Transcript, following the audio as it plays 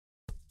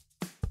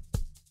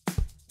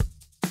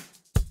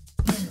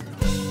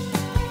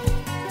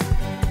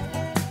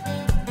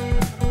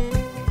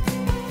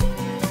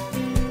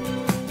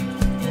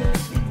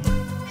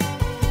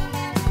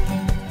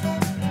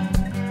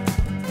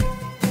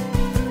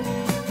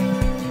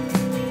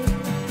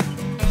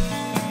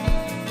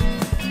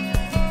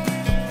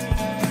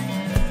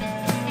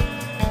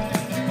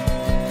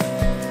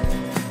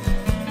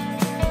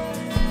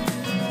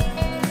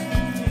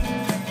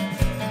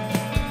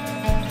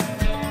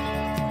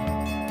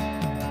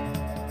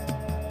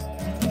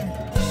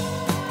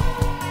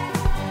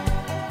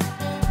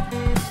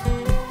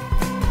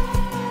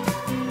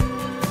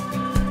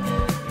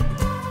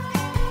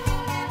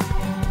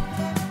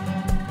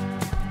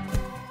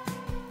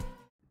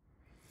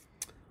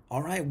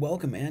All right,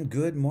 welcome and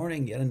good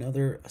morning. Yet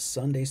another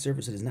Sunday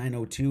service. It is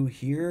 9:02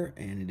 here,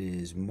 and it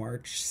is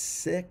March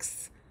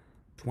 6th,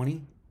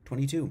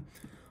 2022.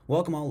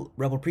 Welcome, all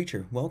Rebel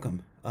Preacher.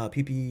 Welcome,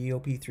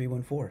 PPOP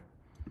 314.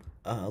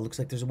 Looks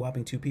like there's a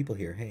whopping two people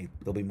here. Hey,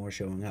 there'll be more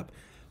showing up.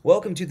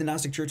 Welcome to the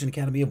Gnostic Church and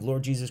Academy of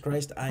Lord Jesus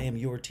Christ. I am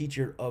your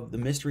teacher of the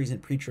mysteries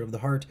and preacher of the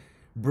heart,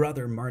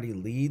 Brother Marty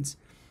Leeds.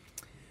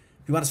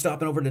 If you want to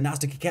stop in over to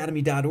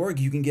GnosticAcademy.org,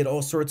 you can get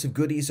all sorts of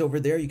goodies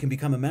over there. You can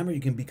become a member. You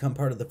can become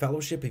part of the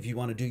fellowship if you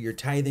want to do your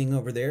tithing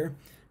over there.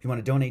 If you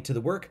want to donate to the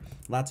work,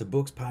 lots of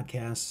books,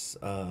 podcasts,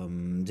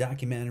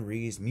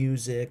 documentaries,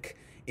 music,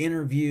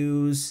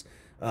 interviews,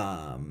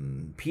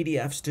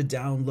 PDFs to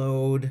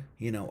download,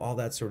 all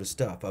that sort of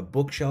stuff. A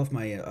bookshelf,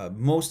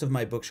 most of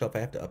my bookshelf, I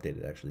have to update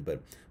it actually,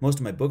 but most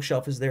of my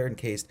bookshelf is there in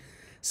case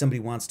somebody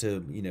wants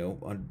to,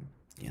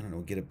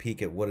 get a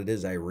peek at what it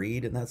is I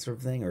read and that sort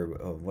of thing, or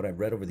what I've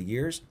read over the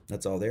years.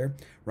 That's all there.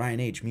 Ryan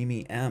H.,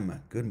 Mimi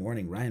M., good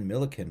morning. Ryan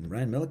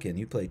Milliken,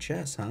 you play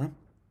chess, huh?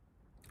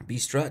 B.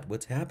 Strut,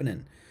 what's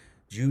happening?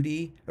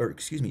 Julie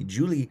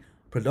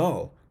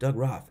Pradal, Doug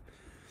Roth.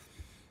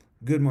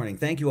 Good morning.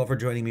 Thank you all for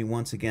joining me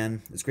once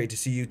again. It's great to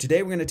see you.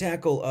 Today we're going to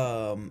tackle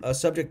a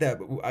subject that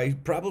I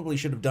probably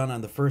should have done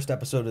on the first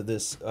episode of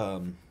this,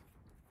 of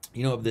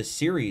this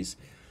series,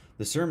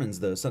 the sermons,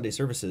 the Sunday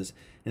services,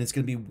 and it's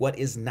going to be what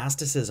is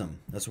Gnosticism.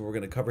 That's what we're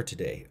going to cover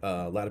today.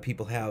 A lot of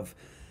people have,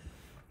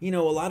 a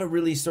lot of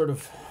really sort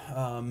of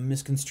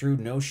misconstrued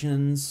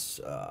notions.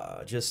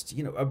 A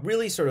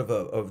really sort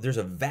of there's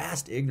a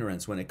vast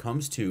ignorance when it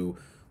comes to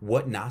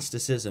what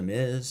Gnosticism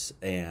is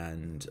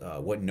and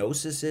what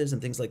Gnosis is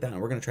and things like that.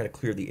 And we're going to try to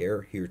clear the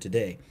air here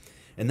today.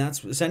 And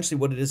that's essentially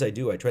what it is I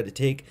do. I try to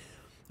take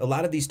a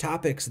lot of these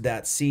topics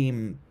that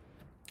seem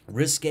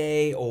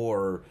risque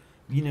or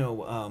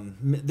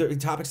the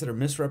topics that are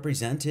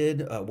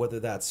misrepresented, whether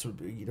that's,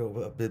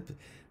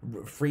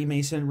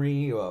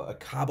 Freemasonry,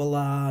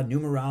 Kabbalah,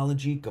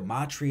 numerology,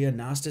 Gematria,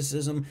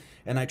 Gnosticism,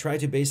 and I try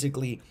to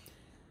basically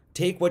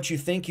take what you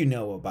think you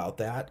know about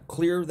that,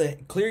 clear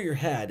your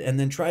head, and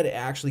then try to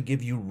actually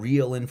give you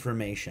real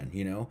information,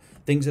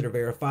 things that are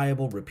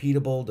verifiable,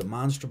 repeatable,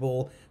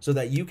 demonstrable, so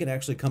that you can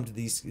actually come to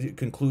these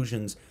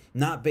conclusions,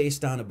 not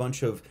based on a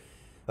bunch of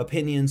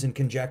opinions and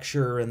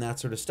conjecture and that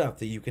sort of stuff,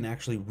 that you can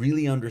actually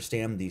really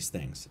understand these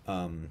things.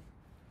 And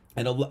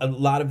a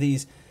lot of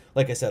these,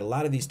 like I said, a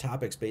lot of these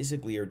topics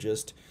basically are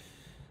just,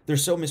 they're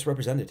so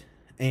misrepresented.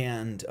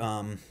 And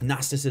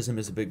Gnosticism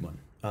is a big one.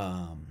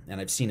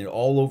 And I've seen it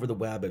all over the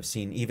web. I've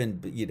seen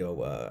even,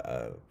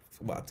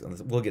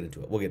 we'll get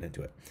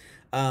into it.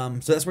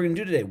 So that's what we're going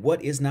to do today.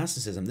 What is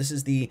Gnosticism? This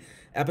is the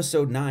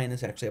episode 9.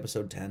 It's actually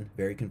episode 10.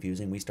 Very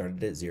confusing. We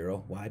started at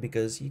 0. Why?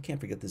 Because you can't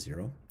forget the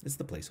 0. It's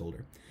the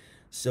placeholder.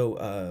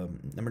 So,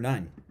 number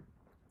 9.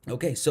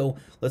 Okay, so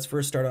let's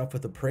first start off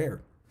with a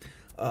prayer.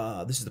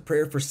 This is the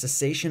prayer for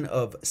cessation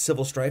of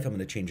civil strife. I'm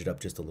going to change it up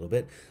just a little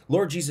bit.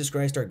 Lord Jesus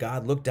Christ, our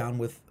God, look down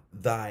with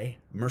thy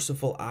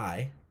merciful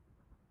eye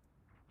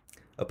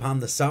upon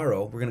the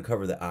sorrow. We're going to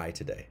cover the eye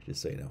today,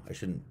 just so you know. I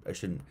shouldn't,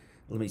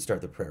 let me start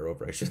the prayer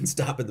over. I shouldn't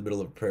stop in the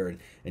middle of a prayer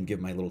and give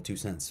my little 2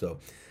 cents. So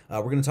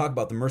we're going to talk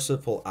about the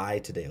merciful eye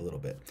today a little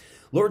bit.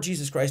 Lord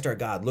Jesus Christ, our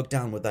God, look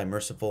down with thy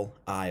merciful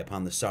eye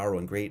upon the sorrow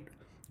and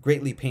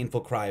greatly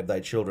painful cry of thy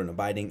children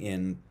abiding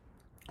in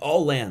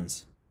all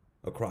lands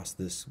across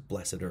this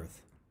blessed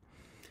earth.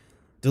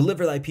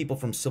 Deliver thy people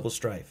from civil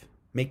strife.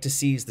 Make to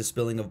cease the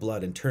spilling of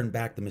blood and turn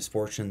back the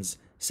misfortunes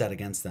set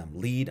against them.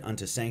 Lead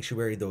unto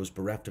sanctuary those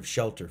bereft of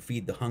shelter.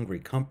 Feed the hungry.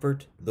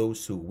 Comfort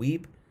those who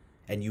weep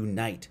and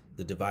unite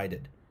the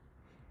divided.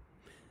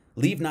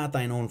 Leave not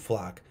thine own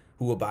flock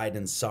who abide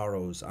in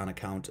sorrows on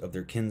account of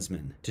their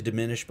kinsmen to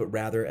diminish, but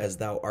rather as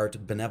thou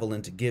art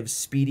benevolent, give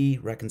speedy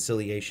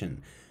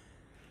reconciliation.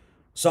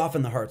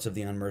 Soften the hearts of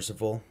the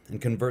unmerciful,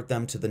 and convert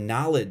them to the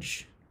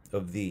knowledge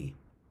of thee.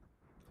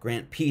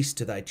 Grant peace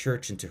to thy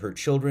church and to her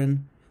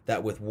children,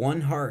 that with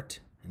one heart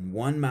and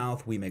one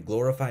mouth we may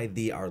glorify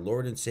thee, our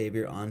Lord and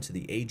Savior, unto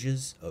the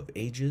ages of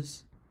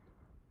ages.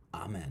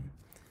 Amen.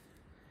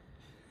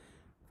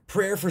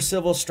 Prayer for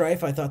civil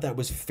strife. I thought that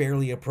was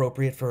fairly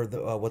appropriate for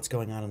what's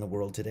going on in the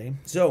world today.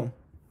 So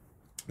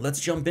let's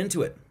jump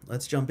into it.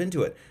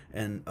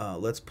 And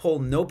let's pull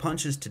no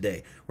punches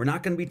today. We're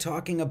not going to be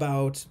talking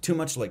about too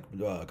much like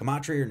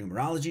gematria or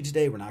numerology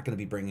today. We're not going to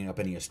be bringing up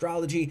any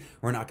astrology.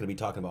 We're not going to be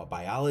talking about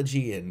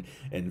biology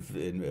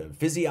and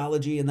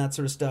physiology and that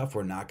sort of stuff.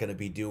 We're not going to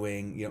be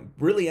doing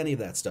really any of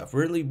that stuff.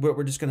 Really, what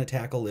we're just going to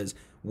tackle is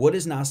what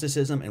is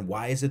Gnosticism and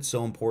why is it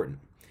so important.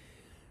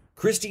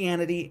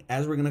 Christianity,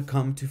 as we're going to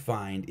come to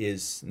find,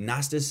 is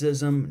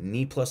Gnosticism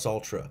ne plus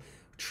ultra.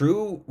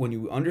 True, when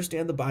you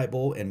understand the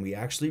Bible and we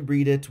actually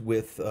read it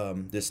with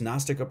this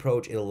Gnostic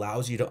approach, it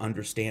allows you to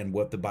understand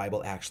what the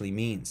Bible actually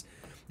means.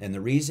 And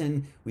the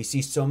reason we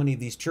see so many of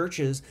these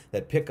churches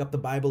that pick up the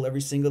Bible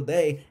every single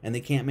day and they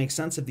can't make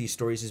sense of these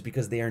stories is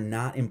because they are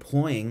not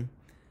employing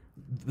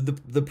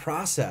the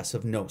process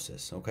of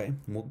Gnosis, okay? And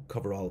we'll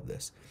cover all of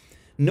this.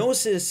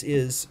 Gnosis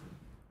is,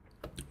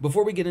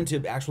 before we get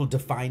into actual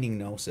defining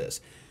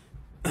Gnosis,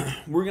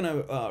 we're going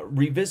to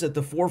revisit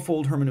the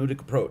fourfold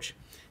hermeneutic approach.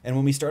 And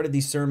when we started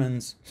these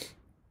sermons,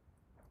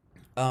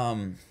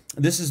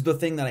 this is the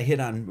thing that I hit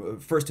on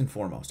first and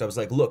foremost. I was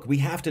like, look, we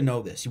have to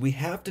know this. We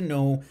have to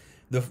know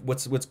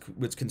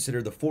what's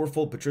considered the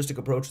fourfold patristic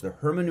approach, the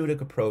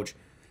hermeneutic approach,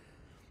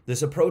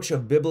 this approach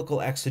of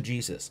biblical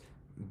exegesis.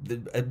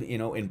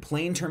 In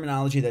plain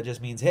terminology, that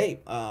just means,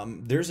 hey,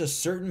 there's a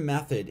certain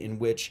method in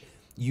which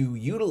you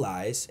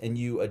utilize and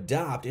you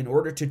adopt in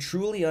order to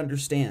truly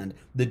understand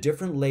the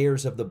different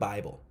layers of the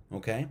Bible,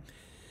 okay?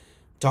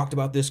 Talked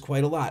about this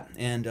quite a lot,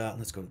 and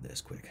let's go to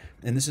this quick.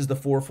 And this is the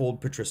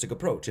fourfold patristic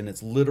approach, and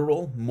it's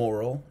literal,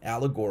 moral,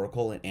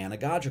 allegorical, and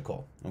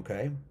anagogical,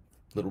 okay?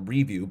 Little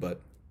review,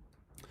 but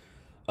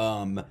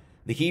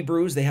the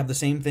Hebrews, they have the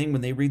same thing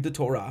when they read the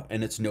Torah,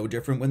 and it's no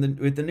different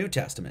with the New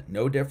Testament.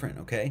 No different,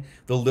 okay?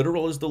 The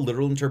literal is the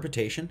literal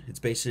interpretation. It's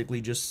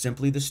basically just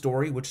simply the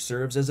story which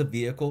serves as a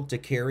vehicle to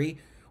carry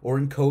or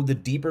encode the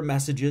deeper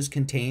messages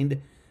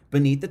contained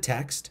beneath the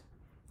text,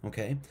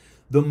 okay?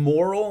 The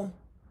moral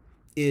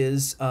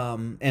is,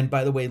 and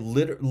by the way,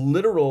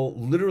 literal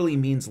literally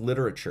means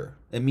literature.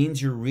 It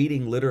means you're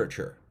reading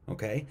literature,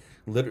 okay?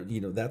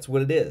 That's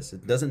what it is.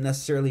 It doesn't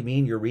necessarily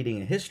mean you're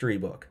reading a history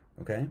book,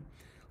 okay?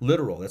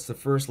 Literal, that's the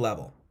first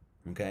level,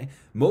 okay?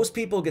 Most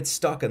people get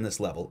stuck on this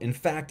level. In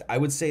fact, I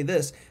would say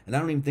this, and I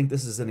don't even think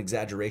this is an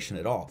exaggeration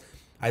at all.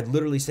 I'd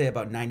literally say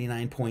about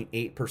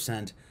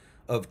 99.8%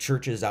 of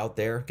churches out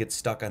there get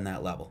stuck on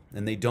that level,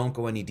 and they don't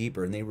go any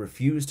deeper, and they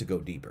refuse to go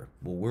deeper.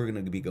 Well, we're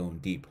going to be going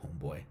deep,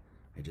 homeboy.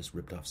 I just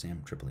ripped off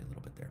Sam Tripoli a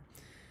little bit there.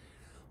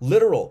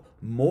 Literal,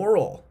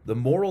 moral. The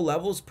moral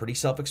level is pretty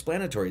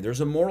self-explanatory.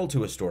 There's a moral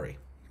to a story.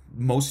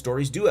 Most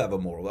stories do have a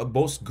moral.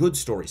 Most good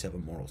stories have a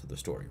moral to the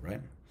story,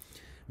 right?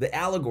 The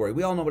allegory,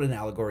 we all know what an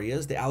allegory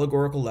is. The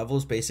allegorical level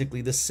is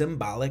basically the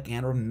symbolic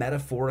and or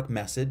metaphoric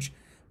message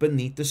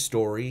beneath the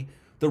story,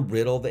 the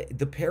riddle,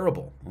 the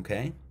parable,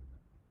 okay?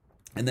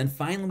 And then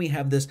finally we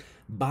have this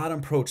bottom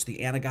approach, the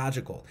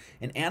anagogical.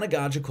 The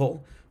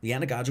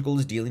anagogical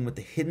is dealing with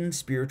the hidden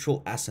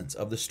spiritual essence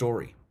of the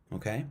story,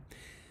 okay?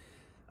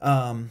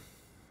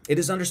 It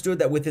is understood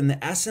that within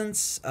the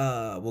essence,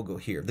 we'll go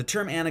here. The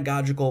term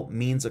anagogical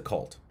means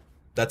occult.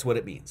 That's what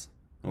it means.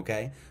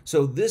 Okay,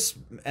 so this,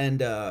 and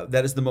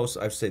that is the most,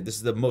 I would say, this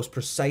is the most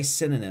precise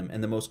synonym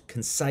and the most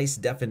concise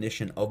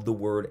definition of the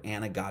word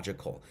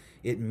anagogical.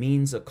 It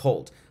means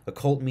occult.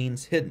 Occult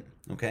means hidden.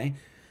 Okay,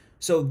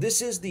 so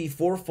this is the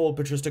fourfold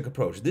patristic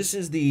approach. This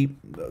is the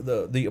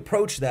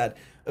approach that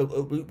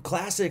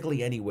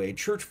classically, anyway,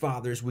 church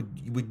fathers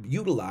would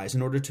utilize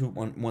in order to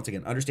once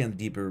again understand the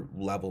deeper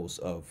levels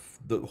of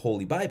the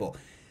Holy Bible.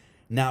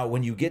 Now,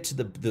 when you get to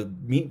the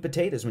meat and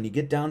potatoes, when you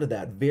get down to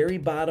that very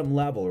bottom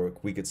level, or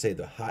we could say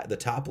the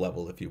top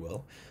level, if you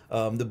will,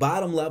 the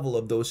bottom level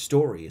of those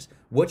stories,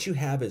 what you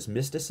have is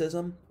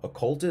mysticism,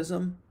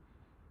 occultism,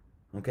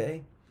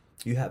 okay?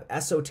 You have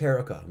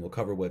esoterica, and we'll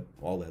cover what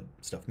all that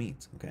stuff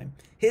means, okay?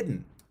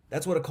 Hidden,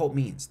 that's what occult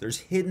means. There's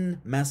hidden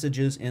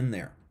messages in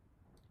there.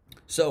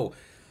 So,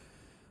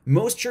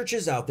 most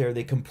churches out there,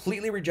 they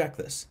completely reject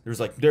this.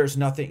 There's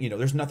nothing,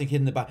 there's nothing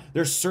hidden about,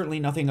 there's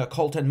certainly nothing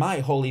occult in my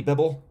holy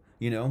Bible.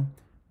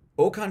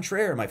 Au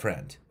contraire, my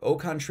friend, au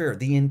contraire,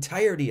 the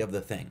entirety of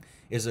the thing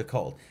is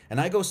occult.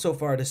 And I go so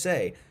far to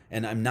say,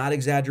 and I'm not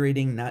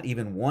exaggerating, not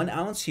even 1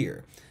 ounce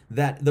here,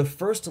 that the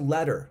first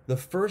letter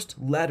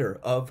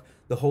of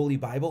the Holy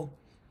Bible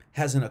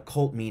has an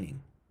occult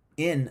meaning.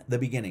 In the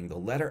beginning, the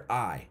letter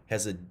I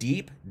has a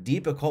deep,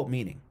 deep occult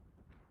meaning.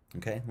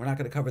 Okay, we're not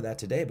going to cover that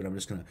today, but I'm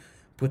just going to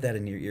put that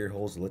in your ear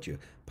holes and let you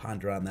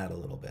ponder on that a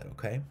little bit,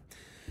 okay?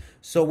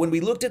 So when we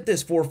looked at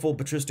this fourfold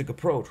patristic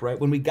approach, right,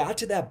 when we got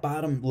to that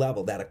bottom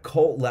level, that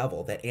occult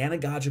level, that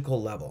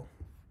anagogical level,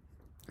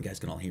 you guys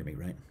can all hear me,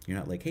 right? You're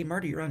not like, hey,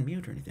 Marty, you're on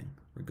mute or anything.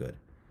 We're good.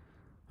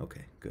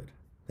 Okay, good.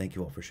 Thank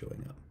you all for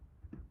showing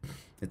up.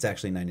 It's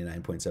actually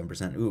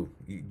 99.7%. Ooh,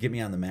 you get me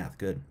on the math.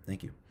 Good.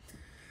 Thank you.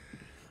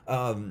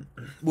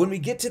 When we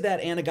get to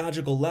that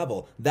anagogical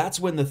level, that's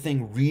when the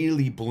thing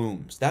really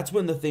blooms. That's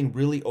when the thing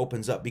really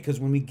opens up. Because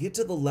when we get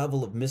to the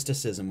level of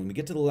mysticism, when we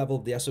get to the level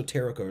of the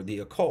esoterica or the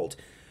occult,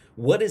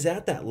 what is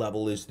at that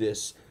level is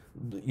this,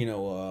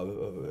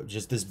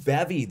 just this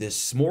bevy,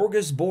 this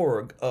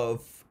smorgasbord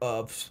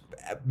of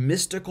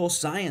mystical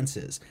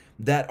sciences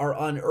that are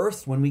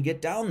unearthed when we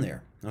get down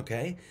there,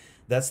 okay?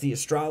 That's the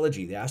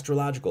astrology, the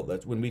astrological.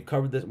 That's when we've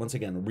covered this, once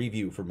again, a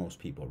review for most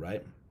people,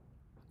 right?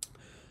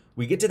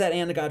 We get to that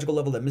anagogical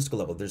level, that mystical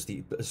level. There's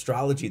the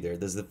astrology there.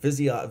 There's the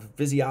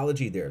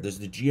physiology there. There's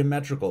the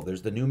geometrical.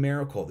 There's the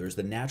numerical. There's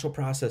the natural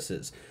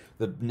processes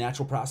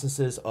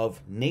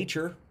of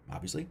nature,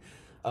 obviously.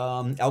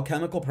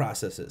 Alchemical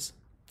processes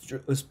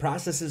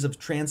of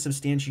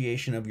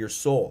transubstantiation of your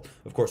soul.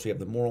 Of course, we have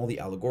the moral, the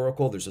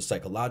allegorical, there's a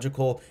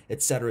psychological,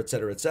 etc.,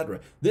 etc.,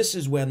 etc. This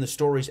is when the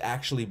stories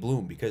actually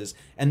bloom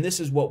and this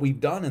is what we've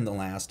done in the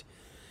last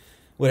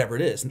whatever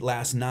it is,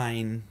 last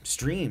 9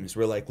 streams,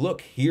 we're like,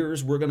 look,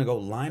 we're going to go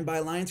line by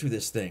line through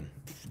this thing,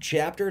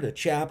 chapter to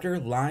chapter,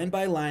 line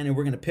by line, and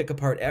we're going to pick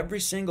apart every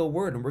single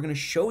word, and we're going to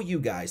show you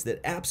guys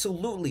that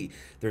absolutely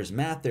there's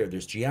math there,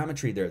 there's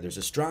geometry there, there's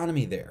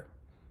astronomy there,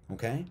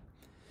 okay?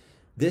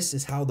 This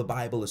is how the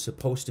Bible is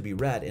supposed to be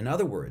read. In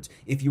other words,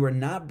 if you are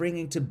not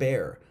bringing to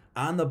bear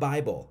on the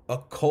Bible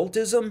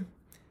occultism,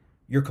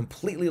 you're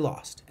completely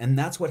lost. And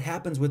that's what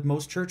happens with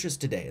most churches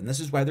today, and this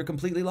is why they're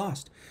completely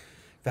lost.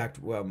 In fact,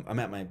 I'm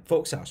at my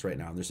folks' house right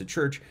now, and there's a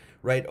church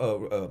right,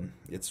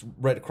 it's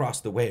right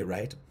across the way,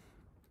 right?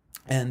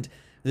 And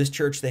this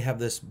church, they have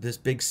this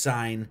big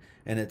sign,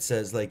 and it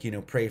says, like,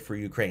 pray for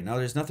Ukraine. Now,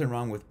 there's nothing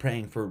wrong with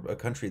praying for a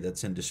country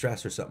that's in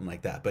distress or something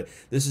like that, but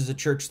this is a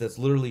church that's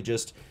literally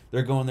just,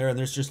 they're going there, and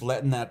they're just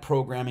letting that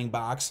programming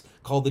box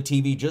called the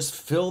TV just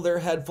fill their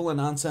head full of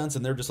nonsense,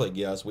 and they're just like,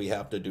 yes, we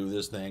have to do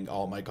this thing,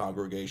 all my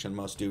congregation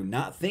must do,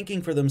 not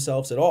thinking for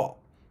themselves at all,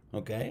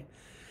 okay?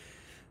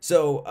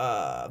 So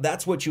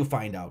that's what you'll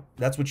find out.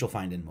 That's what you'll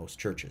find in most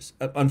churches.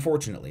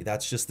 Unfortunately,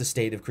 that's just the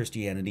state of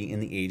Christianity in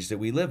the age that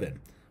we live in.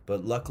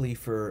 But luckily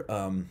for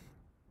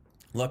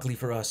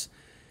us,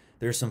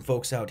 there's some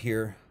folks out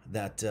here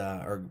that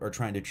are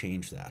trying to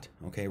change that.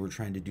 Okay, we're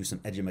trying to do some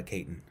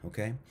edumacating.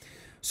 Okay,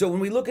 so when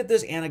we look at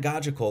this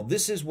anagogical,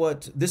 this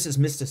is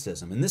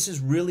mysticism, and this is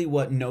really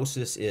what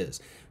gnosis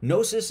is.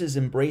 Gnosis is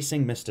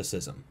embracing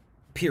mysticism.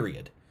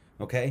 Period.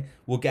 Okay,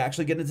 we'll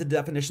actually get into the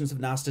definitions of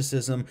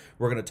Gnosticism.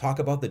 We're going to talk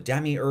about the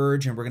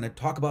demiurge, and we're going to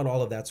talk about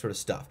all of that sort of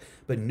stuff.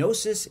 But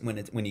Gnosis,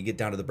 when you get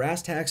down to the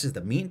brass tacks, is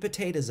the meat and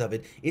potatoes of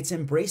it. It's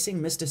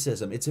embracing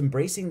mysticism. It's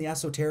embracing the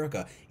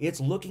esoterica.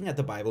 It's looking at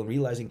the Bible and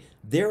realizing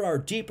there are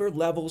deeper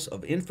levels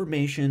of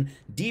information,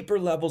 deeper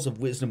levels of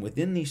wisdom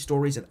within these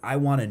stories, and I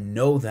want to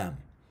know them.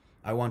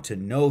 I want to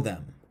know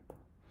them.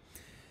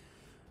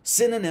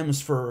 Synonyms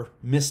for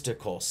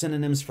mystical,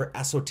 synonyms for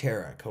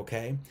esoteric,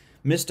 okay?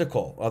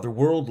 Mystical,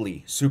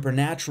 otherworldly,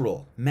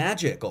 supernatural,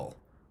 magical,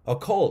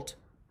 occult,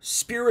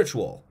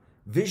 spiritual,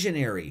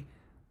 visionary,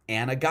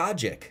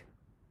 anagogic.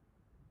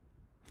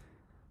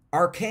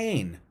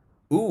 Arcane,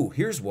 ooh,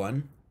 here's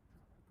one.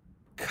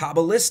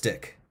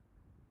 Kabbalistic,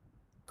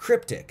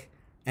 cryptic,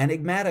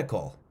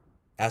 enigmatical,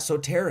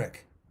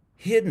 esoteric,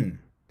 hidden,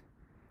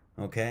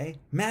 okay?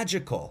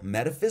 Magical,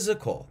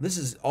 metaphysical. This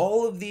is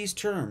all of these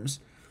terms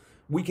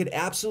we could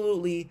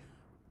absolutely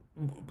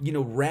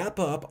wrap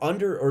up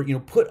under, or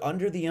put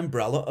under the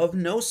umbrella of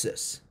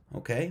gnosis.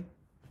 Okay.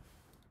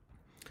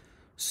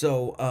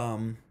 So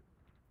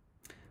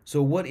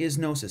what is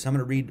gnosis? I'm going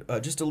to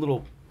read just a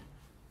little.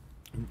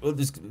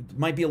 This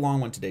might be a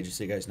long one today, just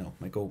so you guys know.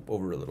 Might go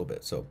over a little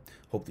bit. So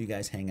hope you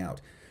guys hang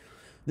out.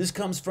 This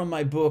comes from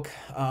my book,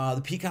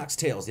 The Peacock's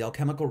Tales: The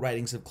Alchemical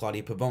Writings of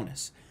Claudia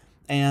Pavonis,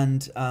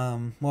 and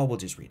we'll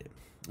just read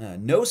it.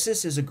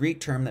 Gnosis is a Greek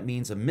term that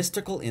means a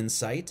mystical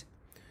insight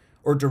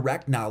or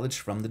direct knowledge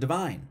from the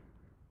divine,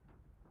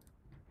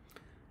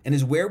 and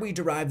is where we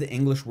derive the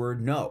English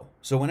word know.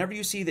 So whenever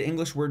you see the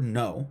English word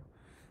know,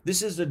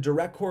 this is a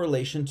direct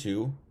correlation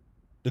to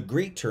the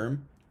Greek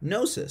term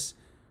gnosis,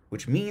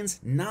 which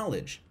means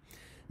knowledge.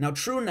 Now,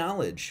 true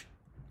knowledge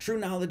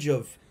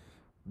of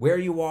where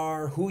you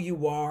are, who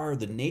you are,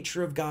 the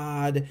nature of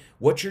God,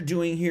 what you're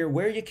doing here,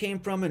 where you came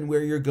from, and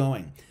where you're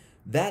going.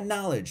 That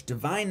knowledge,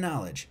 divine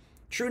knowledge,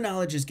 true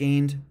knowledge is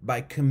gained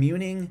by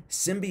communing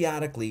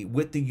symbiotically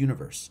with the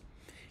universe,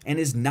 and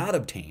is not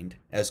obtained,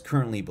 as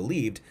currently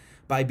believed,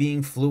 by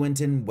being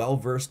fluent and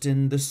well-versed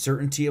in the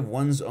certainty of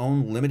one's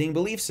own limiting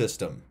belief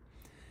system.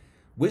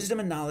 Wisdom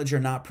and knowledge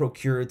are not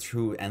procured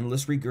through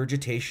endless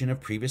regurgitation of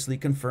previously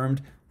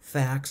confirmed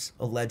facts,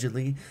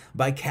 allegedly,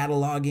 by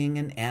cataloging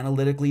and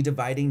analytically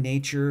dividing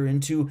nature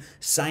into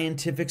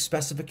scientific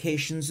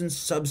specifications and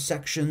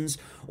subsections,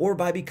 or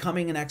by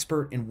becoming an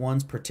expert in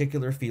one's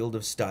particular field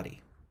of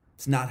study.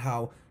 It's not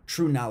how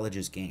true knowledge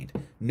is gained.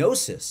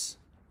 Gnosis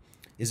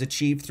is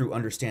achieved through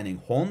understanding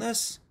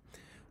wholeness,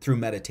 through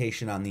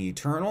meditation on the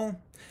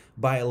eternal,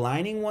 by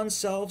aligning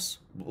oneself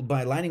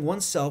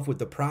with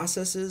the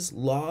processes,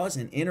 laws,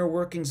 and inner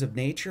workings of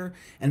nature,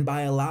 and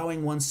by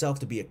allowing oneself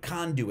to be a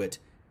conduit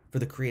for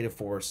the creative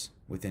force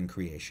within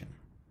creation.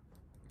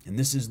 And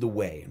this is the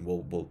way, and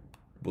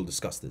we'll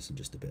discuss this in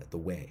just a bit. The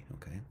way,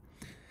 okay?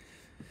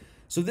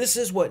 So this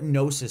is what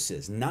gnosis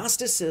is.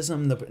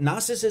 Gnosticism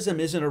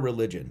isn't a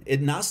religion.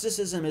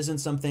 Gnosticism isn't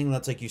something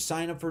that's like you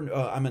sign up for,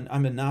 I'm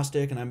a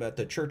Gnostic and I'm at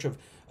the Church of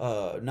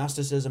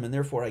Gnosticism, and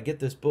therefore I get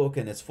this book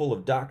and it's full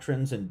of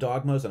doctrines and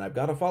dogmas and I've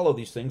got to follow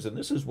these things, and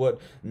this is what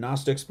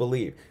Gnostics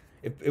believe.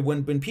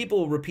 When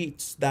people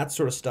repeat that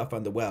sort of stuff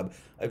on the web,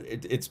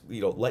 it's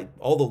like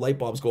all the light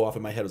bulbs go off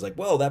in my head. It's like,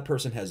 well, that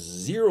person has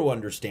zero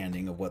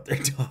understanding of what they're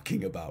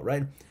talking about,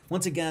 right?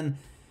 Once again,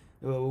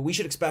 we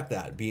should expect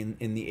that, being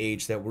in the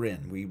age that we're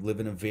in. We live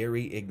in a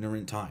very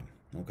ignorant time,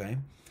 okay?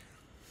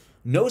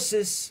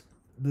 Gnosis,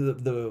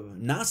 the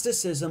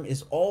Gnosticism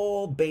is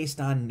all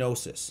based on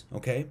gnosis,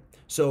 okay?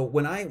 So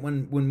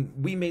when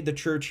we made the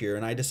church here,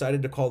 and I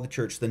decided to call the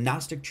church the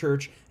Gnostic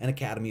Church and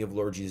Academy of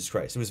Lord Jesus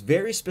Christ, it was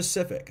very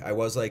specific. I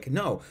was like,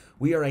 no,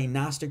 we are a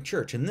Gnostic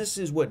church, and this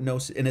is what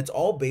Gnosis, and it's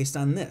all based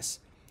on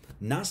this.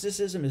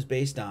 Gnosticism is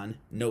based on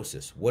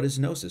Gnosis. What is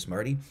Gnosis,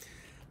 Marty?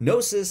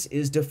 Gnosis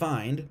is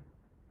defined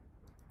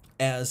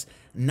as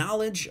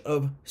knowledge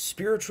of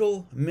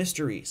spiritual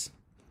mysteries.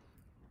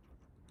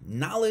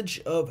 Knowledge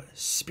of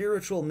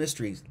spiritual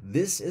mysteries.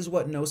 This is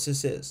what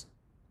Gnosis is.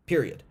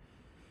 Period.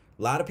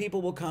 A lot of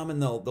people will come and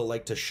they'll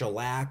like to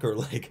shellac or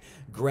like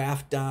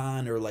graft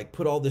on or like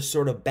put all this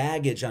sort of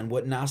baggage on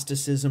what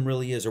Gnosticism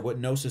really is or what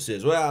Gnosis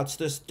is. Well, it's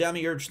this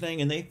demiurge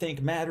thing and they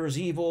think matter is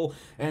evil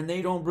and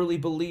they don't really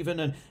believe in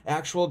an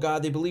actual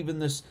God. They believe in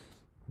this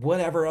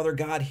whatever other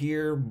God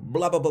here,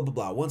 blah, blah, blah, blah,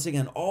 blah. Once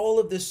again, all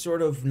of this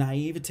sort of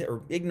naivete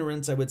or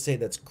ignorance, I would say,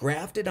 that's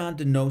grafted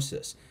onto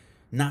Gnosis.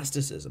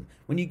 Gnosticism.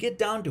 When you get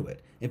down to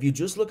it, if you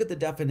just look at the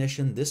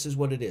definition, this is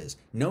what it is.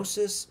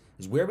 Gnosis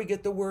is where we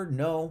get the word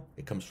know.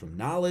 It comes from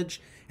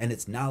knowledge, and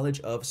it's knowledge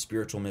of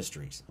spiritual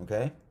mysteries.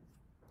 Okay?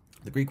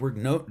 The Greek word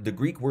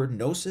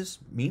gnosis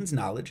means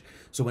knowledge.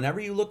 So whenever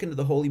you look into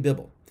the Holy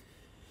Bible,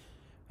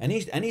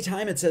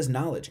 anytime it says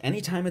knowledge,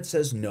 anytime it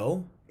says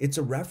know, it's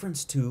a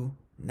reference to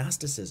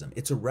Gnosticism.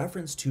 It's a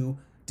reference to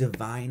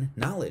divine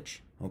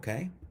knowledge.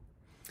 Okay?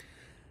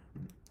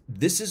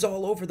 This is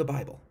all over the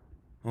Bible.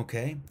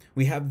 Okay,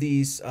 we have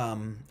these,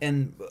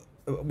 and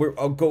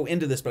I'll go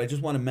into this, but I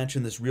just want to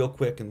mention this real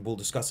quick, and we'll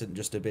discuss it in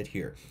just a bit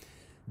here.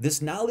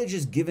 This knowledge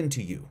is given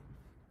to you.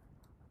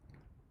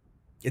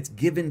 It's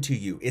given to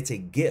you. It's a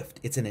gift.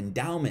 It's an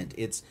endowment.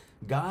 It's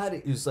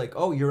God is like,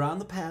 oh, you're on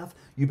the path.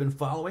 You've been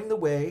following the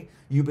way.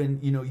 You've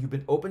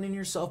been opening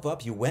yourself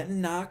up. You went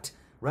and knocked,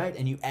 right?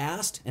 And you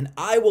asked, and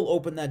I will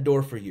open that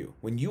door for you.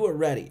 When you are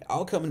ready,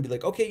 I'll come and be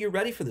like, okay, you're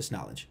ready for this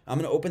knowledge. I'm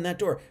going to open that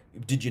door.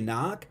 Did you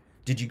knock?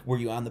 Were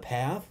you on the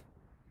path?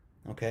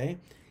 Okay.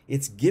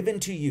 It's given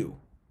to you.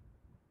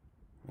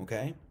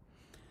 Okay.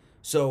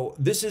 So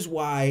this is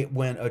why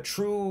when a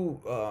true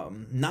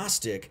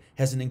Gnostic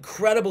has an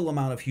incredible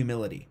amount of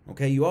humility.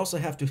 Okay. You also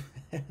have to,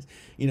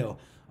 you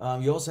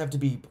also have to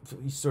be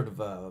sort of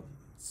a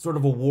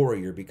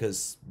warrior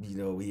because,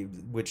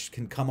 which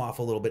can come off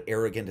a little bit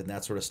arrogant and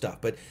that sort of stuff.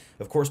 But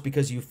of course,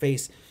 because you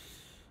face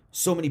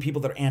so many people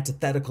that are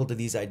antithetical to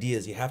these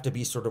ideas, you have to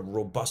be sort of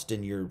robust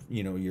in you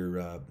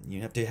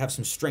have to have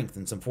some strength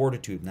and some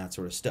fortitude and that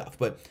sort of stuff.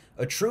 But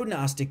a true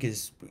Gnostic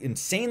is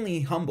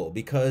insanely humble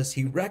because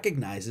he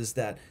recognizes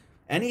that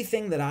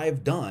anything that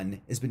I've done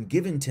has been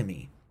given to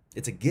me.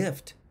 It's a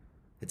gift.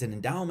 It's an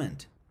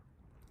endowment.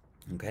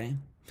 Okay?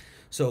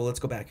 So let's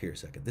go back here a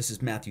second. This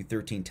is Matthew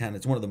 13:10.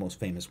 It's one of the most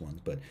famous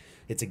ones, but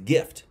it's a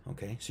gift,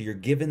 okay? So you're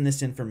given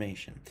this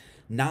information.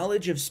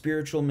 Knowledge of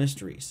spiritual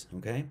mysteries,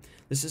 okay?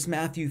 This is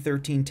Matthew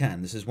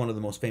 13:10. This is one of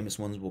the most famous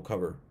ones. We'll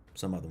cover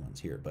some other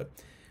ones here.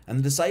 And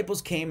the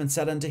disciples came and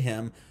said unto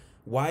him,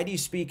 why do you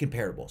speak in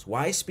parables?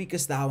 Why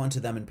speakest thou unto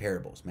them in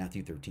parables?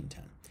 Matthew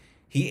 13:10.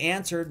 He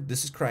answered,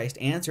 this is Christ,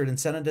 answered and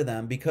said unto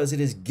them, because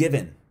it is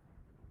given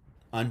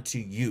unto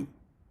you.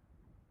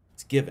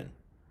 It's given.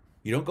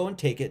 You don't go and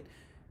take it.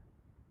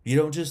 You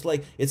don't just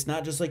it's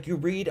not just like you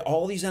read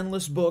all these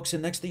endless books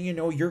and next thing you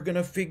know, you're going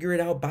to figure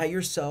it out by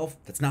yourself.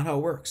 That's not how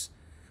it works.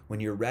 When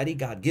you're ready,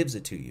 God gives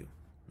it to you.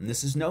 And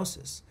this is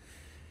Gnosis.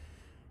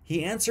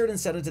 He answered and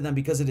said unto them,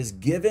 because it is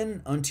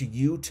given unto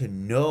you to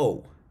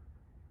know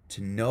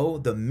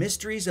the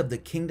mysteries of the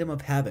kingdom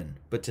of heaven.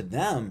 But to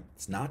them,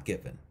 it's not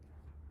given.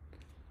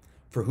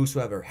 For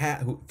whosoever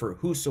hath,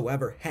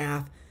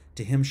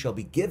 to him shall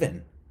be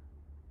given,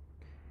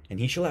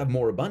 and he shall have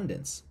more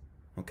abundance.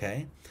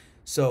 Okay?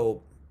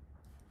 So,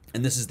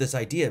 and this is this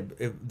idea,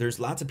 there's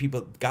lots of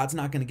people, God's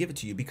not going to give it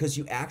to you because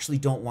you actually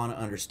don't want to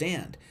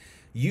understand.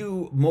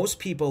 Most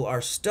people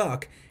are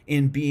stuck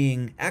in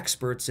being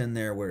experts in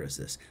their,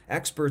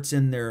 experts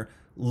in their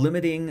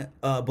limiting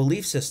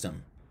belief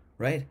system,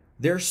 right?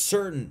 They're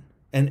certain,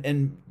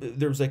 and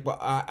there's like, well,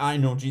 I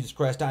know Jesus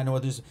Christ, I know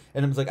this,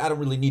 and I'm like, I don't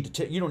really need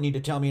to, you don't need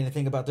to tell me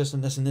anything about this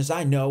and this and this,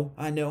 I know,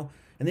 and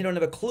they don't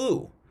have a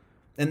clue,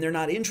 and they're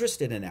not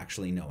interested in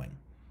actually knowing,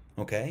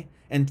 okay?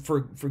 And for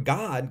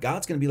God,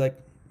 God's going to be like,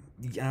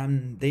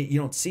 you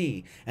don't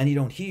see and you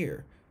don't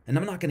hear, and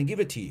I'm not going to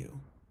give it to you.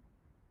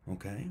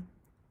 Okay?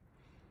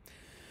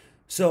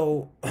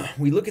 So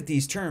we look at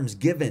these terms,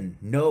 given,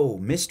 know,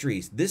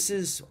 mysteries.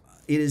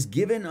 It is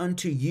given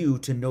unto you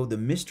to know the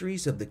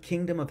mysteries of the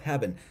kingdom of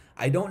heaven.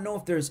 I don't know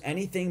if there's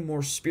anything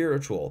more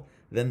spiritual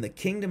than the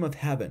kingdom of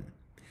heaven.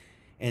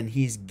 And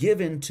he's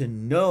given to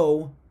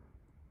know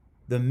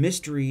the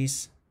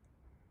mysteries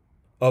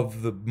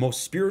of the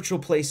most spiritual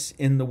place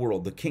in the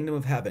world, the kingdom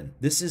of heaven.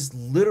 This is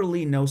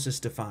literally Gnosis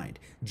defined.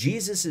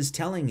 Jesus is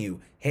telling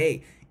you,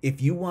 hey,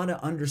 if you want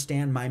to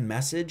understand my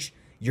message,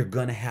 you're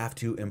going to have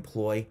to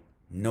employ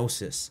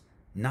Gnosis,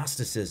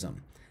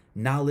 Gnosticism,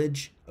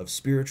 knowledge of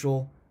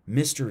spiritual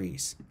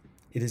mysteries.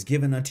 It is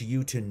given unto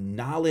you to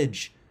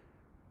knowledge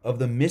of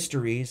the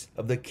mysteries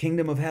of the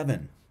kingdom of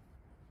heaven.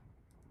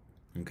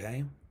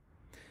 Okay?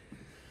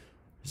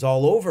 It's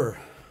all over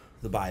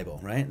the Bible,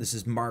 right? This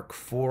is Mark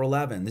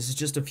 4:11. This is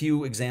just a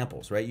few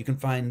examples, right? You can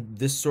find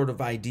this sort of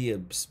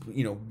idea,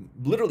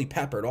 literally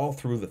peppered all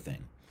through the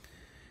thing.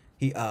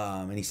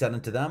 And he said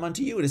unto them,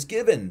 unto you it is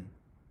given.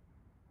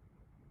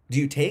 Do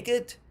you take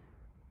it?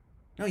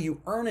 No,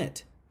 you earn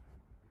it.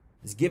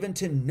 It's given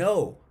to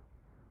know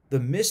the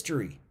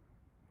mystery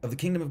of the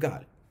kingdom of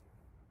God.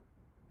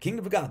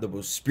 Kingdom of God, the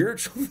most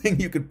spiritual thing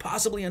you could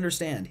possibly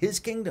understand, his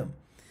kingdom.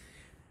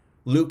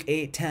 Luke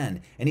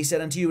 8:10, and he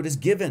said unto you, it is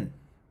given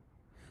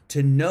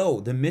to know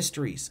the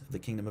mysteries of the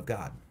kingdom of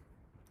God.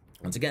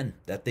 Once again,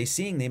 that they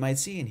seeing they might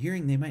see, and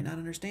hearing they might not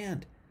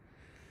understand.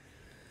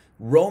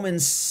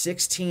 Romans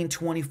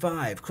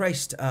 16:25,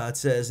 Christ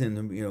says,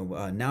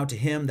 now to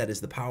him that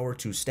is the power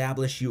to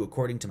establish you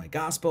according to my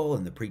gospel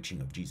and the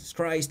preaching of Jesus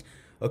Christ,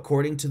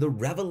 according to the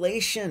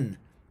revelation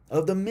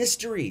of the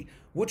mystery,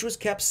 which was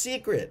kept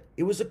secret.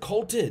 It was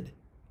occulted.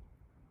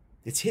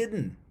 It's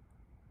hidden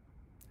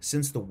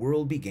since the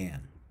world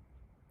began.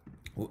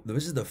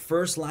 This is the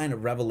first line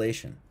of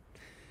Revelation.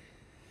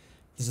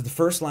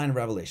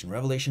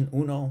 Revelation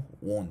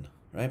 1:1,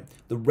 right?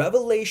 The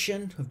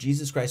revelation of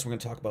Jesus Christ, we're going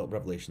to talk about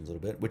Revelations a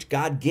little bit, which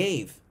God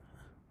gave.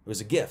 It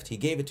was a gift. He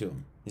gave it to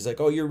him. He's like,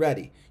 oh, you're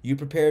ready. You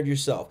prepared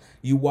yourself.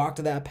 You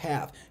walked that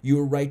path. You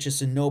were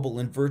righteous and noble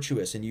and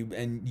virtuous, and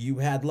you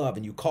had love,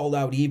 and you called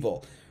out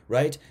evil,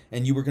 right?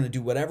 And you were going to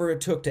do whatever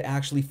it took to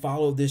actually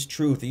follow this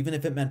truth, even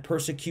if it meant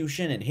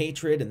persecution and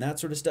hatred and that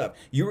sort of stuff.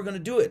 You were going to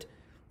do it.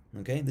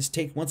 Okay? This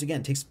takes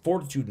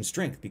fortitude and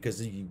strength,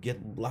 because you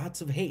get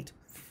lots of hate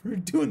for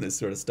doing this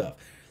sort of stuff.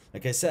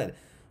 Like I said,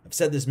 I've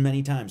said this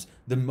many times.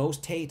 The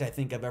most hate I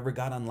think I've ever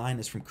got online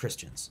is from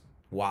Christians.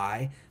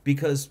 Why?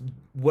 Because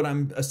what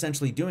I'm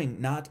essentially doing,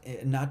 not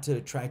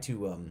to try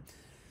to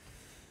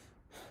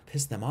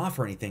piss them off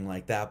or anything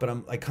like that,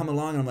 but I come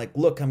along and I'm like,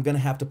 look, I'm going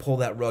to have to pull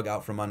that rug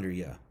out from under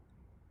you.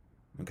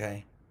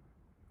 Okay?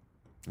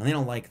 And they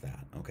don't like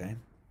that, okay?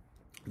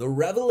 The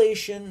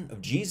revelation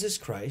of Jesus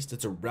Christ,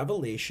 it's a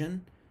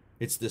revelation.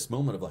 It's this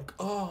moment of like,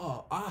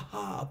 oh,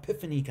 aha,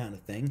 epiphany kind of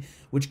thing,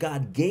 which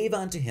God gave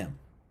unto him.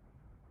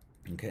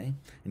 Okay?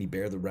 And he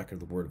bare the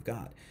record of the word of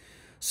God.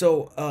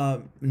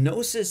 So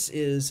gnosis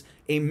is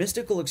a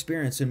mystical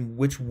experience in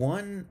which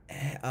one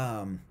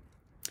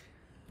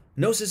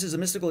gnosis is a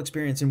mystical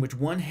experience in which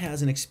one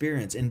has an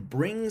experience and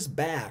brings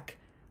back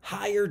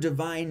higher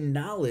divine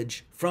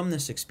knowledge from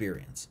this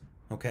experience.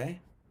 Okay?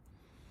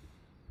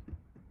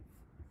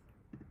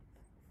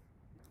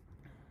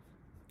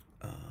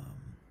 How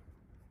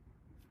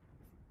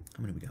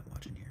many we got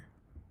watching here?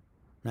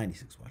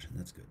 96 watching.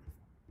 That's good.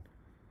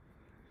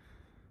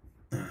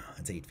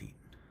 That's 8 feet.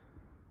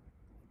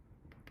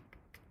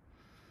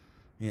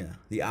 Yeah.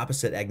 The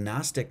opposite,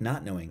 agnostic,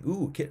 not knowing.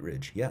 Ooh,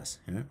 Kittredge. Yes.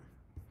 Yeah.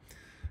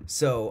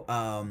 So,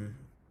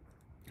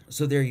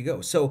 so there you go.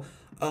 So,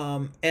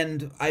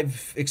 and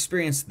I've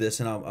experienced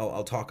this, and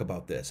I'll talk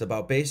about this,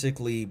 about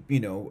basically,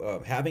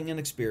 having an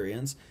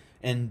experience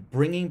and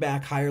bringing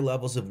back higher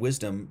levels of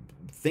wisdom,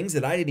 things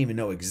that I didn't even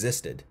know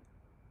existed.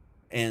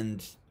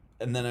 And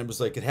then I was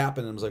like, it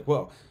happened, and I was like,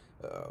 whoa,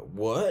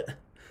 what?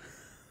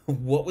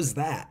 What was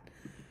that?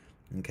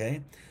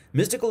 Okay.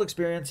 Mystical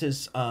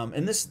experiences,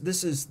 and this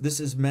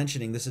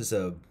is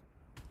a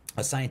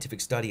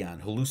scientific study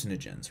on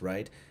hallucinogens,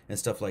 right, and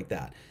stuff like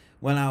that.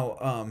 Well,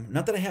 now,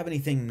 not that I have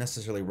anything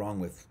necessarily wrong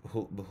with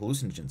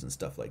hallucinogens and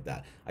stuff like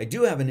that. I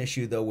do have an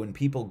issue, though, when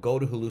people go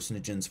to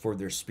hallucinogens for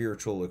their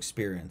spiritual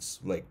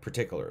experience, like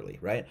particularly,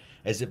 right,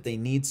 as if they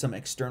need some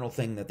external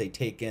thing that they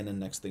take in,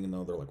 and next thing you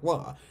know, they're like,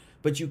 wow.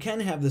 But you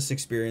can have this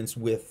experience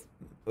with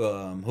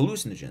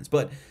hallucinogens,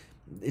 but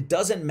it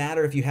doesn't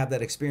matter if you have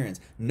that experience.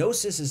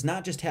 Gnosis is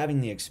not just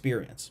having the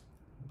experience.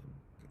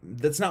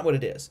 That's not what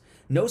it is.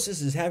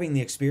 Gnosis is having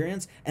the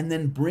experience and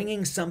then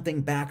bringing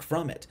something back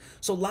from it.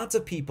 So lots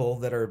of people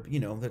that are,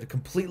 that are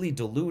completely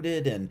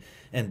deluded and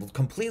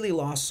completely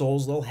lost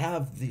souls, they'll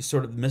have these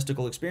sort of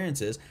mystical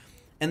experiences,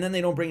 and then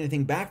they don't bring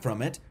anything back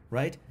from it,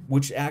 right?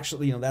 Which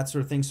actually, that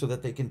sort of thing, so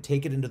that they can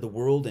take it into the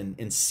world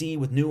and see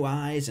with new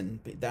eyes and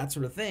that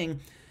sort of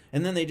thing.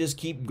 And then they just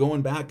keep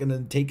going back and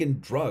then taking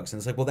drugs. And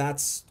it's like, well,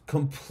 that's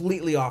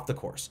completely off the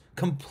course.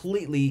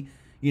 Completely,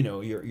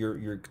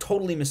 you're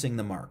totally missing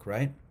the mark,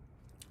 right?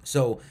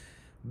 So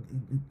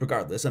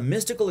regardless, a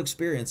mystical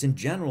experience in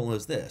general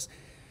is this.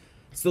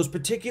 It's those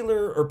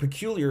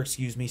peculiar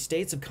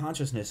states of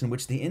consciousness in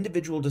which the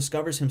individual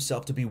discovers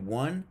himself to be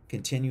one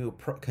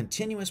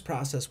continuous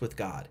process with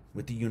God,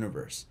 with the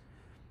universe.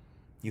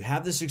 You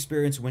have this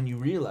experience when you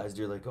realize,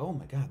 you're like, oh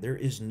my God, there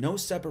is no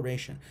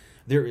separation.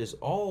 There is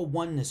all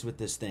oneness with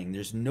this thing.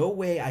 There's no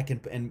way I can,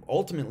 and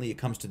ultimately it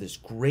comes to this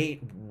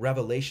great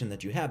revelation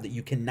that you have, that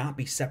you cannot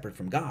be separate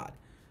from God.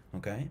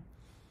 Okay?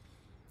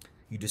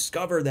 You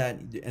discover that,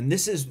 and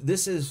this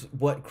is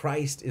what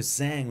Christ is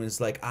saying when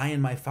it's like, I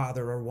and my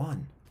Father are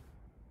one.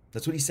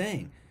 That's what he's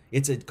saying.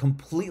 It's a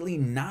completely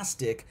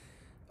Gnostic,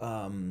 what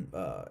am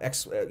I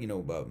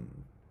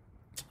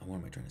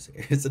trying to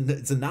say?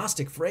 It's a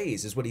Gnostic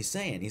phrase, is what he's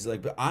saying. He's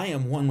like, but I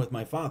am one with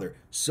my Father.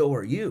 So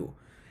are you.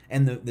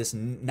 And this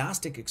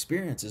Gnostic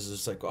experience is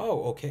just like,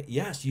 oh, okay,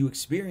 yes, you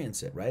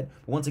experience it, right?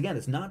 But once again,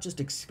 it's not just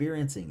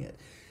experiencing it.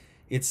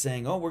 It's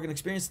saying, oh, we're going to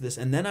experience this,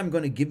 and then I'm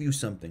going to give you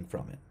something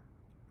from it.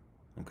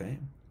 Okay?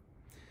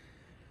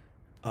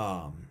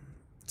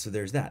 So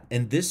there's that.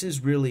 And this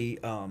is really,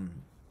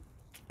 and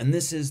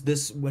this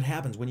is what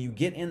happens when you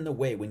get in the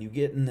way, when you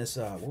get in this,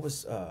 what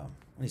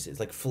do you say? It's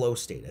like flow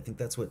state. I think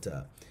that's what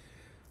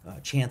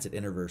Chance at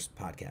Interverse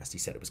podcast, he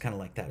said. It was kind of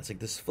like that. It's like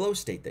this flow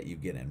state that you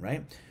get in,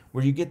 right?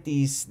 Where you get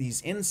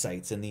these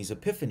insights and these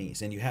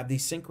epiphanies, and you have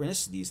these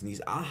synchronicities and these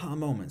aha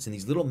moments and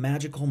these little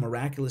magical,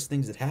 miraculous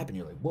things that happen.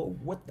 You're like, whoa,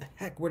 what the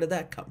heck? Where did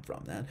that come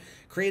from, man?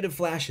 Creative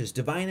flashes,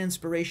 divine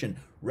inspiration,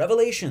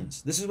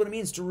 revelations. This is what it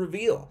means to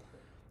reveal,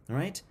 all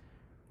right?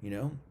 You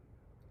know,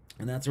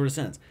 in that sort of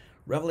sense.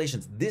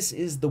 Revelations. This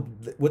is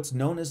what's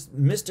known as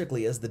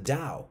mystically as the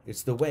Tao.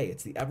 It's the way.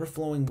 It's the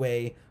ever-flowing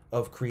way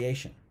of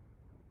creation.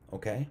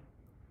 Okay?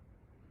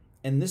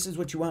 And this is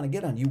what you want to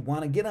get on. You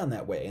want to get on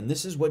that way. And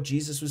this is what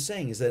Jesus was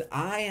saying, is that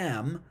I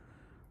am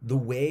the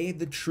way,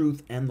 the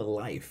truth, and the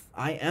life.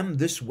 I am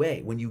this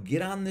way. When you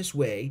get on this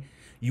way,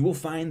 you will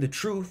find the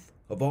truth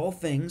of all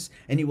things,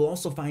 and you will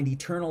also find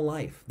eternal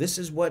life. This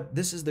is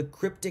the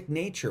cryptic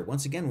nature.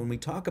 Once again, when we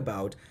talk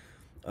about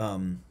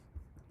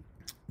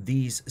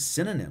these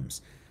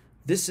synonyms,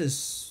 this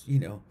is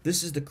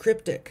the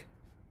cryptic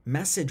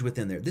message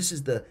within there. This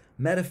is the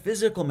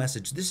metaphysical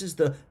message. This is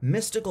the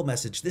mystical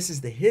message. This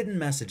is the hidden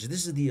message.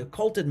 This is the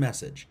occulted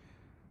message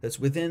that's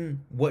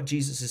within what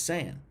Jesus is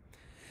saying.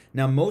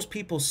 Now, most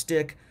people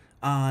stick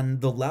on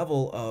the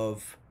level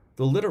of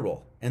the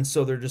literal. And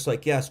so they're just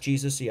like, yes,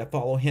 Jesus, yeah,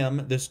 follow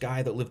him, this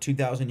guy that lived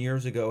 2,000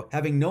 years ago,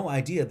 having no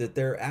idea that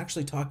they're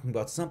actually talking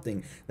about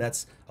something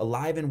that's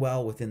alive and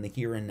well within the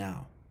here and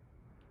now.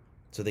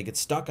 So they get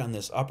stuck on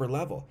this upper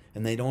level,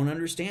 and they don't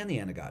understand the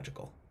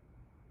anagogical.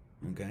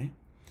 Okay?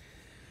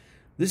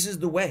 This is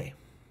the way.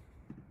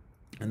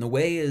 And the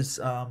way is,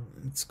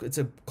 it's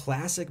a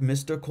classic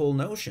mystical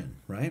notion,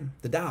 right?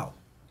 The Tao.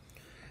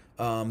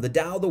 The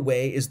Tao, the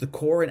way, is the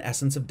core and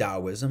essence of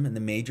Taoism and the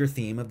major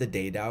theme of the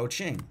Dai Tao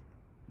Ching,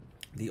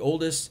 the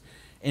oldest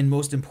and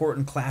most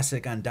important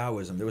classic on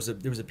Taoism. There was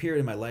a period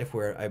in my life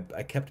where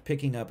I kept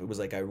picking up. It was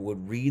like I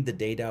would read the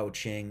Dai Tao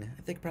Ching.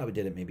 I think I probably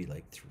did it maybe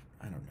like,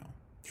 I don't know,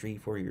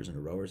 3-4 years in a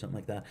row or something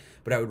like that.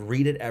 But I would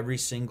read it every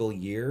single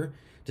year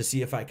to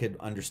see if I could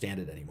understand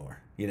it anymore.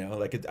 You know,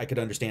 like I could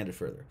understand it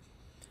further.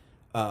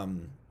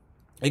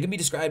 It can be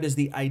described as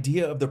the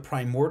idea of the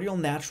primordial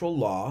natural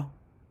law.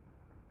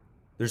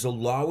 There's a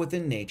law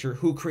within nature.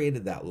 Who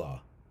created that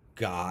law?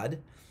 God,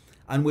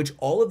 on which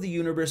all of the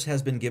universe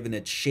has been given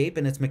its shape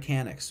and its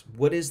mechanics.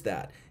 What is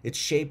that? Its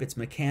shape, its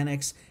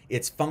mechanics,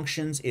 its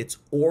functions, its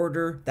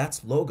order.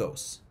 That's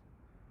logos.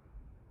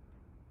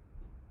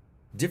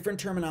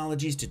 Different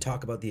terminologies to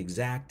talk about the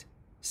exact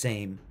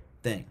same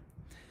thing.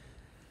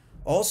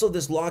 Also,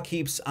 this law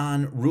keeps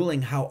on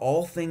ruling how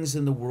all things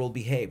in the world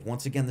behave.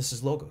 Once again, this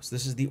is logos.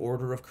 This is the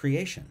order of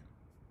creation.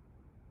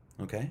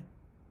 Okay?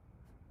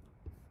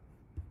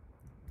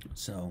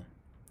 So,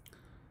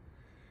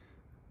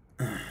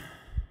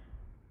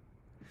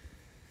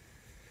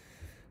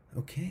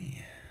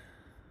 okay.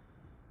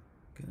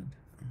 Good.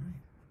 All right.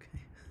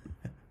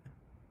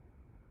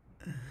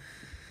 Okay.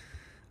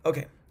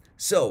 Okay.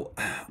 So,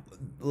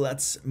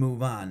 let's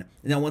move on.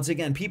 Now, once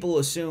again, people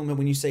assume that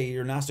when you say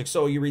you're Gnostic,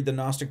 so you read the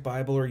Gnostic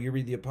Bible, or you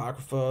read the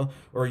Apocrypha,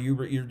 or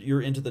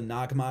you're into the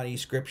Nag Hammadi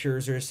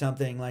scriptures or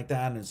something like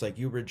that, and it's like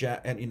you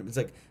reject, and it's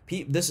like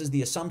this is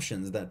the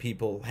assumptions that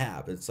people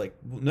have. It's like,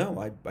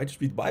 no, I just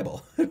read the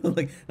Bible.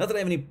 Like, not that I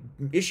have any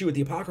issue with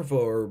the Apocrypha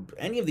or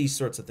any of these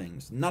sorts of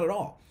things, not at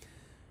all.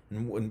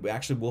 And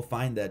actually, we'll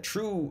find that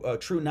true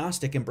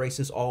Gnostic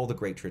embraces all the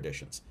great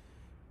traditions,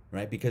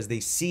 right? Because they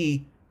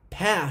see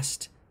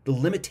past the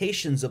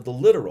limitations of the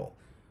literal.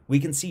 We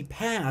can see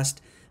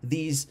past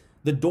the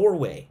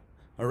doorway,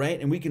 all right?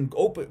 And we can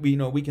open, we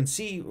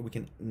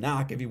can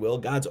knock, if you will.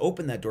 God's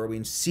opened that door. We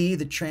can see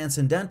the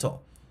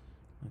transcendental,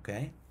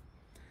 okay?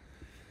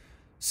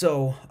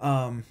 So,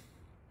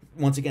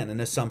 once again, an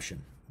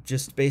assumption,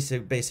 just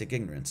basic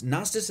ignorance.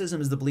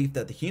 Gnosticism is the belief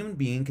that the human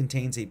being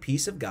contains a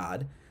piece of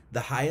God,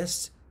 the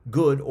highest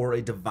good, or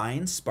a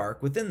divine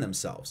spark within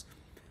themselves.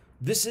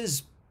 This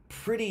is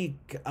pretty,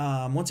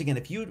 once again,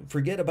 if you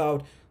forget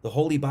about the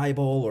Holy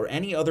Bible or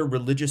any other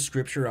religious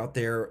scripture out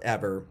there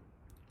ever,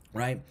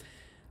 right?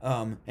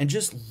 And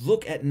just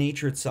look at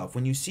nature itself.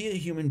 When you see a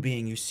human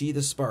being, you see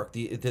the spark.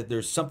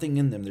 There's something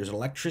in them. There's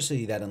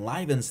electricity that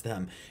enlivens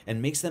them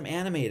and makes them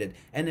animated.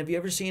 And have you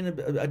ever seen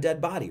a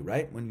dead body,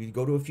 right? When you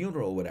go to a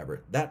funeral or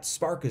whatever, that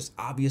spark is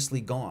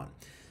obviously gone.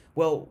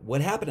 Well,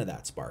 what happened to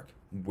that spark?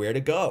 Where'd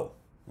it go?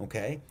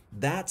 Okay,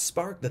 that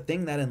spark, the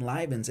thing that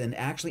enlivens and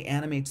actually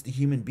animates the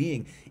human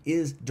being,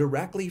 is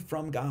directly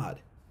from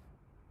God.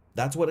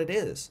 That's what it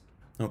is.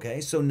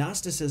 Okay, so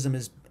Gnosticism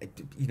is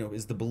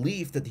the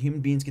belief that the human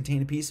beings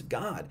contain a piece of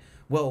God.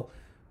 Well,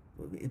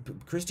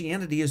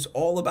 Christianity is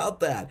all about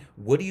that.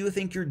 What do you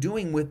think you're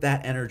doing with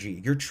that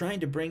energy? You're trying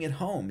to bring it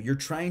home. You're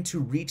trying to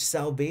reach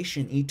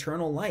salvation,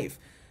 eternal life.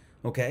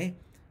 Okay,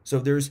 So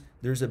there's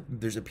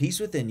a piece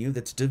within you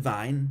that's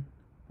divine,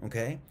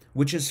 okay,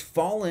 which has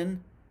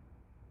fallen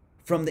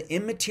from the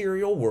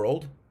immaterial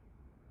world,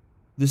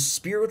 the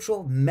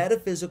spiritual,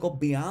 metaphysical,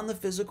 beyond the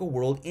physical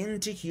world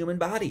into human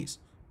bodies.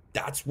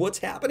 That's what's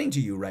happening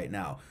to you right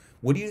now.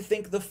 What do you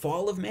think the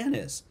fall of man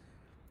is?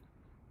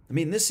 I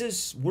mean,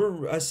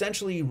 we're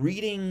essentially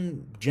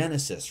reading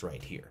Genesis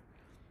right here.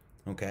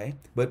 Okay?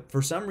 But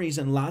for some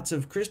reason, lots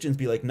of Christians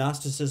be like,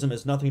 Gnosticism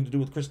has nothing to do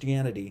with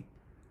Christianity.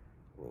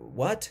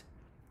 What?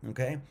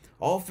 Okay?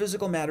 All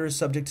physical matter is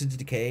subject to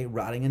decay,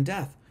 rotting, and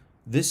death.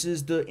 This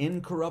is the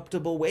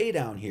incorruptible way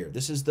down here.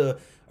 This is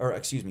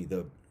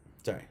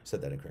sorry, I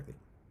said that incorrectly.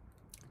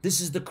 This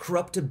is the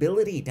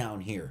corruptibility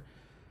down here.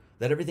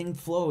 That everything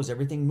flows,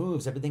 everything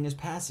moves, everything is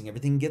passing,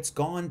 everything gets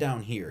gone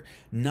down here.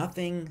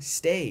 Nothing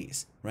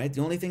stays, right?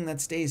 The only thing that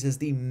stays is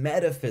the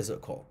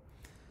metaphysical.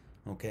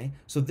 Okay?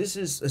 So this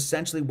is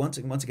essentially, once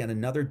again,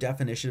 another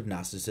definition of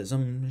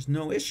Gnosticism. There's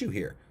no issue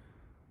here.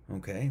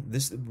 Okay?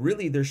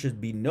 There should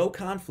be no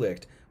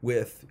conflict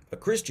with a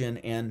Christian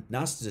and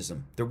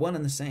Gnosticism. They're one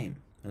and the same,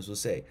 as we'll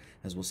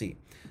see.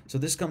 So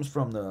this comes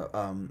from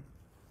the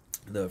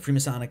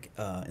Freemasonic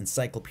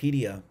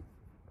Encyclopedia.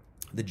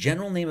 The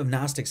general name of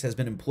Gnostics has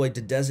been employed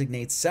to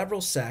designate several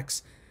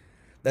sects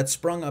that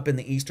sprung up in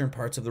the eastern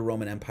parts of the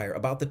Roman Empire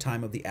about the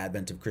time of the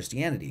advent of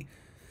Christianity.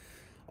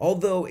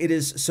 Although it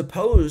is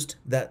supposed,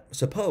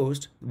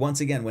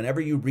 once again, whenever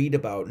you read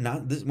about,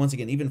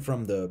 even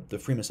from the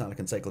Freemasonic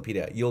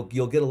Encyclopedia, you'll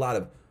get a lot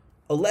of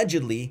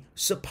allegedly,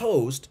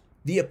 supposed,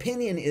 the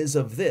opinion is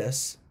of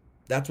this.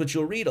 That's what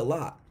you'll read a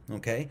lot,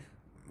 okay?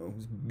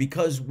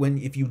 Because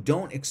if you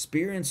don't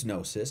experience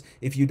Gnosis,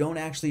 if you don't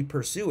actually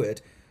pursue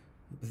it,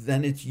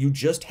 then you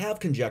just have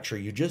conjecture,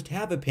 you just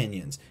have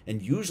opinions, and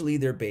usually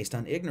they're based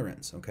on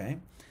ignorance, okay?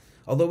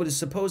 Although it is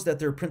supposed that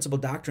their principal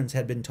doctrines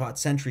had been taught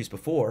centuries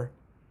before.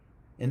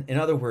 In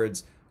other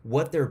words,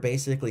 what they're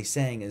basically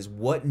saying is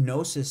what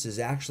Gnosis is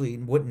actually,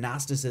 what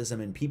Gnosticism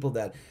and people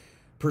that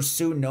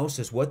pursue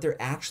Gnosis, what they're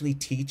actually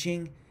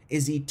teaching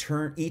is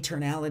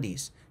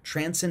eternalities,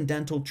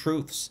 transcendental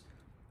truths.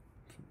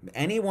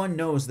 Anyone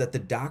knows that the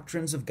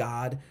doctrines of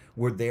God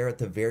were there at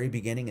the very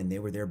beginning, and they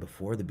were there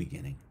before the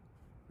beginning.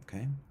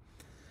 Okay.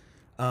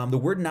 The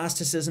word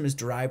Gnosticism is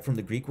derived from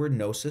the Greek word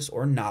gnosis,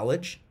 or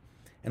knowledge,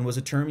 and was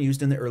a term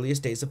used in the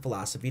earliest days of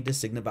philosophy to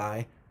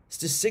signify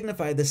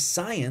the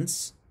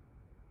science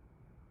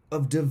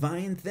of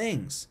divine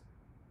things,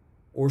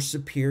 or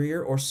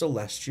superior or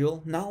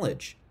celestial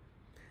knowledge.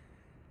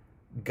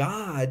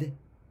 God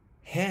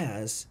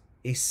has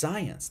a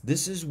science.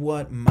 This is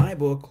what my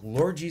book,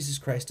 Lord Jesus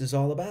Christ, is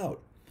all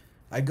about.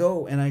 I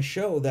go and I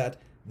show that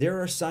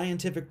there are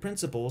scientific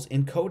principles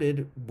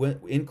encoded,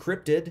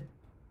 encrypted,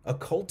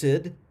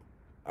 occulted,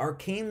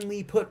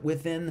 arcanely put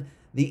within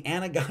the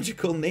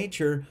anagogical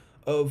nature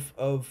of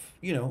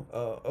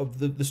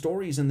the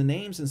stories and the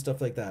names and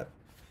stuff like that.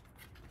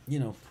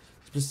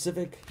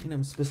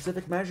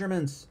 Specific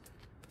measurements,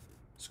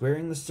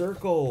 squaring the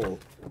circle,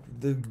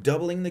 the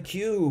doubling the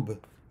cube.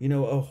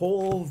 A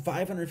whole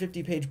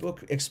 550-page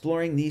book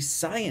exploring the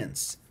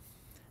science.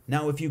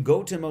 Now, if you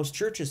go to most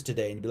churches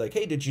today and be like,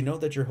 hey, did you know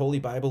that your Holy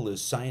Bible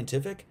is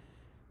scientific?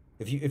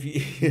 If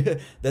you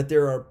that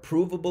there are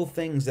provable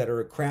things that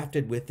are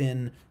crafted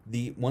within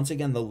the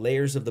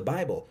layers of the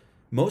Bible,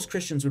 most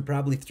Christians would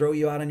probably throw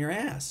you out on your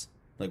ass.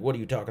 Like, what are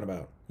you talking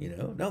about?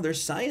 No,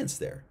 there's science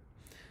there.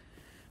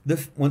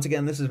 Once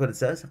again, this is what it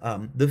says.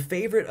 The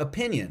favorite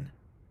opinion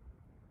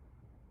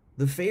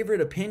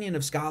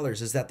of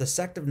scholars is that the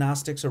sect of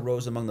Gnostics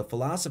arose among the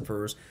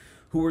philosophers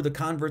who were the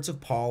converts of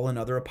Paul and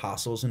other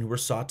apostles, and who were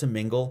sought to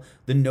mingle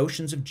the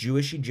notions of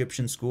Jewish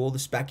Egyptian school, the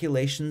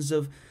speculations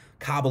of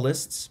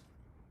Kabbalists,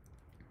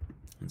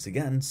 once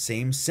again,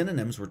 same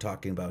synonyms we're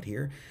talking about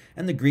here,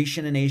 and the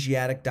Grecian and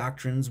Asiatic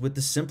doctrines with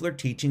the simpler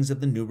teachings of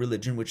the new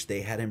religion which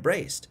they had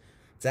embraced.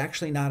 It's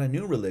actually not a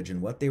new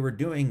religion. What they were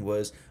doing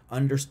was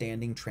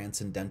understanding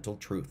transcendental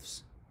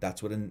truths.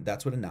 That's what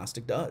a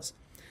Gnostic does.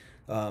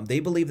 They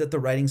believe that the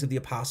writings of the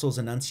apostles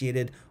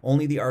enunciated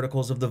only the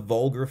articles of the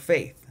vulgar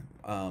faith.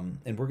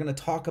 And we're going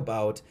to talk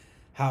about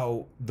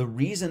how the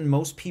reason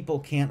most people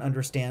can't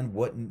understand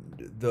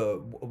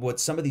what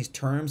some of these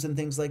terms and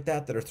things like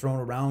that are thrown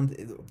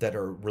around that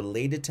are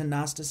related to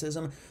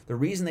Gnosticism, the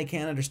reason they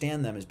can't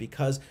understand them is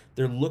because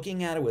they're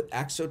looking at it with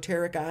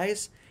exoteric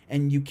eyes,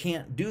 and you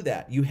can't do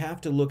that. You have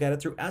to look at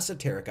it through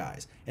esoteric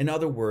eyes. In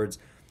other words,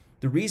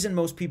 the reason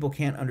most people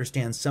can't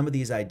understand some of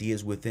these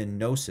ideas within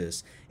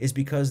Gnosis is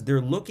because they're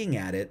looking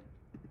at it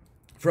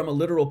from a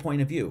literal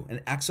point of view,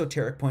 an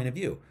exoteric point of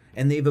view.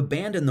 And they've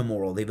abandoned the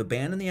moral, they've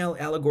abandoned the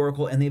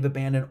allegorical, and they've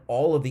abandoned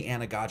all of the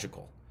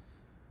anagogical.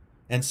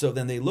 And so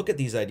then they look at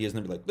these ideas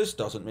and they're like, this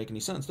doesn't make any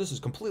sense. This is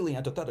completely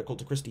antithetical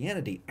to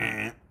Christianity.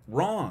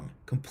 Wrong.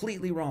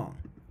 Completely wrong.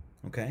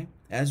 Okay?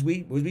 As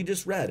we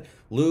just read,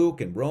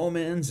 Luke and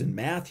Romans and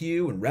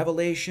Matthew and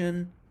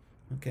Revelation.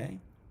 Okay?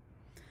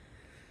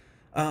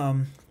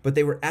 But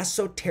they were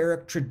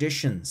esoteric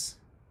traditions.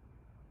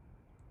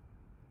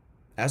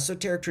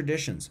 Esoteric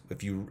traditions,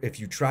 if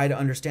you try to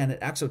understand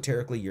it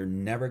exoterically, you're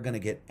never going to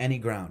get any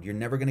ground. You're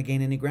never going to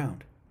gain any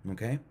ground.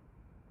 Okay?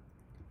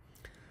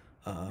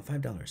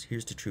 $5.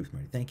 Here's the truth,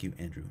 Marty. Thank you,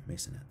 Andrew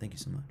Masonette. Thank you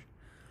so much.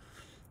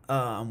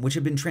 Which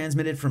have been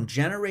transmitted from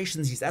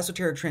generations. These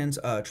esoteric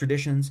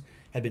traditions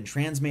have been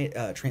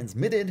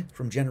transmitted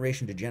from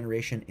generation to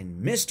generation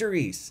in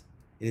mysteries.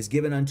 It is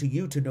given unto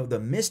you to know the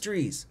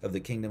mysteries of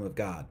the kingdom of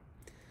God,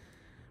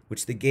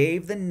 which they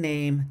gave the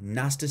name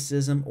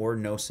Gnosticism or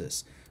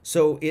Gnosis.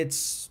 So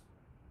it's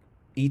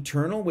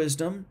eternal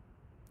wisdom,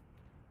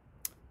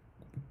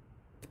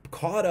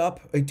 caught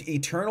up,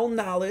 eternal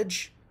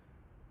knowledge,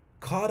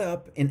 caught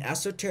up in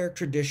esoteric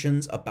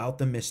traditions about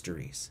the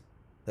mysteries.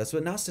 That's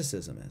what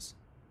Gnosticism is.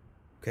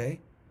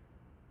 Okay?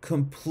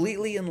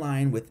 Completely in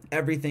line with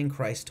everything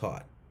Christ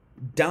taught,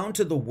 down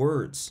to the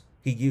words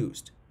he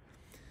used.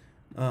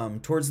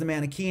 Towards the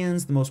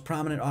Manichaeans, the most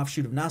prominent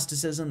offshoot of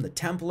Gnosticism, the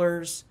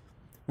Templars,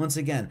 once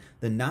again,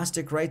 the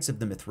Gnostic rites of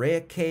the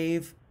Mithraic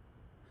cave,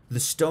 the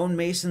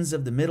stonemasons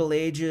of the Middle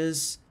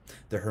Ages,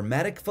 the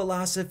Hermetic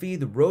philosophy,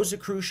 the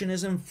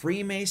Rosicrucianism,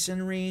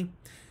 Freemasonry.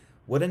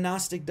 What a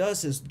Gnostic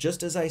does is,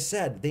 just as I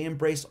said, they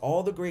embrace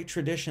all the great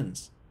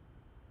traditions.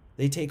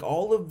 They take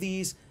all of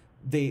these,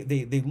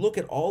 they look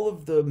at all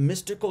of the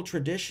mystical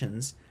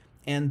traditions,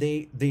 and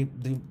they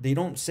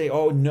don't say,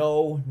 oh,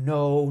 no,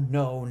 no,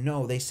 no,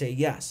 no. They say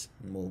yes.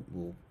 And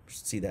we'll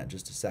see that in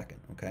just a second,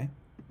 okay?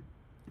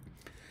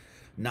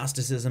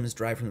 Gnosticism is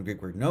derived from the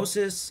Greek word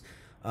gnosis.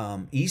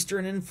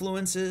 Eastern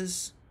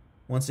influences.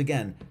 Once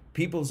again,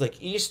 people's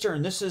like,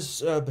 Eastern, this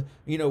is,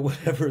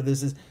 whatever,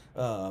 this is,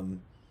 what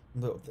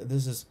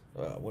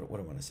do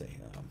I want to say?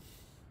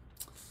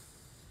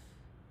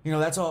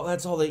 That's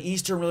all the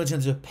Eastern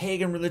religions, the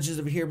pagan religions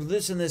over here, but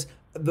this and this,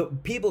 the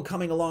people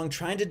coming along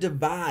trying to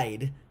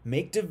divide,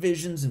 make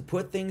divisions and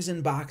put things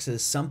in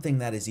boxes, something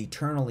that is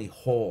eternally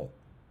whole.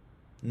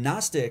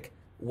 Gnostic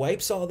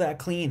wipes all that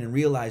clean and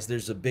realizes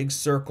there's a big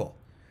circle,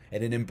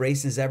 and it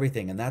embraces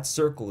everything, and that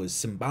circle is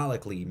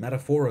symbolically,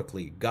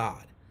 metaphorically,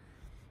 God.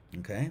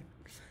 Okay?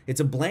 It's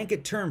a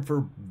blanket term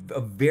for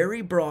a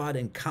very broad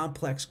and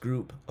complex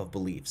group of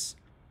beliefs.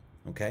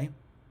 Okay?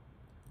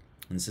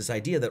 And it's this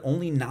idea that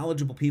only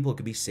knowledgeable people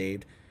could be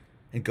saved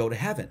and go to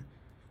heaven.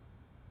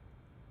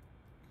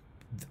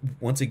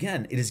 Once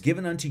again, it is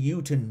given unto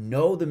you to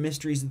know the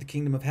mysteries of the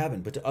kingdom of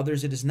heaven, but to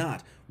others it is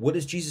not. What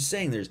is Jesus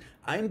saying?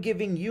 I'm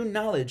giving you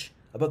knowledge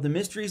about the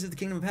mysteries of the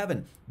kingdom of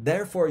heaven.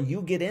 Therefore,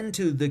 you get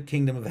into the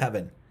kingdom of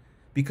heaven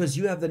because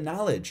you have the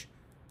knowledge.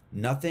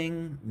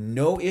 Nothing,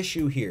 no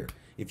issue here.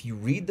 If you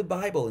read the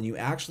Bible and you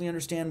actually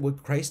understand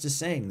what Christ is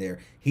saying there,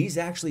 he's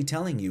actually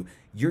telling you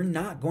you're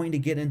not going to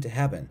get into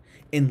heaven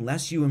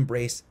unless you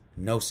embrace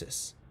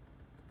gnosis.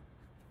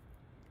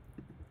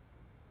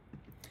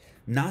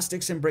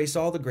 Gnostics embrace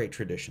all the great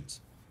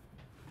traditions.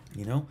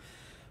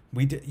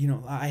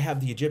 I have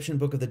the Egyptian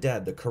Book of the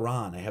Dead, the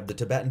Quran. I have the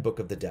Tibetan Book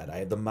of the Dead. I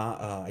have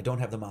I don't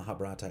have the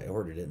Mahabharata. I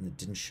ordered it and it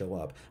didn't show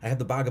up. I have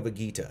the Bhagavad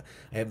Gita.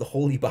 I have the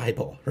Holy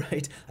Bible,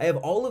 right? I have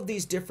all of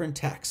these different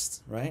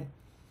texts, right?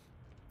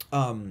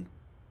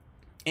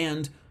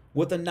 And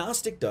what the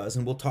Gnostic does,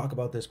 and we'll talk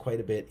about this quite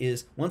a bit,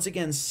 is once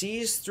again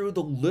sees through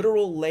the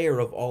literal layer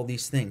of all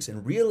these things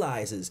and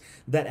realizes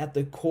that at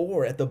the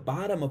core, at the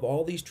bottom of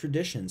all these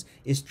traditions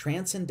is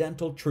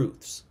transcendental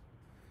truths.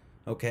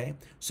 Okay?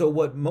 So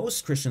what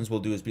most Christians will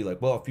do is be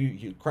like, well,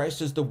 if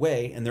Christ is the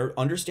way, and they're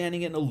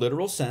understanding it in a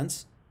literal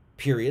sense,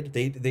 period.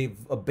 They've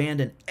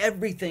abandoned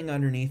everything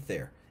underneath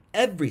there.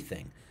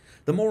 Everything.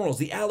 The morals,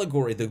 the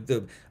allegory,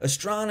 the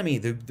astronomy,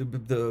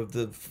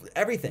 the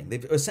everything.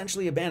 They've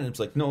essentially abandoned it. It's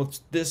like, no,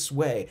 it's this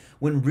way.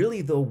 When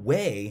really the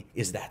way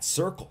is that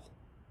circle.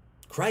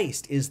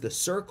 Christ is the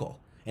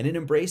circle. And it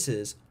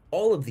embraces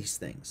all of these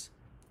things.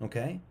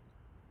 Okay?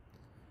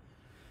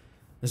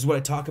 This is what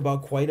I talk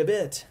about quite a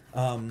bit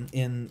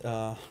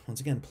once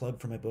again, plug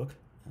for my book,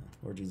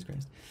 Lord Jesus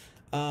Christ.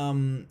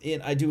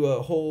 I do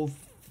a whole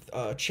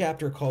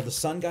chapter called The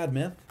Sun God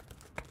Myth.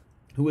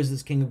 Who is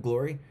this King of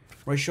Glory?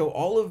 Where I show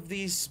all of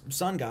these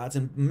sun gods,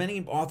 and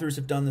many authors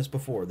have done this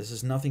before. This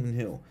is nothing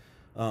new.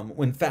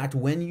 In fact,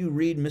 when you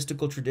read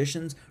mystical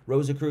traditions,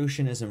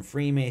 Rosicrucianism,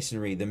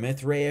 Freemasonry, the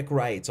Mithraic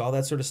rites, all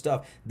that sort of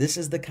stuff, this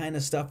is the kind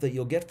of stuff that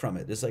you'll get from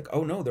it. It's like,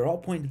 oh no, they're all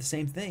pointing to the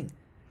same thing.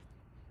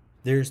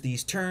 There's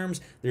these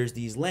terms, there's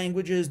these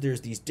languages,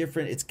 there's these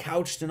different, it's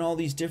couched in all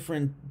these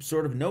different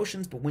sort of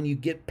notions, but when you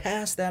get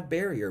past that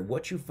barrier,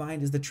 what you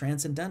find is the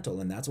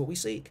transcendental, and that's what we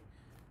seek.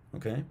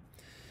 Okay?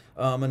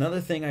 Another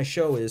thing I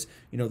show is,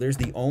 there's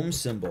the Om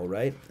symbol,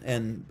 right?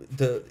 And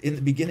in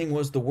the beginning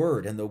was the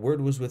Word, and the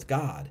Word was with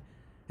God.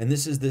 And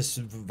this is this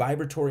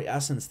vibratory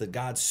essence that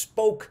God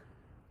spoke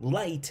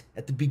light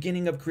at the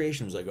beginning of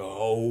creation. It was like,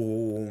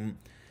 Om.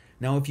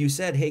 Now, if you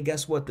said, hey,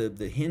 guess what?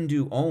 The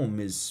Hindu Om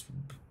is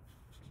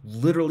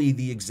literally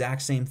the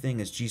exact same thing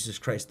as Jesus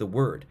Christ, the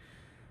Word.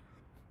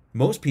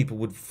 Most people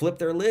would flip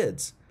their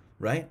lids,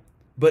 right?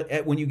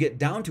 But when you get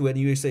down to it and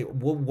you say,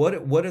 well,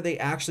 what are they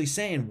actually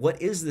saying? What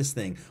is this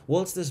thing?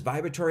 Well, it's this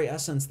vibratory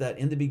essence that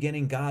in the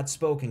beginning God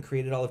spoke and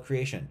created all of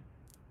creation.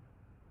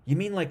 You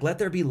mean like let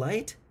there be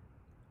light?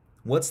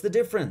 What's the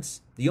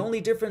difference? The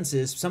only difference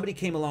is somebody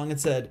came along and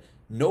said,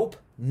 nope,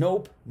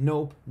 nope,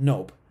 nope,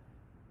 nope.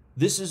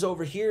 This is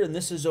over here and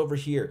this is over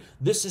here.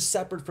 This is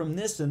separate from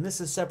this and this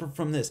is separate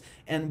from this.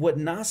 And what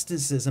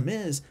Gnosticism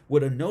is,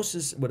 what a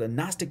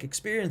Gnostic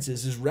experience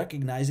is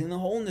recognizing the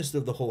wholeness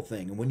of the whole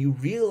thing. And when you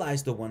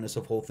realize the oneness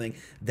of the whole thing,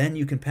 then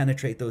you can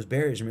penetrate those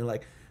barriers and be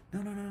like,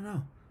 no, no, no,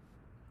 no.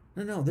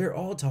 No, no, they're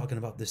all talking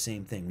about the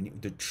same thing.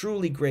 The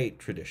truly great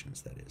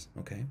traditions, that is.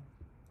 Okay?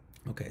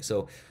 Okay,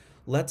 so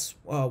let's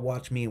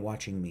watch me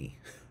watching me.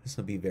 This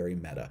will be very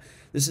meta.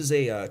 This is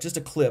just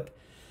a clip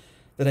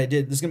that I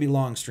did. This is going to be a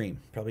long stream,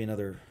 probably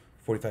another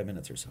 45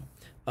 minutes or so.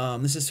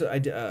 This is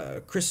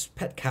Chris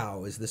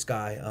Petkow is this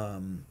guy.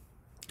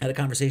 Had a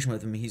conversation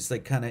with him. He's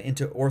like kind of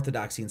into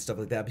orthodoxy and stuff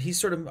like that, but he's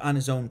sort of on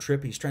his own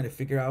trip. He's trying to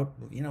figure out,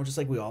 just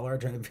like we all are,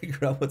 trying to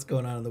figure out what's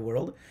going on in the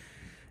world.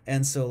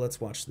 And so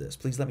let's watch this.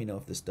 Please let me know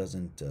if this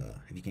doesn't,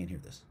 if you can't hear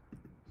this.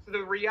 So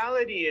the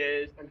reality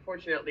is,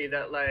 unfortunately,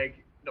 that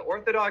like the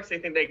Orthodox, they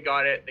think they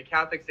got it. The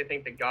Catholics, they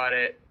think they got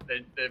it.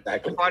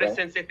 The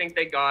Protestants, they think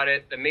they got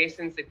it. The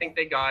Masons, they think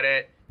they got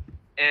it.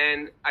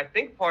 And I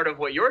think part of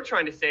what you're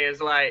trying to say is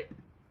like,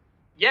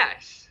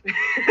 yes.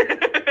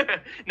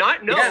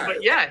 Not no, yeah.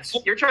 But yes.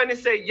 You're trying to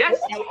say, yes,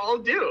 you all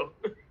do.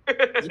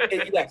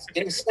 Yes,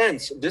 in a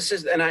sense, this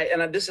is,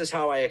 and this is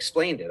how I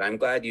explained it. I'm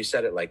glad you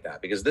said it like that,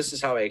 because this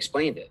is how I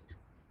explained it.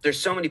 There's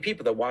so many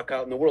people that walk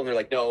out in the world and they're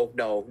like, no,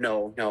 no,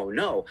 no, no,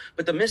 no.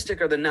 But the mystic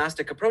or the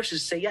Gnostic approach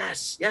is to say,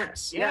 yes,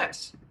 yes,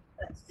 yes,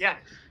 yes.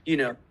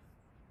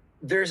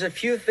 There's a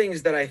few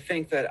things that I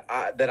think that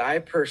I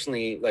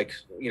personally like,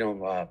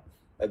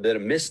 that a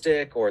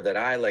mystic, or that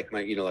I like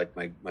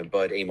my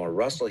bud Amor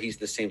Russell, he's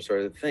the same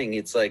sort of thing.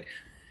 It's like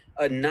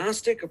a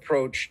Gnostic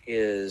approach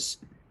is,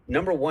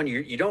 number one,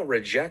 you don't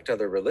reject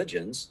other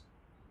religions.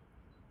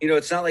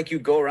 It's not like you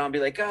go around and be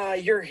like,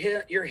 you're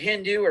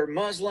Hindu or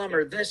Muslim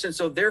or this, and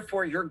so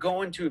therefore you're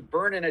going to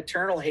burn in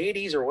eternal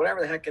Hades or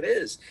whatever the heck it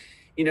is.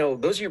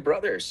 Those are your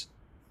brothers.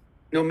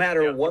 No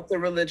matter what the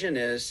religion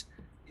is,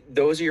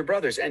 those are your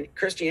brothers. And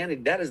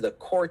Christianity, that is the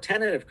core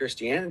tenet of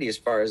Christianity, as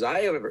far as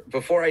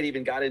before I'd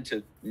even got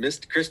into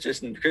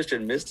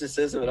Christian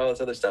mysticism and all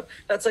this other stuff.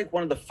 That's like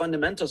one of the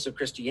fundamentals of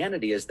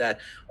Christianity, is that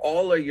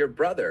all are your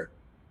brother.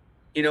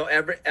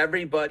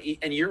 Everybody,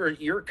 and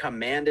you're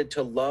commanded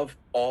to love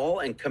all,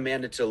 and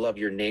commanded to love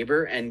your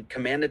neighbor, and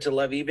commanded to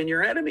love even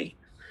your enemy.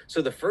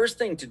 So the first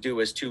thing to do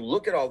is to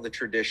look at all the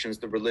traditions,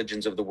 the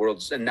religions of the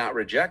world, and not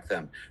reject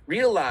them.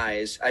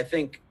 Realize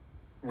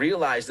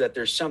that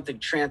there's something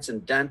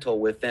transcendental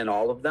within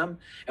all of them.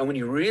 And when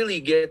you really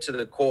get to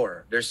the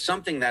core, there's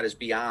something that is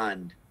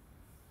beyond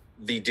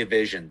the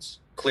divisions,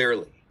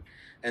 clearly.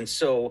 And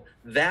so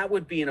that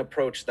would be an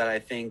approach that I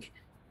think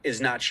is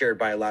not shared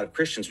by a lot of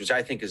Christians, which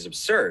I think is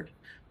absurd.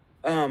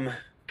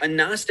 A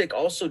Gnostic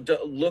also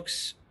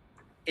looks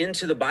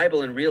into the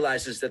Bible and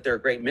realizes that there are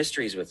great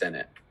mysteries within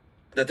it,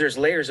 that there's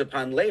layers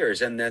upon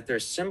layers, and that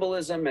there's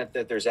symbolism, and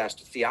that there's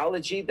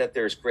astrotheology, that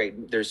there's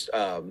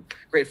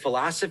great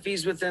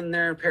philosophies within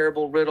there,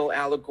 parable, riddle,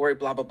 allegory,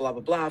 blah, blah, blah,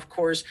 blah, blah, of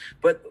course.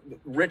 But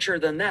richer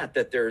than that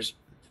there's,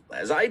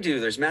 as I do,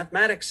 there's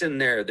mathematics in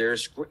there,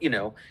 there's,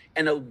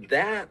 and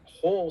that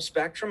whole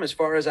spectrum, as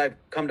far as I've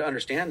come to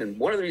understand, and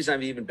one of the reasons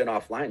I've even been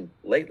offline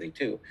lately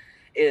too,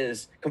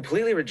 is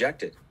completely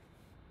rejected.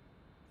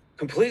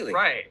 Completely.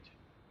 Right.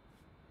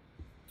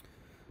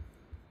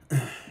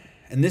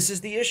 And this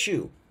is the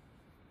issue.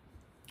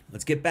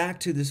 Let's get back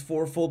to this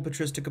fourfold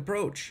patristic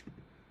approach.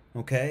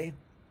 Okay?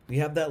 We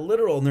have that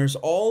literal, and there's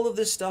all of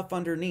this stuff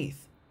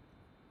underneath.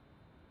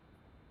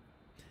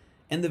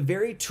 And the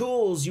very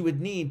tools you would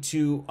need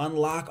to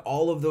unlock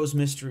all of those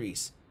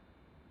mysteries,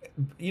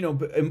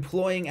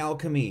 employing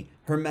alchemy,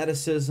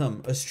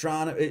 hermeticism,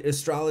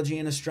 astrology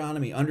and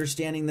astronomy,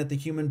 understanding that the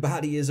human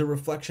body is a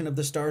reflection of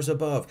the stars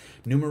above,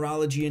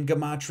 numerology and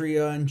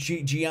gematria and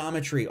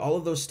geometry, all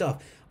of that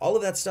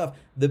stuff,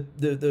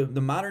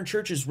 the modern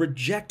churches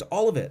reject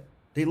all of it.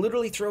 They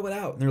literally throw it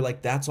out, and they're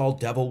like, that's all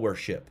devil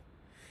worship.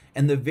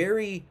 And the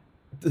very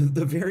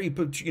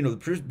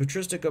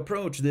patristic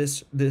approach,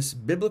 this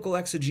biblical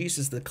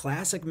exegesis, the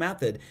classic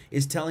method,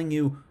 is telling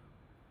you,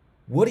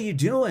 what are you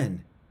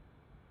doing?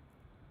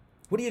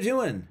 What are you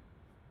doing?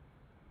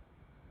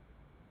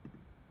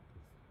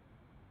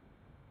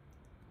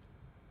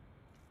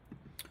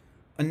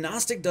 A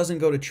Gnostic doesn't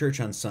go to church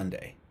on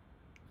Sunday.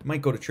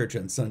 Might go to church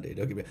on Sunday.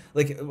 Don't get me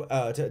like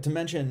to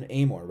mention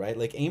Amor, right?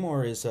 Like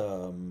Amor is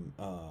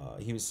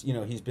he's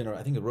been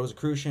I think a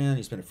Rosicrucian.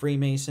 He's been a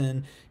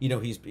Freemason.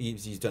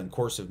 He's done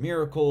Course of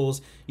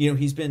Miracles.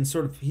 He's been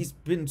sort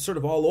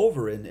of all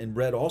over and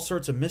read all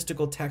sorts of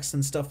mystical texts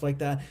and stuff like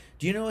that.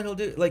 Do you know what he'll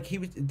do? Like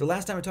the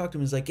last time I talked to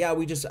him, he was like, yeah,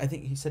 I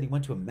think he said he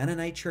went to a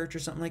Mennonite church or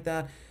something like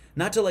that.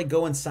 Not to like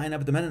go and sign up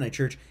at the Mennonite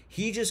church.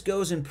 He just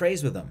goes and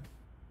prays with them.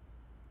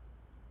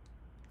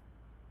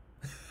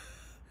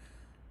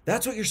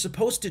 That's what you're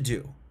supposed to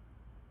do.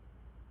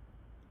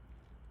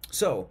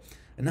 So,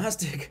 a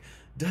Gnostic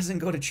doesn't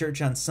go to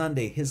church on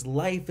Sunday. His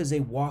life is a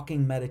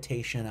walking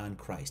meditation on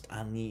Christ,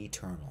 on the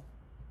eternal.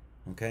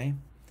 Okay?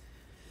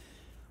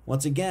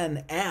 Once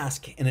again,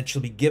 ask, and it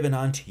shall be given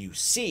unto you.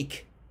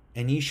 Seek,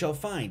 and ye shall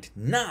find.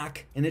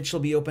 Knock, and it shall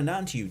be opened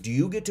unto you. Do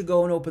you get to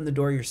go and open the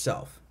door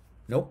yourself?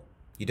 Nope,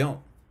 you don't.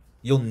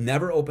 You'll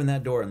never open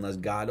that door unless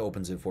God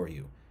opens it for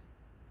you.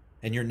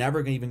 And you're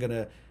never even going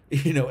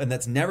to, and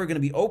that's never going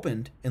to be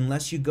opened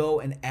unless you go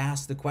and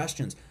ask the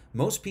questions.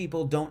 Most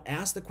people don't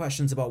ask the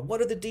questions about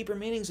what are the deeper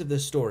meanings of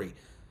this story?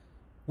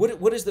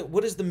 What is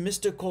the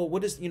mystical,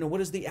 what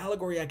is the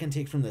allegory I can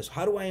take from this?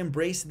 How do I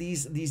embrace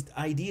these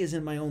ideas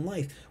in my own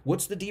life?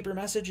 What's the deeper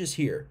messages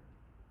here?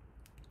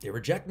 They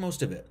reject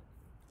most of it.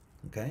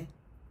 Okay?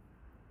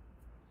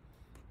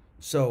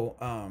 So,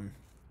 I'm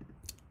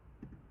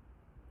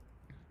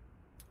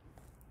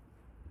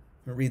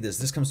going to read this.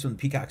 This comes from the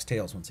Peacock's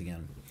Tales once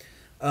again.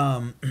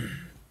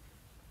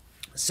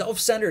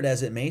 Self-centered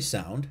as it may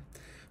sound,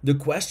 the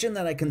question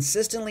that I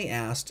consistently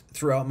asked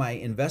throughout my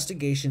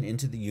investigation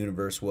into the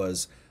universe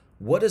was,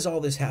 what does all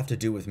this have to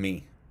do with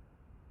me?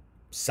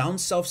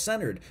 Sounds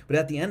self-centered, but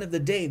at the end of the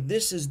day,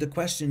 this is the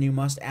question you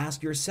must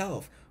ask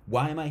yourself.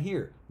 Why am I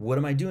here? What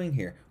am I doing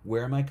here?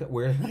 Where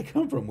did I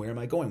come from? Where am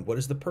I going? What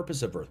is the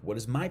purpose of Earth? What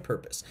is my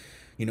purpose?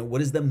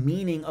 What is the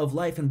meaning of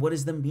life, and what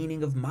is the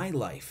meaning of my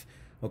life?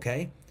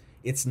 Okay?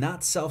 It's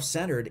not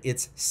self-centered,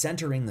 it's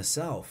centering the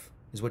self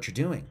is what you're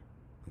doing.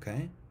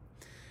 Okay?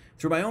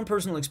 Through my own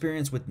personal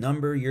experience with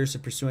years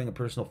of pursuing a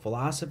personal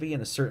philosophy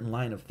and a certain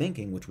line of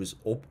thinking, which was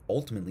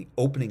ultimately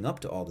opening up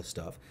to all this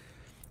stuff,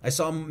 I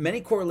saw many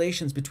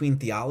correlations between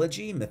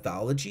theology,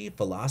 mythology,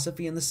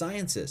 philosophy, and the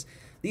sciences.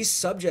 These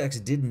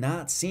subjects did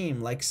not seem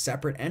like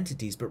separate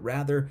entities, but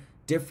rather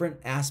different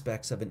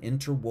aspects of an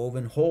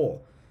interwoven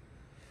whole.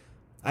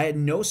 I had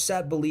no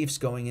set beliefs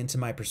going into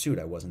my pursuit.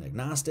 I wasn't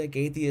agnostic,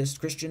 atheist,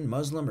 Christian,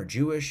 Muslim, or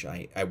Jewish.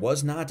 I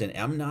was not and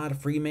am not a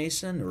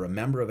Freemason or a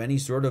member of any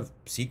sort of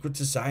secret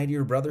society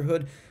or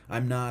brotherhood.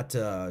 I'm not,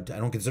 I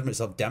don't consider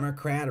myself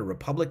Democrat or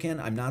Republican.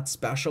 I'm not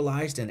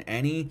specialized in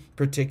any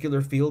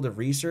particular field of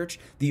research.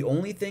 The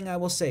only thing I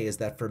will say is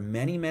that for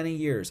many, many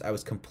years, I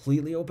was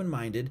completely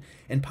open-minded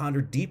and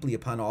pondered deeply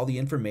upon all the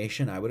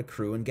information I would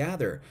accrue and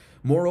gather.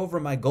 Moreover,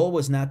 my goal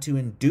was not to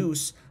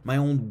induce my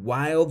own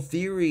wild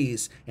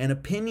theories and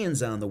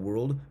opinions on the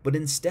world, but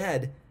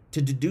instead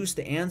to deduce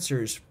the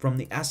answers from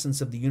the essence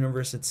of the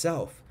universe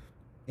itself.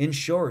 In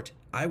short,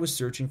 I was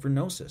searching for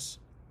gnosis.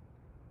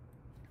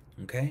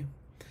 Okay?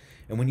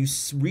 And when you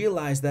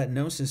realize that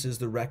gnosis is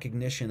the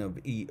recognition of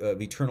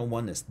eternal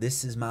oneness,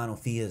 this is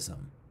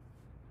monotheism.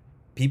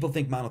 People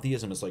think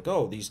monotheism is like,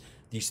 oh,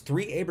 these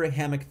three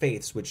Abrahamic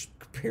faiths, which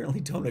apparently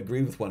don't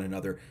agree with one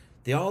another,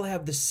 they all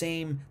have the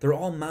same, they're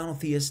all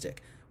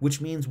monotheistic,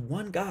 which means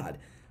one God.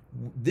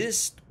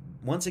 This,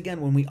 once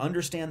again, when we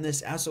understand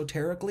this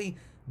esoterically,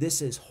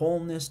 this is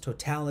wholeness,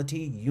 totality,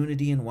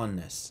 unity, and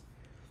oneness.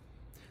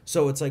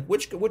 So it's like,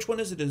 which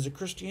one is it? Is it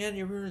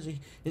Christianity over here?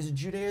 Is it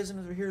Judaism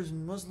over here? Is it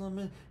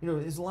Muslim?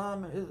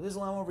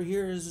 Islam over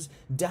here? Is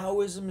it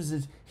Taoism? Is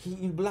it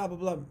blah, blah,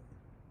 blah?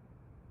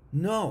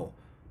 No.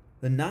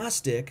 The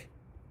Gnostic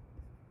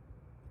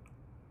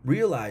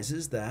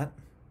realizes that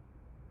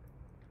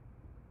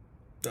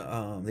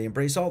they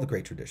embrace all the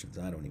great traditions.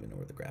 I don't even know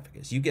where the graphic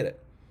is. You get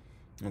it.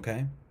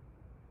 Okay?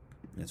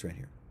 It's right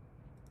here.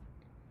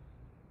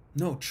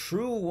 No,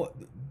 true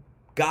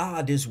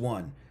God is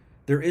one.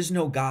 There is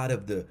no God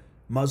of the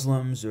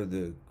Muslims or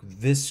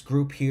this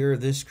group here,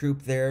 this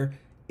group there.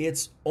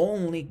 It's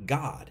only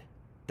God.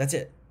 That's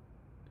it.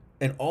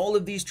 And all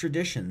of these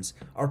traditions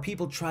are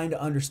people trying to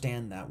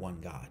understand that one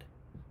God.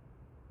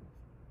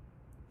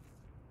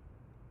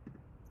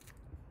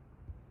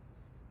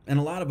 And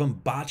a lot of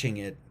them botching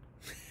it,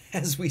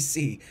 as we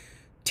see,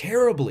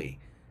 terribly.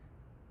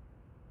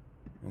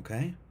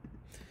 Okay?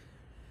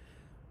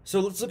 So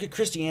let's look at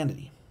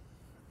Christianity.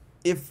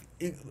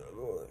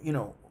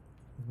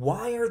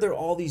 Why are there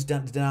all these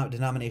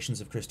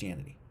denominations of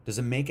Christianity? Does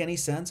it make any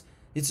sense?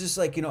 It's just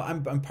like,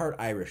 I'm part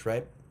Irish,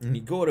 right? And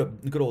you go to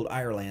good old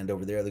Ireland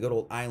over there, the good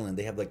old island,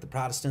 they have like the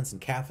Protestants and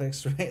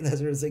Catholics, right? That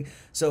sort of thing.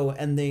 So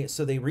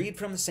they read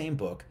from the same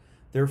book.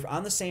 They're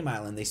on the same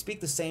island. They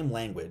speak the same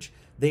language.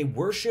 They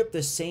worship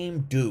the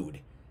same dude.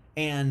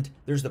 And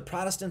there's the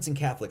Protestants and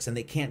Catholics, and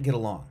they can't get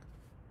along.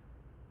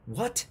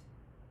 What?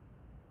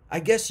 I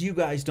guess you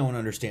guys don't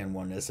understand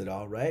oneness at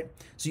all, right?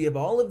 So you have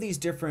all of these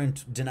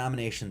different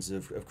denominations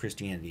of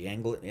Christianity: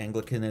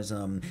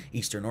 Anglicanism,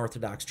 Eastern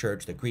Orthodox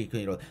Church, the Greek,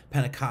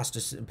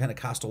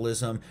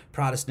 Pentecostalism,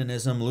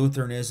 Protestantism,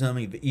 Lutheranism,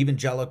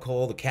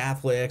 Evangelical, the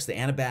Catholics, the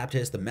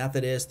Anabaptists, the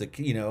Methodists, the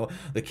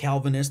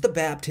Calvinists, the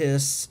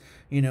Baptists,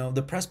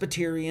 the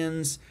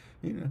Presbyterians.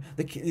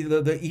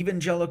 The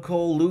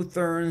Evangelical,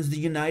 Lutherans, the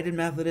United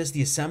Methodists,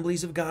 the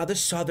Assemblies of God, the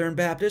Southern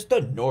Baptists,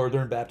 the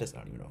Northern Baptists. I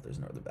don't even know if there's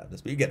Northern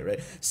Baptists, but you get it, right?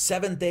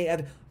 Seventh-day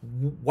Adventists.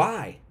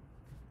 Why?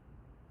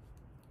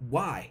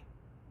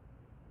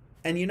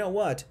 And you know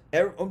what?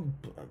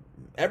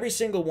 Every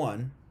single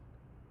one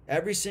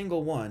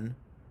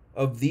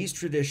of these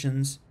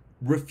traditions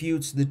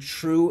refutes the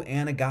true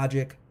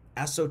anagogic,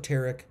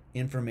 esoteric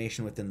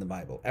information within the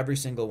Bible. Every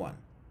single one.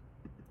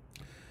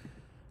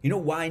 You know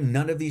why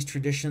none of these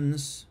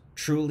traditions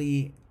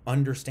truly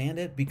understand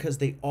it? Because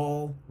they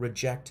all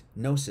reject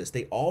gnosis.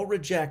 They all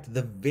reject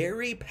the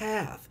very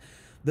path,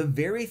 the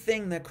very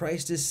thing that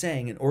Christ is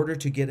saying in order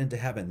to get into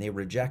heaven. They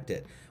reject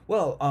it.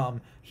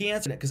 Well, he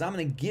answered it, because I'm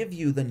going to give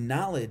you the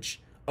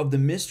knowledge of the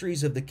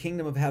mysteries of the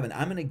kingdom of heaven.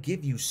 I'm going to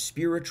give you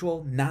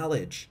spiritual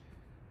knowledge.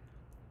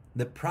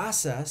 The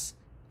process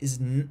is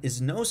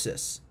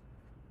gnosis.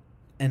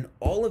 And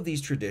all of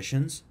these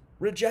traditions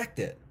reject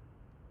it.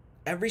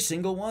 Every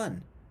single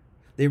one.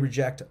 They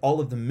reject all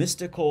of the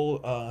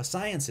mystical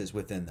sciences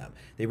within them.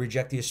 They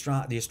reject the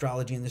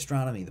astrology and the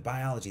astronomy, the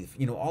biology,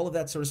 all of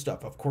that sort of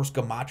stuff. Of course,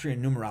 gematria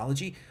and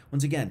numerology.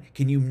 Once again,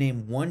 can you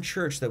name one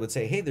church that would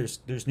say, hey, there's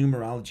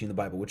numerology in the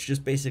Bible, which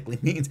just basically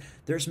means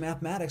there's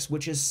mathematics,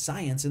 which is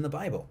science in the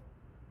Bible?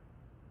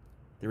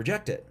 They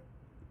reject it.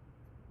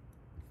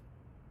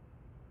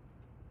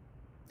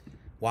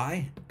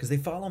 Why? Because they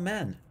follow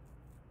men.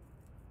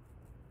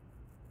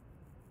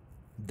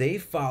 They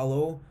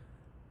follow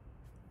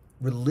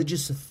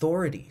religious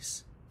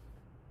authorities.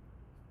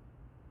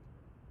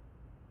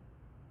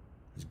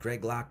 There's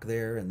Greg Locke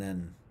there, and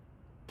then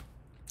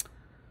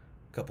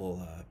a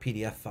couple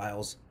PDF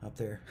files up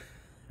there.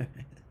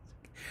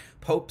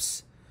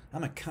 Popes,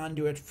 I'm a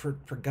conduit for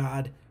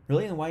God.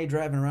 Really? And why are you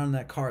driving around in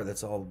that car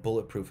that's all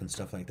bulletproof and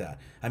stuff like that?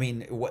 I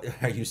mean, what,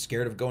 are you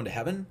scared of going to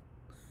heaven?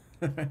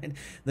 Right?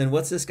 Then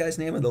what's this guy's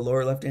name in the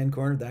lower left-hand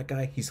corner? That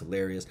guy? He's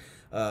hilarious.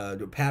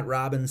 Pat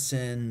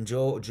Robinson,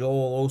 Joel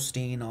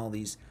Osteen,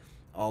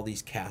 all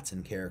these cats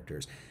and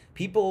characters.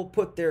 People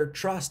put their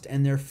trust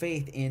and their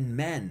faith in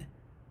men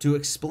to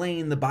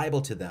explain the Bible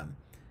to them.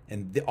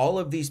 And all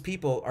of these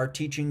people are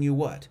teaching you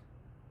what?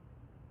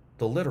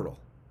 The literal.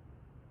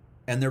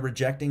 And they're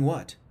rejecting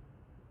what?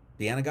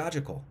 The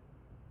anagogical.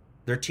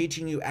 They're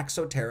teaching you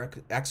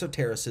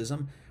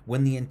exotericism,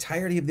 when the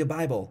entirety of the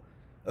Bible,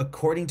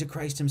 according to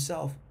Christ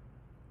himself,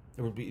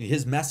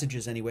 his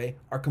messages anyway,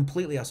 are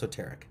completely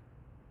esoteric.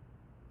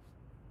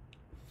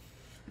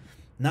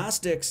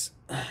 Gnostics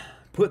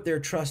put their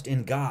trust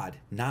in God,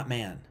 not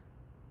man.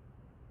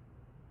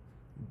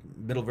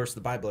 Middle verse of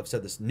the Bible, I've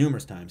said this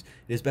numerous times.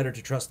 It is better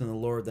to trust in the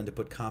Lord than to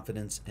put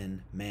confidence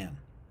in man.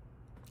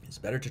 It's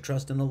better to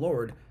trust in the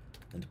Lord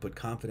than to put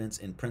confidence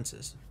in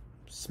princes.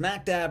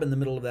 Smack dab in the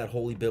middle of that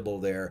holy Bible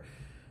there,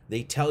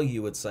 they tell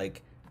you, it's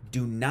like,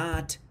 do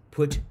not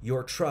put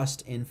your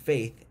trust in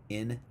faith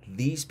in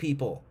these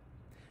people.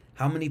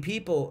 How many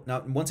people,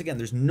 now once again,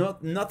 there's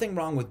nothing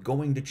wrong with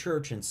going to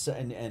church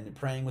and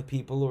praying with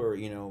people, or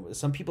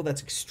some people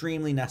that's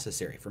extremely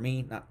necessary. For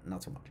me,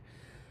 not so much.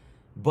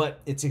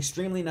 But it's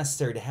extremely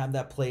necessary to have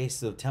that place,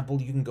 the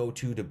temple you can go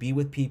to be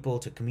with people,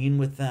 to commune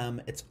with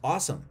them. It's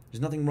awesome.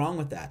 There's nothing wrong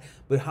with that.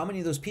 But how many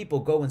of those people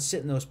go and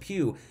sit in those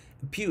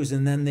pews,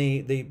 and then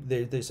they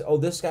say, oh,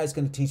 this guy's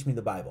going to teach me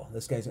the Bible.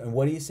 This guy's, and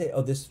what do you say?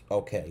 Oh, this,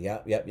 okay,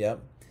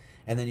 yep.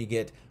 And then you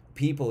get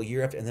people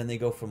year after, and then they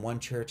go from one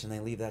church and they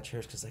leave that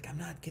church because, like, I'm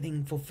not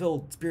getting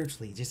fulfilled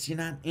spiritually. Just, you're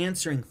not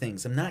answering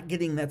things. I'm not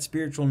getting that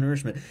spiritual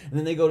nourishment. And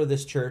then they go to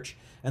this church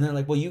and they're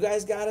like, well, you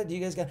guys got it. You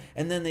guys got it.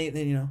 And then they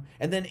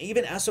and then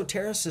even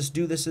esotericists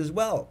do this as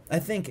well. I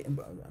think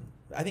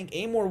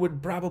Amor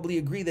would probably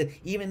agree that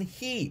even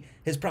he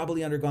has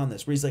probably undergone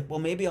this, where he's like, well,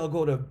 maybe I'll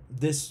go to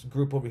this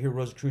group over here,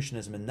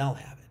 Rosicrucianism, and they'll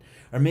have it.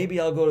 Or maybe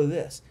I'll go to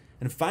this.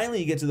 And finally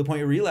you get to the point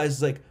where you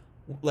realize,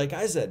 like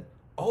I said,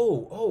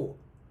 oh,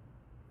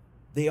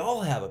 they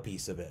all have a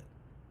piece of it.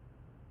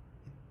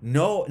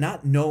 No,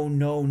 not no,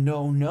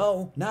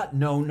 not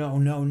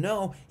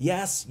no.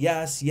 Yes.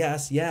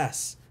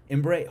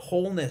 Embrace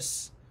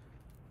wholeness.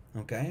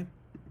 Okay.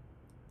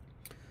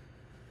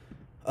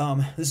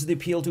 This is the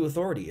appeal to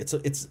authority.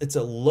 It's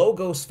a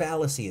logos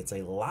fallacy. It's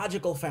a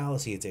logical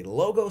fallacy. It's a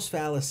logos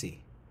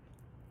fallacy.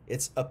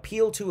 It's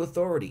appeal to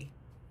authority.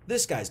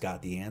 This guy's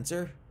got the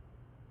answer.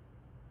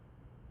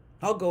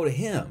 I'll go to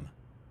him.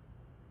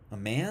 A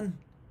man?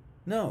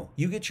 No,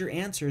 you get your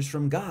answers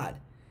from God,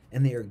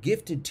 and they are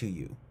gifted to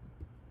you.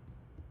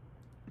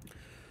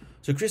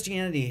 So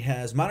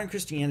modern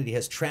Christianity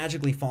has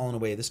tragically fallen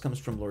away. This comes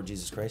from Lord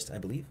Jesus Christ, I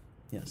believe.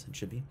 Yes, it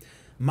should be.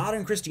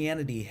 Modern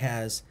Christianity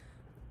has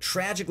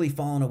tragically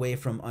fallen away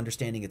from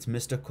understanding its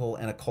mystical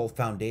and occult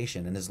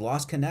foundation, and has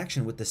lost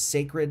connection with the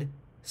sacred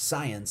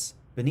science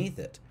beneath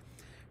it.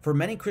 For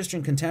many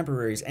Christian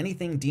contemporaries,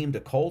 anything deemed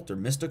occult or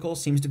mystical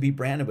seems to be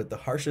branded with the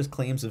harshest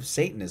claims of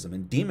Satanism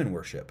and demon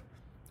worship.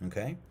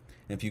 Okay?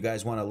 And if you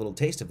guys want a little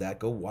taste of that,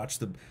 go watch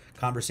the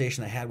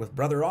conversation I had with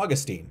Brother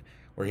Augustine,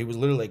 where he was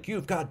literally like,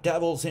 you've got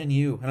devils in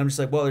you. And I'm just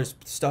like, well,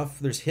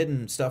 there's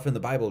hidden stuff in the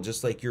Bible,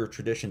 just like your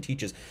tradition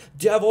teaches.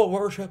 Devil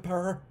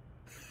worshiper.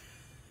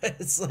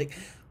 It's like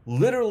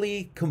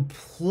literally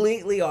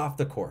completely off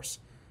the course.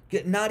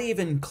 Not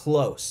even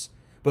close.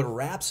 But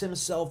wraps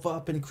himself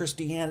up in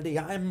Christianity.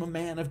 I'm a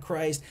man of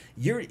Christ.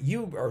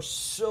 You are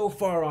so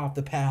far off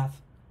the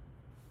path.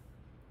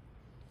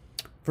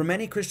 For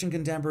many Christian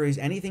contemporaries,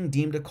 anything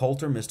deemed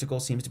occult or mystical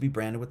seems to be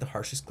branded with the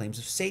harshest claims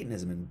of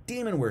Satanism and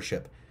demon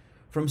worship.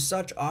 From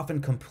such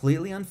often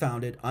completely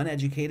unfounded,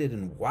 uneducated,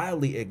 and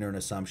wildly ignorant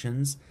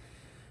assumptions,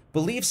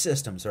 Belief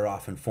systems are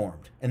often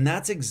formed, and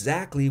that's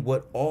exactly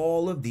what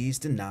all of these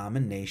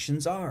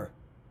denominations are.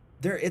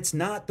 It's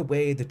not the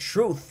way, the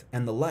truth,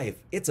 and the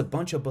life. It's a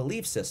bunch of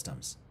belief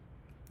systems.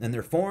 And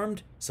they're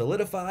formed,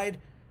 solidified,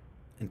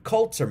 and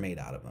cults are made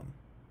out of them.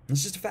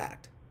 It's just a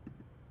fact.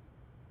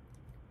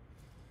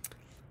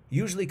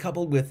 Usually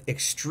coupled with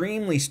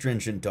extremely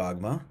stringent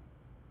dogma.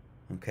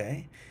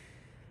 Okay?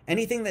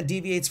 Anything that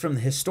deviates from the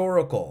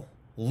historical,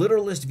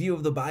 literalist view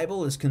of the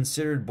Bible is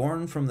considered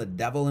born from the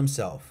devil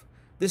himself.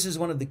 This is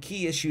one of the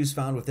key issues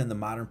found within the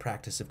modern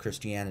practice of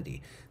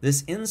Christianity.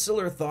 This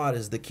insular thought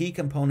is the key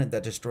component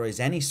that destroys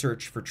any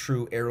search for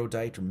true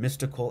erudite or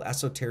mystical,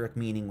 esoteric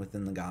meaning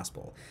within the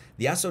gospel.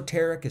 The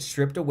esoteric is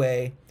stripped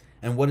away,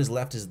 and what is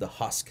left is the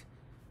husk,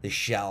 the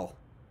shell,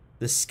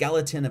 the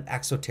skeleton of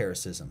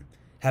exotericism,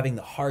 having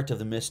the heart of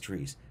the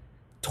mysteries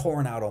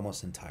torn out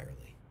almost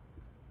entirely.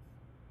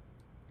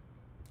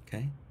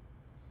 Okay?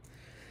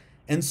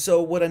 And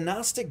so what a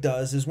Gnostic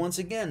does is, once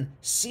again,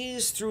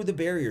 sees through the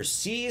barrier,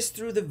 sees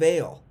through the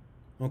veil,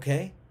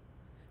 okay?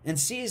 And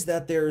sees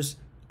that there's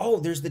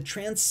the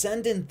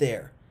transcendent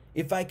there.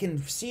 If I can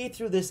see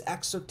through this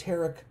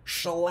exoteric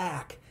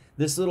shellac,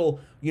 this little,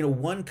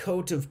 one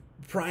coat of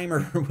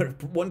primer,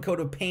 one coat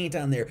of paint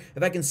on there,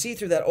 if I can see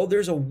through that,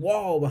 there's a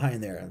wall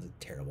behind there. That's a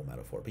terrible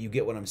metaphor, but you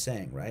get what I'm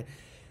saying, right?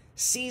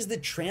 Sees the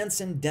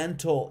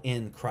transcendental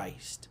in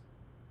Christ,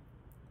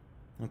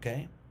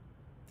 okay?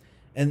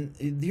 And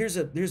here's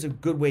a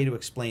good way to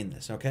explain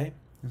this, okay?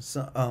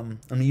 So,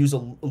 I'm going to use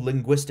a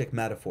linguistic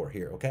metaphor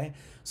here, okay?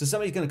 So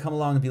somebody's going to come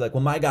along and be like,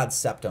 well, my God's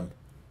septum.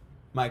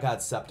 My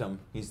God's septum.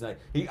 He's like,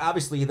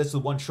 obviously, this is the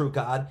one true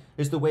God.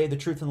 Is the way, the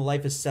truth, and the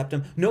life is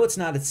septum. No, it's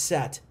not. It's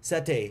set.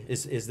 Sete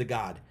is the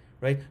God,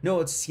 right?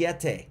 No, it's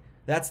siete.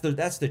 That's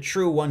the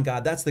true one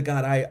God. That's the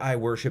God I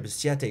worship is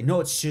siete. No,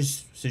 it's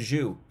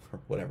Siju, or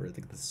whatever. I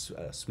think that's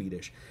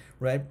Swedish,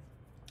 right?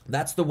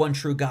 That's the one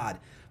true God.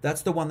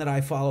 That's the one that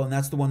I follow, and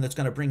that's the one that's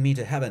going to bring me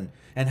to heaven.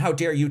 And how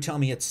dare you tell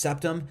me it's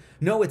septum?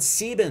 No, it's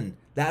Sieben.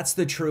 That's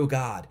the true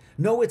God.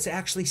 No, it's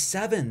actually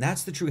seven.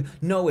 That's the true.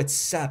 No, it's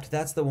sept.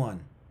 That's the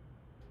one.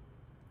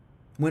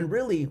 When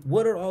really,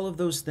 what are all of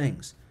those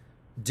things?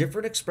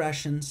 Different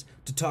expressions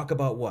to talk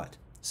about what?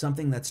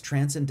 Something that's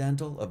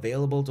transcendental,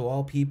 available to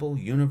all people,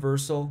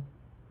 universal,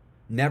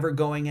 never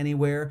going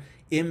anywhere,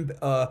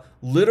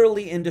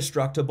 literally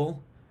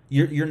indestructible.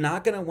 You're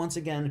not going to, once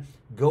again,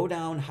 go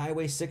down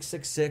Highway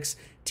 666,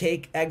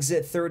 take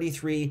exit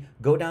 33,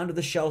 go down to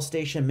the Shell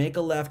station, make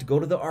a left, go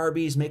to the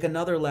Arby's, make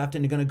another left,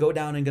 and you're going to go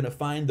down and going to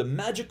find the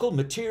magical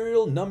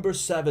material number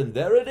 7.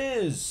 There it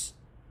is.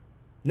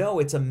 No,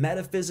 it's a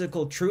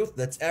metaphysical truth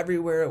that's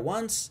everywhere at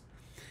once.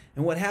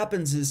 And what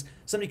happens is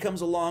somebody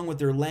comes along with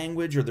their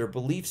language or their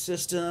belief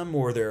system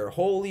or their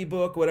holy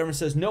book, whatever, and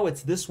says, no,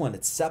 it's this one,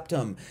 it's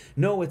septum.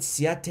 No, it's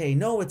siete.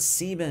 No, it's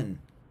sieben.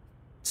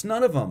 It's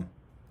none of them.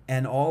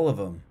 And all of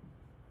them.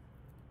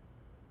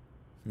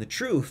 And the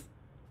truth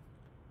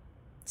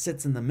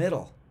sits in the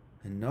middle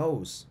and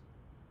knows.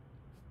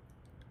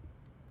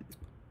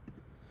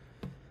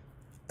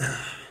 We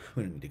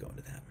don't need to go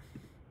into that.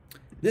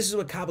 This is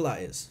what Kabbalah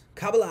is.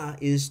 Kabbalah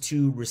is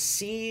to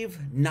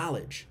receive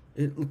knowledge.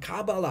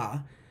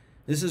 Kabbalah,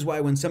 this is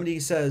why when somebody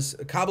says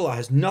Kabbalah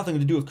has nothing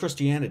to do with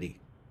Christianity,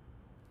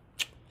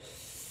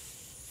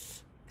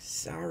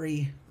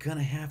 sorry,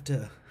 gonna have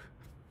to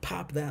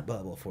pop that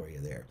bubble for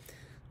you there.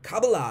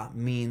 Kabbalah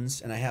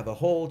means, and I have a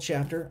whole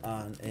chapter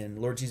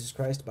in Lord Jesus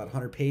Christ, about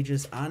 100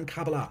 pages on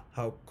Kabbalah,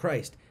 how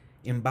Christ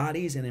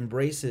embodies and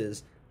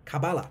embraces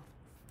Kabbalah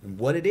and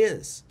what it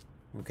is,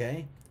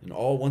 okay? And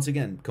all, once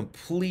again,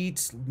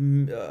 complete,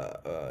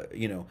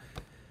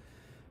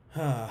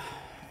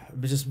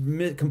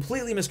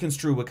 completely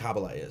misconstrue what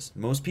Kabbalah is.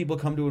 Most people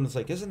come to it and it's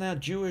like, isn't that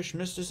Jewish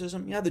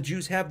mysticism? Yeah, the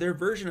Jews have their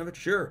version of it,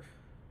 sure.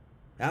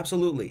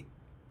 Absolutely.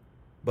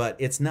 But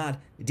it's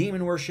not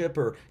demon worship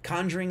or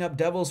conjuring up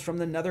devils from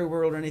the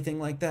netherworld or anything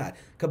like that.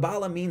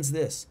 Kabbalah means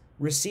this,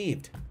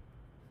 received.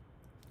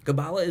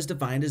 Kabbalah is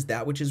defined as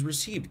that which is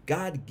received.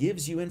 God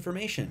gives you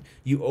information.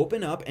 You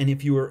open up, and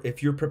if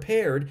you're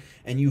prepared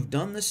and you've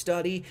done the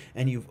study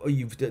and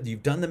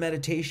you've done the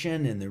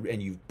meditation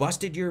and you've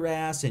busted your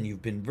ass and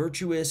you've been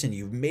virtuous and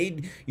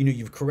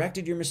you've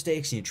corrected your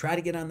mistakes and you try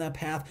to get on that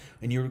path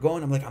and you're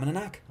going, I'm like, I'm gonna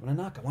knock, I want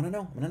to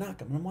know, I'm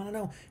gonna want to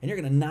know, and you're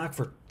gonna knock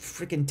for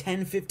freaking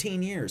 10,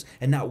 15 years,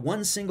 and not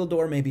one single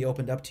door may be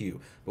opened up to you.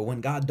 But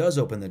when God does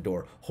open the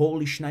door,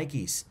 holy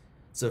shnikes,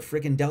 it's a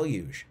freaking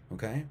deluge,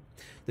 okay?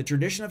 The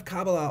tradition of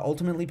Kabbalah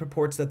ultimately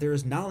purports that there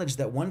is knowledge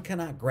that one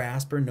cannot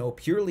grasp or know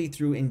purely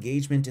through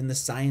engagement in the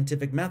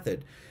scientific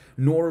method,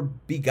 nor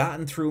be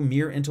gotten through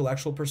mere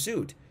intellectual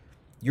pursuit.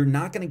 You're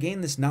not going to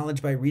gain this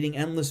knowledge by reading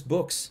endless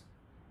books.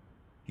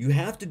 You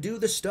have to do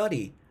the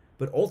study,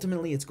 but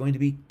ultimately it's going to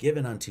be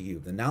given unto you.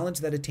 The knowledge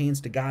that attains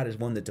to God is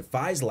one that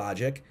defies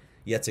logic,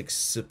 yet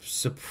it's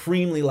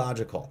supremely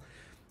logical.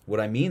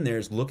 What I mean there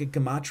is look at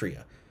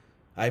Gematria.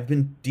 I've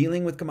been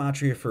dealing with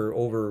Gematria for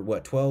over,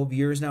 12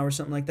 years now or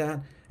something like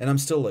that, and I'm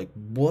still like,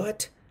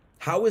 what?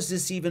 How is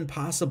this even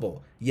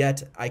possible?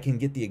 Yet I can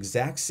get the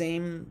exact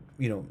same,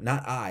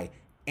 not I,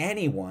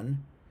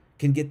 anyone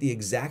can get the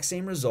exact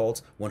same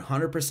results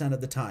 100% of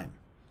the time.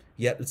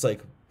 Yet it's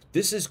like,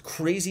 this is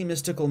crazy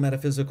mystical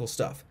metaphysical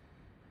stuff.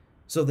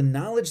 So the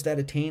knowledge that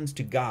attains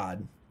to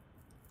God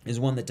is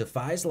one that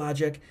defies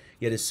logic,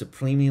 yet is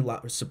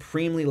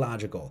supremely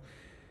logical.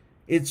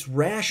 It's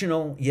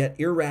rational, yet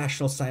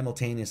irrational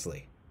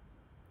simultaneously.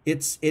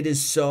 It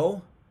is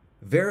so,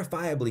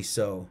 verifiably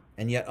so,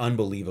 and yet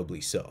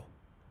unbelievably so.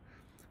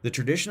 The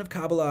tradition of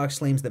Kabbalah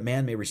exclaims that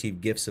man may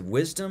receive gifts of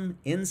wisdom,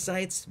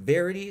 insights,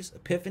 verities,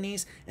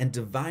 epiphanies, and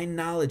divine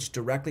knowledge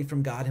directly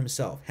from God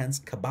himself. Hence,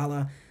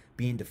 Kabbalah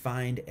being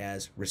defined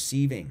as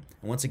receiving.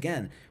 And once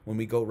again, when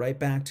we go right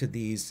back to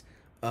these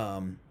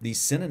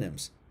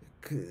synonyms,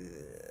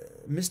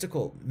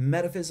 mystical,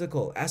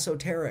 metaphysical,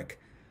 esoteric,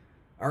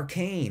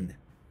 arcane,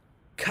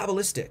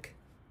 Kabbalistic.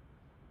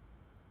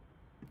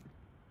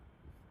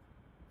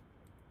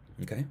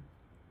 Okay?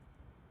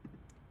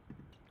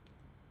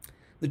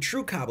 The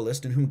true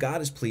Kabbalist in whom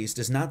God is pleased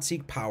does not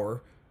seek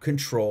power,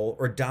 control,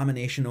 or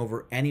domination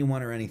over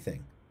anyone or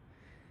anything.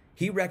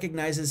 He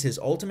recognizes his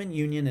ultimate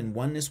union and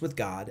oneness with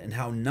God and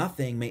how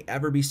nothing may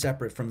ever be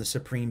separate from the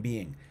Supreme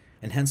Being,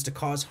 and hence to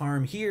cause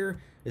harm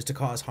here is to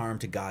cause harm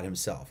to God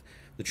himself.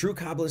 The true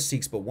Kabbalist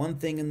seeks but one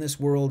thing in this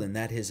world, and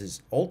that is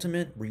his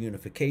ultimate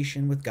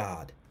reunification with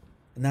God.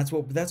 And that's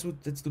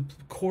the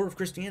core of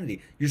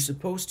Christianity. You're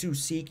supposed to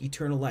seek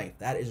eternal life.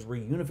 That is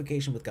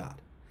reunification with God.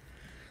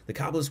 The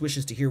Kabbalist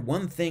wishes to hear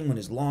one thing when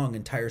his long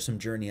and tiresome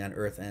journey on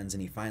earth ends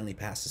and he finally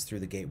passes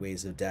through the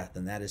gateways of death,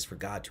 and that is for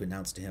God to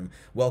announce to him,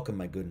 "Welcome,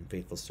 my good and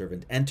faithful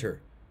servant.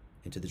 Enter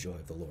into the joy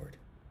of the Lord."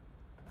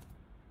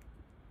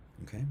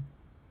 Okay?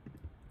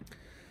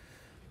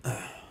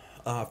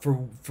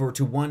 For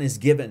to one is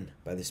given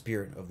by the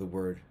Spirit of the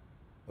word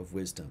of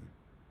wisdom.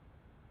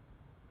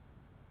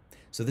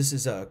 So this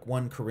is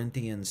 1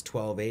 Corinthians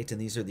 12:8,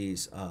 and these are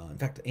these. In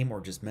fact,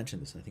 Amor just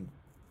mentioned this, I think,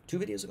 2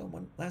 videos ago,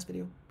 one last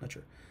video, not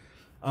sure.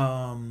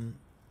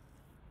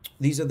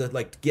 These are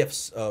the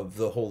gifts of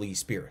the Holy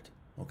Spirit.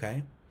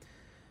 Okay,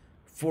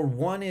 for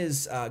one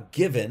is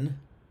given;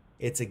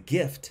 it's a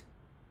gift.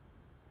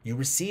 You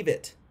receive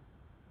it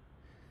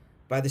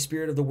by the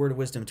Spirit of the word of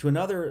wisdom. To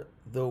another,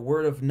 the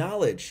word of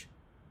knowledge,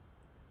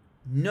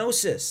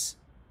 gnosis.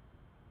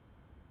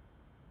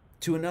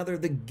 To another,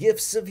 the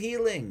gifts of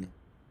healing.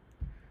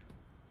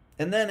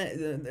 And then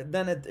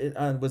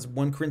it was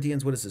 1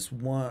 Corinthians, what is this,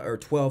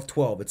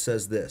 12:12. It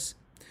says this: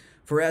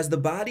 "For as the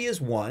body is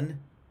one,"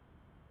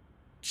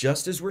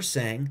 just as we're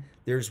saying,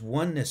 there's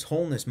oneness,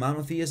 wholeness,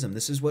 monotheism.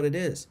 This is what it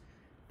is.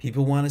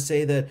 People want to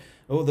say that,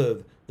 oh,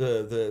 the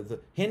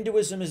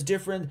Hinduism is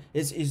different.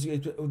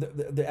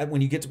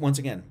 When you get to, once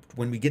again,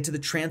 when we get to the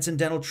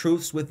transcendental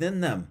truths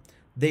within them,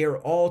 they are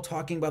all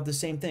talking about the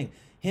same thing.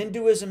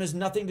 Hinduism has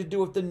nothing to do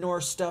with the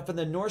Norse stuff, and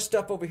the Norse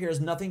stuff over here has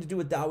nothing to do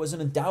with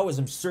Taoism, and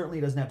Taoism certainly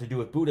doesn't have to do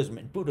with Buddhism,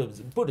 and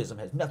Buddhism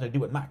has nothing to do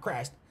with my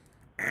Christ.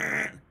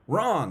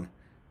 Wrong.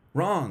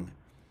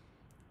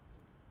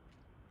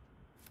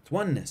 It's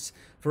oneness.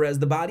 "For as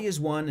the body is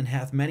one and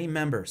hath many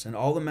members, and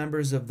all the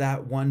members of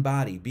that one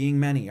body, being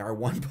many, are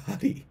one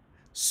body,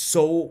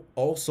 so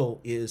also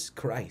is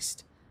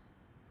Christ."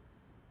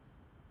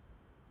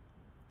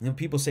 You know,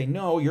 people say,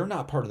 "No, you're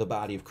not part of the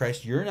body of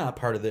Christ. You're not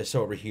part of this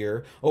over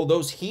here. Oh,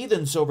 those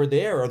heathens over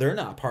there, they're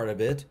not part of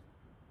it."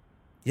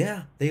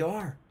 Yeah, they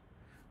are.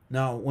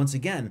 Now, once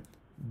again,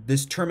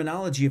 this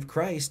terminology of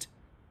Christ,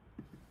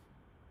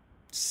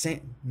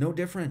 no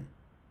different.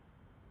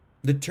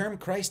 The term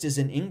Christ is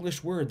an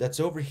English word that's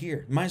over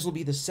here. Might as well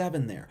be the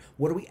 7 there.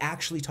 What are we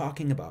actually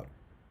talking about?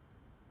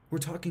 We're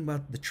talking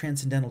about the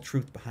transcendental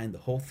truth behind the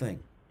whole thing.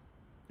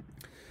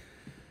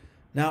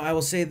 Now, I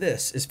will say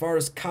this, as far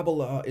as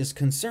Kabbalah is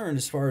concerned,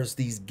 as far as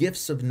these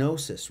gifts of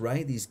gnosis,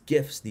 right? These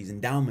gifts, these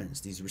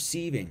endowments, these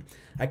receiving.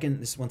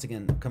 This once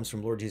again comes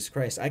from Lord Jesus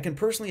Christ. I think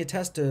this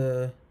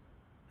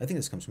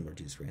comes from Lord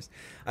Jesus Christ.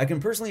 "I can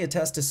personally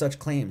attest to such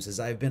claims, as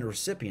I have been a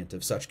recipient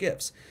of such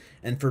gifts.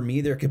 And for me,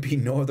 there could be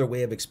no other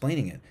way of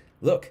explaining it.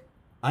 Look,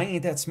 I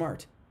ain't that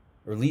smart.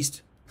 Or at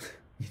least,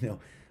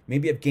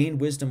 maybe I've gained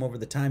wisdom over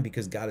the time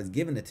because God has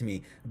given it to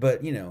me.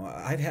 But,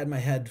 I've had my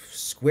head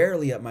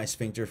squarely up my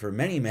sphincter for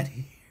many,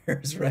 many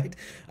years, right?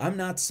 I'm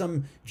not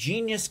some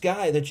genius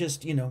guy that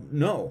just,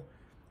 no,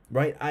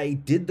 right? I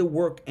did the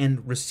work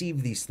and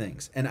received these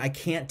things, and I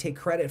can't take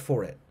credit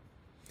for it.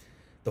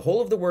 The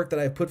whole of the work that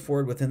I've put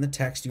forward within the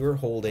text you are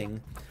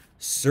holding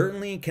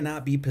certainly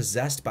cannot be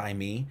possessed by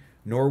me,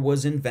 nor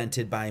was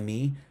invented by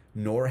me,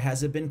 nor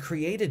has it been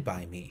created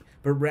by me,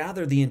 but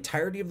rather the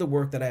entirety of the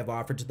work that I have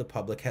offered to the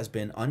public has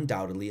been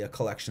undoubtedly a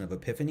collection of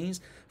epiphanies,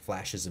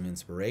 flashes of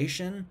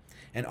inspiration,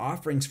 and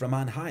offerings from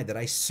on high that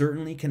I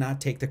certainly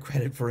cannot take the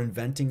credit for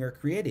inventing or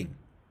creating.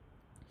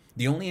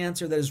 The only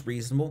answer that is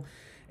reasonable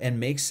and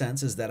makes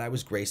sense is that I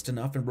was graced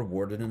enough and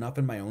rewarded enough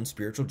in my own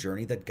spiritual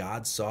journey that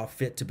God saw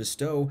fit to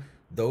bestow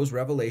those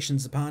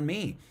revelations upon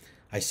me.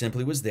 I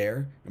simply was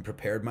there and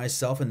prepared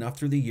myself enough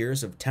through the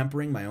years of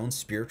tempering my own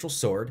spiritual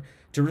sword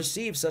to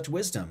receive such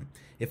wisdom.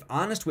 If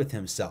honest with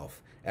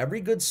himself,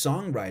 every good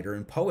songwriter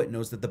and poet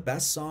knows that the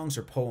best songs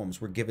or poems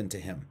were given to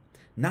him,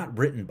 not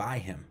written by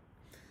him.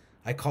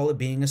 I call it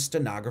being a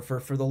stenographer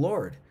for the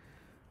Lord.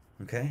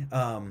 Okay.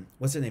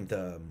 What's her name?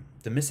 The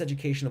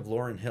Miseducation of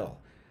Lauryn Hill.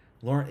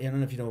 Lauren, I don't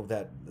know if you know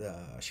that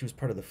she was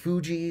part of the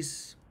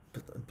Fugees,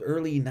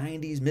 early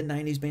 '90s, mid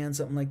 '90s band,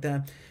 something like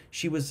that.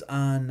 She was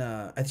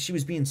on. She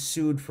was being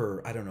sued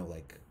for, I don't know,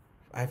 like,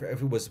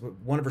 if it was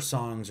one of her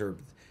songs or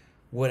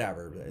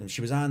whatever, and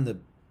she was on the.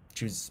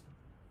 She was,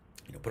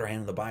 put her hand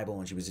on the Bible,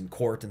 and she was in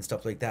court and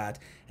stuff like that.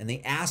 And they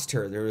asked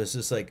her. There was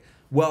this like,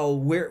 well,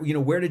 where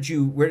did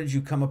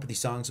you come up with these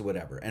songs or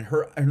whatever? And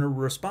her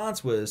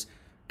response was,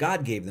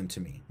 God gave them to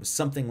me. It was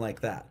something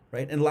like that,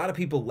 right? And a lot of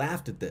people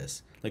laughed at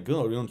this. Like,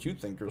 oh, don't you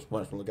think you're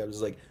responsible? From the guy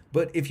was like,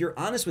 but if you're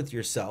honest with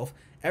yourself,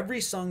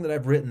 every song that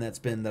I've written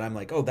that I'm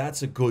like, oh,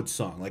 that's a good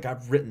song. Like,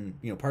 I've written,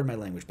 pardon my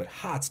language, but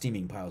hot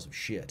steaming piles of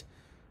shit.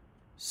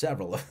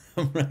 Several of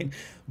them, right?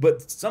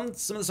 But some of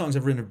the songs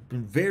I've written have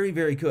been very,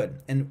 very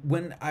good. And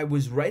when I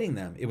was writing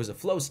them, it was a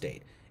flow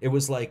state. It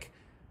was like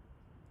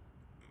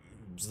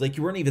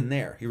you weren't even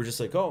there. You were just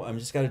like, oh, I'm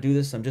just got to do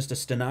this. I'm just a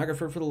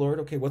stenographer for the Lord.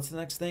 Okay, what's the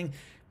next thing?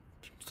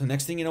 The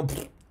next thing you know,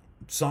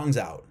 song's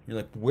out. You're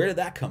like, where did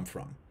that come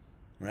from?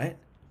 Right?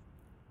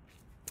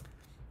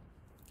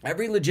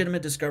 Every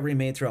legitimate discovery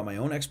made throughout my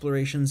own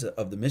explorations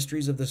of the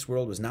mysteries of this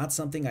world was not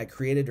something I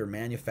created or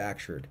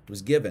manufactured. It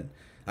was given.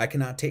 I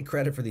cannot take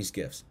credit for these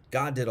gifts.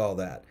 God did all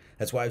that.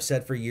 That's why I've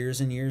said for years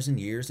and years and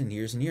years and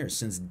years and years,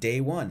 since day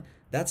one,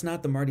 that's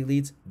not the Marty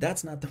Leeds.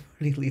 That's not the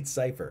Marty Leeds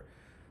cipher.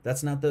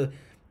 This is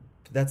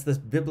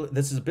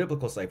a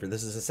biblical cipher.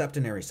 This is a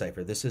septenary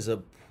cipher. This is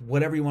a,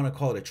 whatever you want to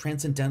call it, a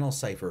transcendental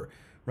cipher,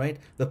 right?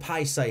 The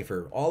pi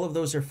cipher. All of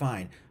those are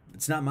fine.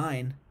 It's not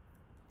mine.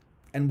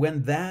 And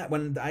when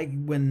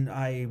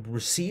I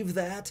received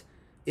that,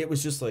 it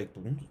was just like,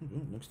 it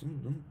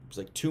was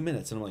like 2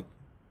 minutes, and I'm like,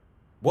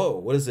 whoa,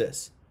 what is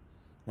this?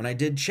 When I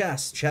did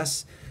chess,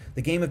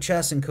 the game of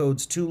chess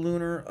encodes two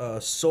lunar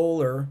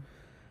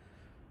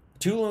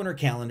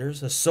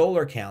calendars, a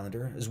solar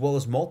calendar, as well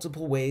as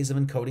multiple ways of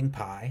encoding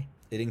pi.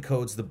 It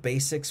encodes the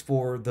basics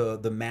for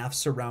the math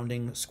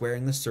surrounding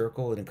squaring the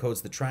circle. It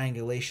encodes the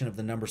triangulation of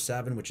the number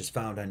 7, which is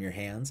found on your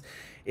hands.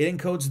 It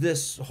encodes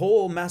this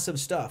whole mess of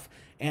stuff.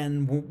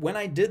 And when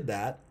I did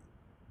that,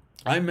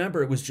 I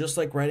remember it was just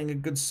like writing a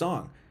good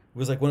song. It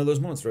was like one of those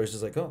moments where I was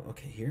just like, oh,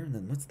 okay, here, and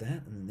then what's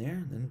that, and then there,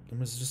 and then it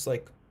was just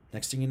like,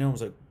 next thing you know, I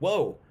was like,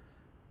 whoa.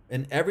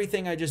 And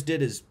everything I just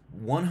did is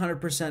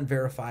 100%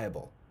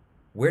 verifiable.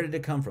 Where did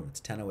it come from?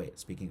 It's 10:08,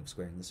 speaking of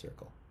squaring the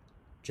circle.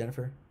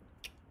 Jennifer?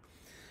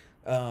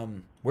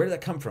 Where did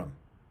that come from?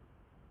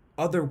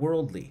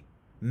 Otherworldly,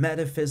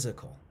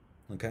 metaphysical,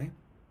 okay?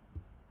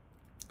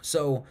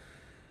 So,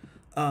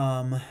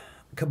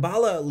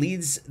 Kabbalah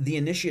leads the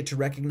initiate to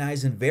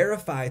recognize and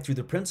verify through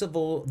the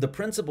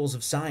principles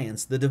of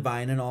science the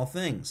divine in all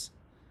things.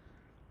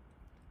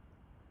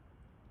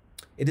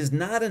 It is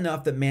not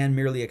enough that man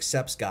merely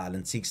accepts God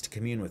and seeks to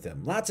commune with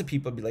him. Lots of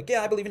people be like,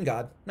 yeah, I believe in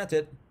God. That's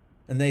it.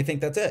 And they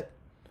think that's it.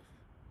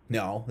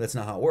 No, that's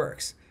not how it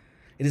works.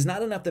 It is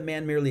not enough that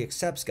man merely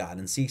accepts God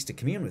and seeks to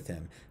commune with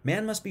him.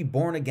 Man must be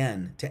born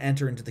again to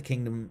enter into the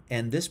kingdom,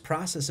 and this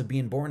process of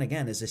being born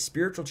again is a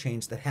spiritual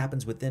change that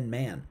happens within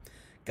man.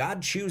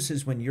 God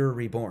chooses when you're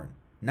reborn,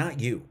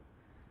 not you,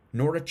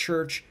 nor a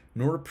church,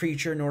 nor a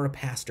preacher, nor a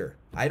pastor.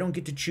 I don't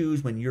get to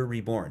choose when you're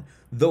reborn.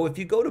 Though if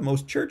you go to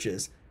most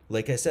churches,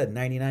 like I said,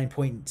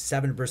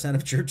 99.7%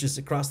 of churches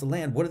across the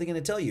land, what are they going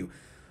to tell you?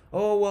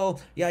 Oh, well,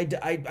 yeah,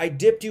 I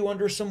dipped you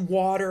under some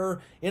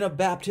water in a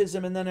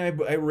baptism, and then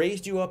I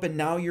raised you up, and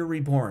now you're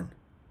reborn.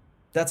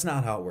 That's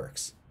not how it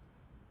works.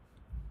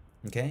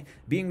 Okay?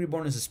 Being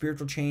reborn is a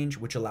spiritual change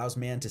which allows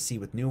man to see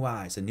with new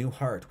eyes, a new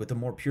heart, with a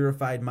more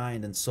purified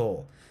mind and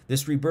soul.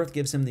 This rebirth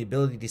gives him the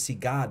ability to see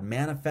God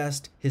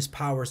manifest his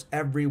powers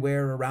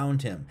everywhere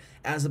around him.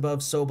 As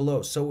above, so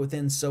below, so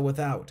within, so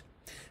without.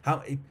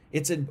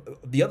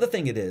 The other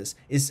thing it is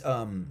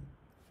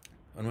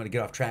I don't want to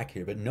get off track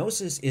here, but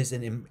Gnosis is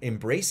an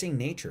embracing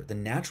nature, the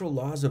natural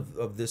laws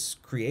of this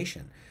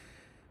creation.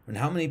 And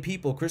how many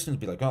people, Christians,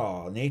 be like,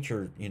 oh,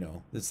 nature,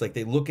 it's like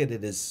they look at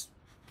it as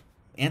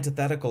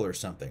antithetical or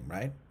something,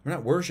 right? We're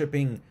not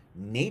worshiping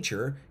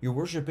nature. You're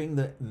worshiping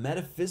the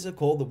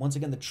metaphysical, once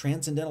again, the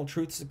transcendental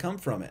truths that come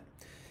from it.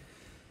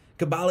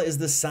 Kabbalah is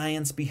the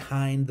science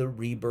behind the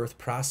rebirth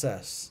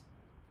process.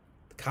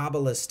 The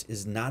Kabbalist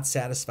is not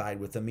satisfied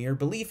with a mere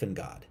belief in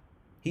God.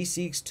 He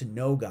seeks to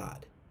know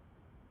God,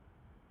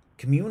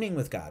 communing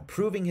with God,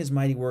 proving his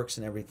mighty works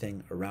in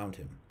everything around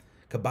him.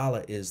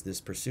 Kabbalah is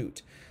this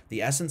pursuit.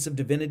 The essence of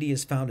divinity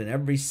is found in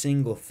every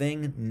single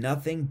thing,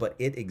 nothing but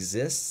it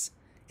exists.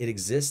 It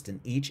exists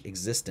in each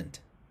existent.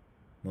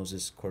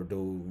 Moses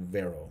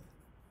Cordovero.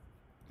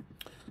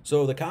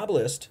 So the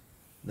Kabbalist,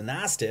 the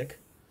Gnostic,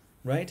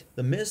 right,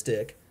 the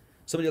mystic,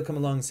 somebody will come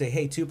along and say,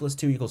 hey, 2 +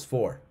 2 =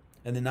 4.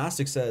 And the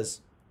Gnostic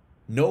says,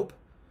 nope.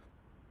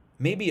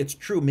 Maybe it's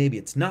true, maybe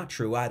it's not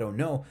true, I don't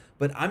know,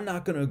 but I'm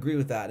not going to agree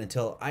with that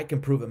until I can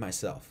prove it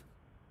myself.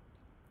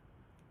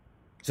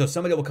 So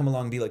somebody will come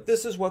along and be like,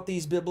 this is what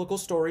these biblical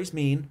stories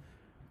mean.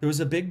 There was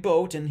a big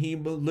boat, and he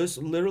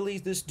literally,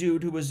 this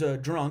dude who was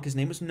drunk, his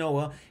name was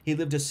Noah. He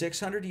lived to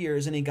 600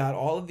 years, and he got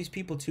all of these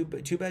people two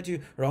by two,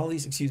 or all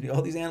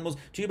these animals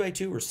 2 by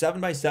 2 or 7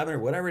 by 7 or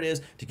whatever it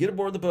is to get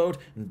aboard the boat,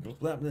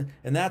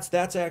 and that's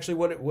actually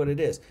what it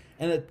is.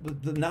 And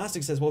the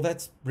Gnostic says, well,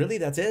 that's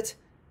it.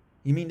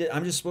 You mean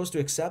I'm just supposed to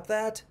accept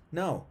that?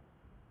 No.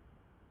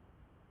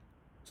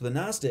 So the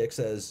Gnostic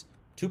says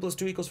 2 +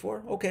 2 =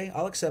 4. Okay,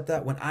 I'll accept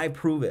that when I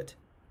prove it.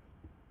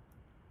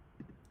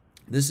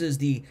 This is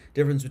the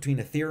difference between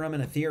a theorem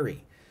and a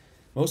theory.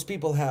 Most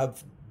people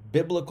have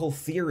biblical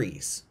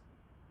theories.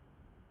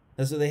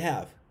 That's what they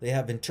have. They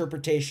have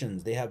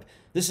interpretations. They have,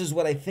 this is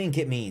what I think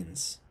it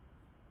means.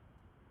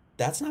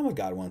 That's not what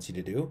God wants you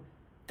to do.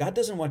 God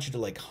doesn't want you to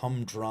like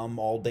humdrum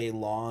all day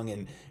long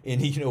and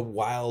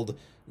wild,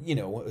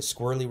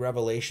 squirrely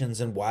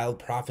revelations and wild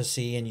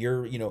prophecy and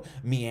your,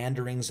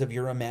 meanderings of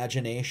your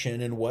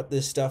imagination and what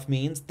this stuff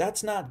means.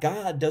 That's not,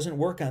 God doesn't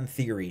work on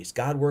theories.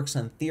 God works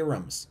on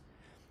theorems.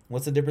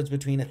 What's the difference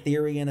between a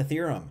theory and a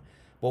theorem?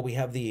 Well, we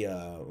have the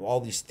all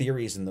these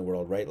theories in the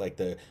world, right? Like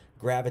the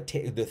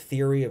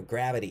theory of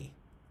gravity,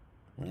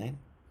 right?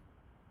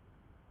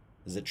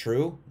 Is it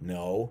true?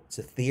 No, it's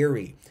a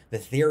theory. The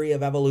theory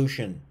of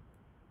evolution.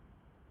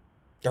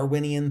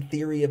 Darwinian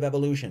theory of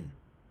evolution.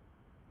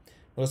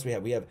 What else do we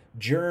have? We have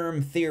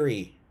germ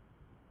theory.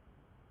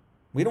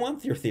 We don't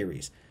want your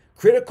theories.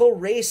 Critical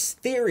race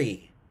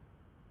theory.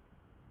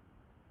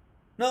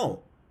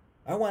 No,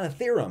 I want a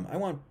theorem. I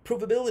want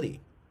provability.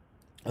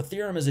 A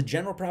theorem is a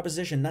general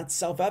proposition, not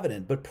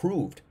self-evident, but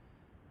proved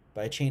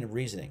by a chain of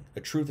reasoning,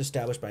 a truth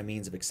established by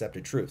means of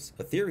accepted truths.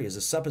 A theory is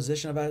a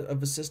supposition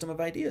of a system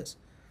of ideas.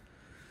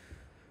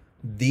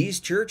 These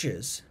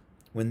churches,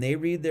 when they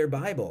read their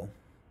Bible,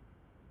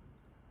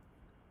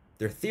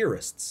 they're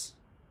theorists.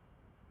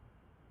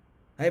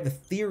 I have a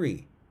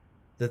theory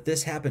that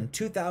this happened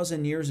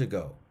 2,000 years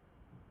ago.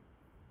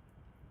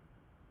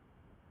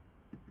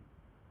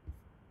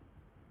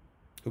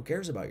 Who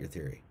cares about your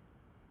theory?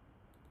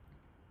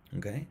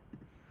 Okay?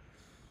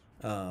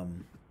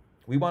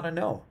 We want to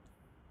know.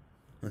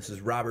 This is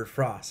Robert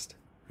Frost,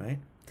 right?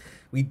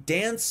 We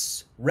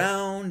dance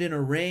round in a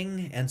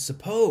ring and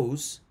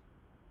suppose,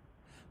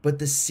 but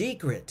the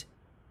secret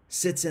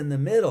sits in the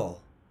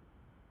middle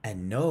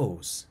and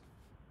knows.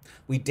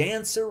 We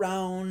dance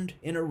around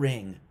in a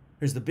ring.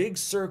 There's the big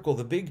circle,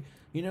 the big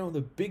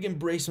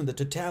embracement, the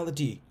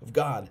totality of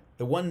God,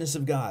 the oneness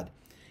of God.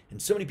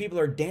 And so many people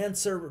are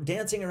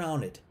dancing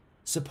around it,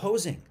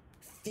 supposing,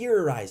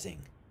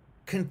 theorizing,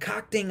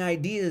 concocting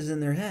ideas in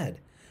their head.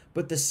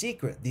 But the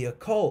secret, the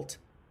occult,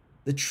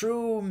 the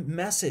true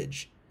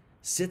message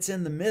sits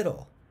in the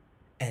middle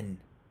and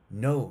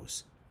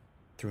knows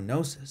through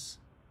gnosis.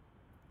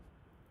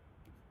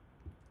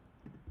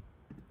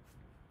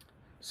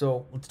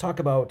 So let's talk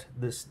about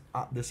this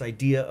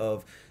idea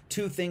of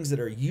two things that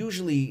are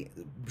usually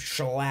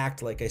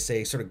shellacked, like I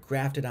say, sort of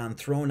grafted on,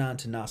 thrown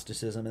onto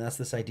Gnosticism, and that's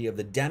this idea of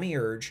the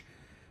demiurge,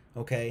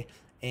 okay,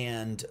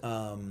 and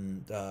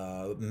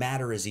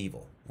matter is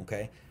evil,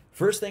 okay?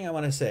 First thing I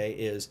want to say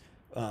is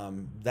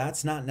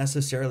that's not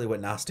necessarily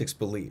what Gnostics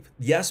believe.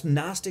 Yes,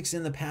 Gnostics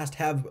in the past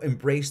have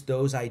embraced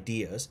those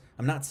ideas.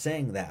 I'm not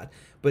saying that,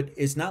 but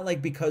it's not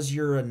like because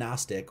you're a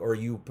Gnostic or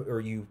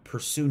you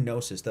pursue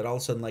gnosis that all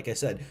of a sudden, like I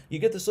said, you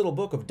get this little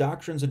book of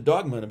doctrines and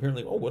dogma, and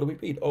apparently, oh, what do we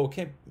read? Oh,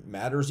 okay,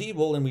 matter's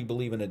evil, and we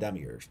believe in a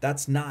demiurge.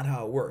 That's not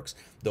how it works.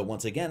 Though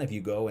once again, if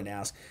you go and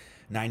ask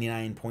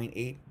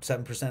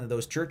 99.87% of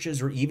those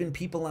churches, or even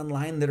people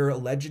online that are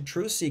alleged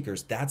truth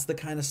seekers, that's the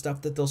kind of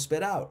stuff that they'll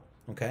spit out.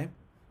 Okay.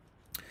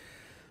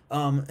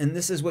 And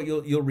this is what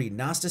you'll read.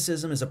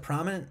 Gnosticism is a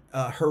prominent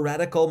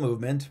heretical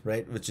movement,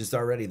 right? Which is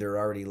they're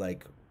already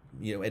like,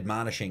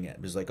 admonishing it.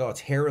 It's like, oh, it's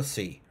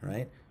heresy,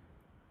 right?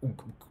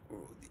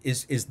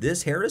 Is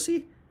this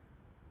heresy?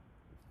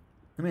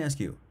 Let me ask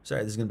you.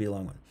 Sorry, this is going to be a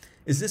long one.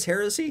 Is this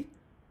heresy?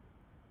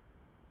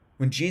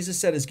 When Jesus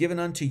said, "It's given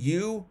unto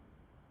you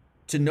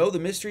to know the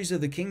mysteries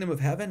of the kingdom of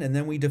heaven," and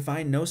then we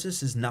define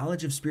gnosis as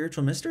knowledge of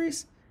spiritual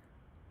mysteries?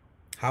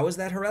 How is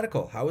that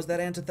heretical? How is that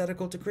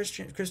antithetical to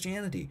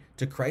Christianity,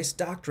 to Christ's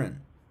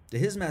doctrine, to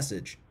his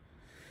message?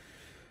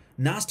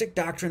 Gnostic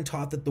doctrine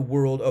taught that the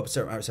world... I'll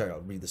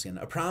read this again.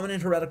 A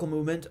prominent heretical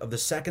movement of the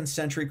 2nd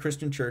century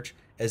Christian church,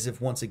 as if,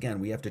 once again,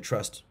 we have to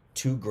trust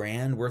 2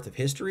 grand worth of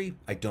history?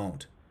 I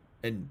don't.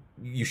 And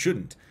you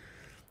shouldn't.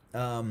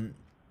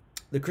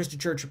 The Christian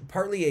church,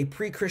 partly a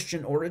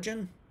pre-Christian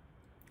origin.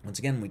 Once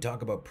again, when we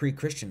talk about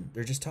pre-Christian,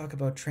 they're just talking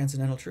about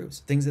transcendental truths,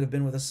 things that have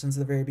been with us since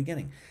the very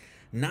beginning.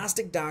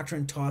 Gnostic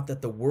doctrine taught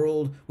that the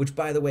world, which,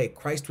 by the way,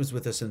 Christ was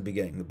with us in the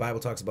beginning. The Bible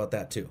talks about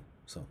that too.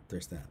 So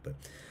there's that. But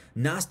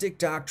Gnostic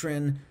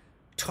doctrine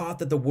taught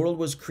that the world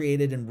was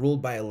created and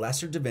ruled by a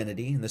lesser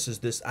divinity. And this is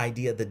this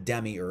idea, the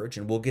demiurge,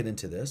 and we'll get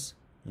into this.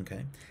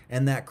 Okay.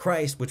 And that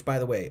Christ, which, by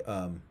the way,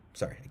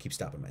 sorry, I keep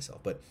stopping myself.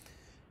 But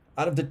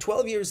out of the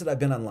 12 years that I've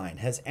been online,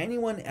 has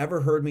anyone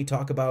ever heard me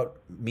talk about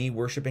me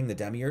worshiping the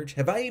demiurge?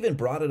 Have I even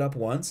brought it up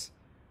once?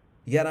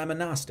 Yet I'm a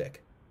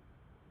Gnostic.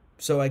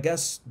 So I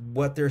guess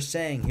what they're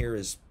saying here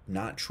is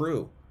not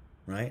true,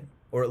 right?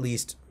 or at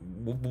least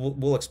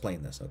we'll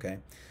explain this, okay?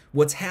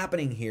 What's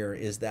happening here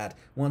is that,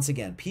 once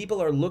again,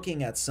 people are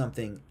looking at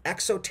something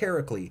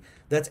exoterically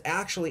that's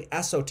actually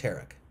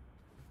esoteric.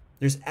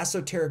 There's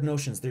esoteric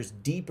notions, there's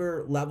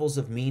deeper levels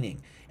of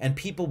meaning. And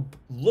people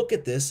look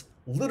at this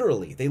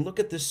literally. They look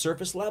at this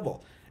surface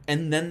level,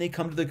 and then they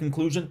come to the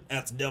conclusion,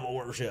 that's devil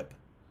worship.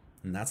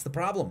 And that's the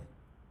problem.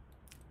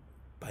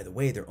 By the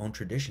way, their own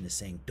tradition is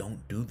saying,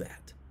 don't do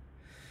that.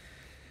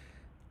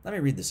 Let me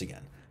read this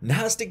again.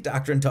 Gnostic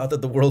doctrine taught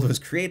that the world was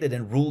created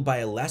and ruled by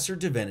a lesser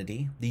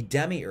divinity, the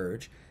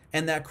demiurge,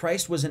 and that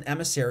Christ was an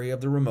emissary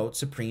of the remote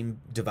supreme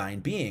divine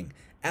being.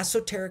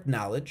 Esoteric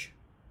knowledge,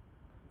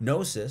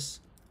 gnosis,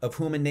 of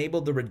whom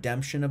enabled the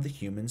redemption of the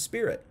human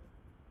spirit.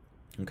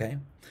 Okay?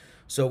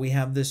 So we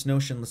have this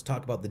notion, let's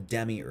talk about the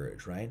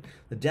demiurge, right?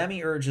 The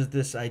demiurge is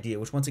this idea,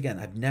 which once again,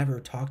 I've never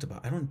talked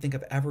about. I don't think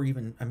I've ever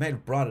even, I might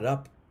have brought it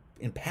up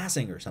in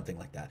passing or something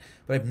like that,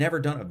 but I've never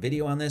done a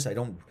video on this. I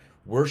don't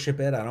worship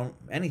it. I don't,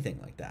 anything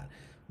like that.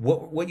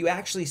 What you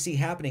actually see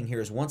happening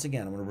here is, once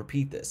again, I'm going to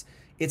repeat this.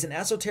 It's an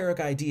esoteric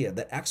idea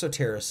that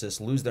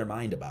exotericists lose their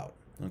mind about,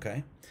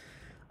 okay?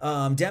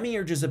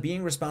 Demiurge is a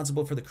being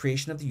responsible for the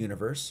creation of the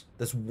universe.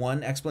 That's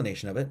one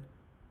explanation of it.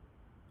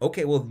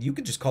 Okay, well, you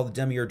could just call the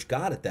demiurge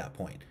God at that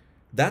point.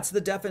 That's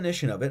the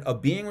definition of it, a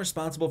being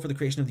responsible for the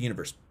creation of the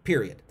universe,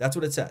 period. That's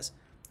what it says.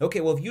 Okay,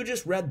 well, if you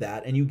just read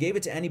that and you gave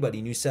it to anybody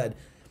and you said,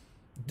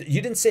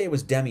 you didn't say it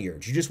was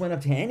demiurge. You just went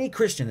up to any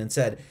Christian and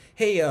said,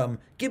 hey,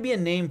 give me a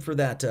name for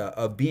that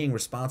being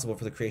responsible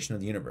for the creation of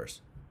the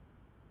universe.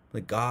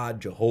 Like God,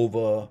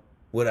 Jehovah,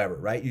 whatever,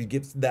 right? You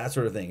get that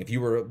sort of thing. If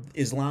you were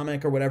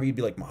Islamic or whatever, you'd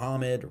be like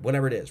Muhammad or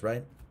whatever it is,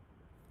 right?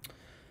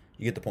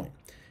 You get the point.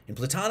 In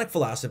Platonic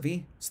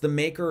philosophy, it's the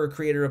maker or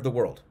creator of the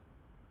world.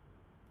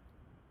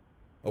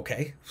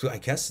 Okay, so I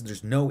guess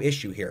there's no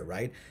issue here,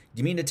 right? Do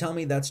you mean to tell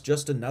me that's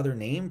just another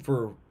name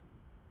for...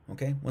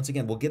 Okay, once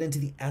again, we'll get into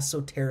the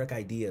esoteric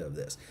idea of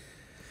this.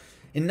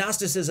 In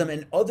Gnosticism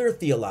and other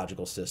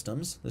theological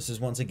systems, this is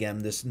once again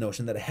this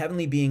notion that a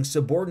heavenly being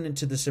subordinate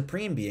to the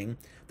supreme being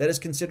that is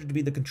considered to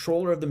be the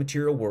controller of the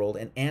material world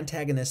and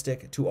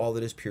antagonistic to all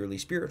that is purely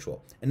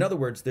spiritual. In other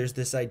words, there's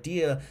this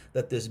idea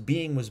that this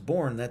being was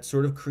born that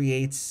sort of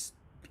creates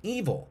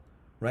evil,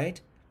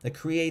 right? That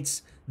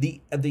creates the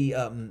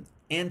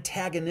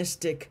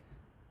antagonistic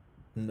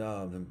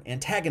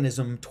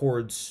antagonism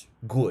towards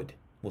good.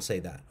 We'll say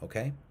that,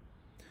 okay?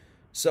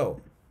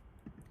 So,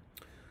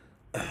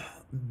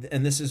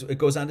 and this is, it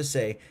goes on to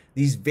say,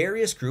 these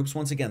various groups,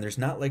 once again, there's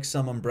not like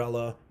some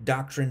umbrella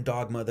doctrine,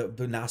 dogma that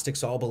the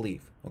Gnostics all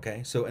believe,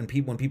 okay? So, and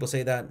when people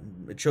say that,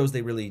 it shows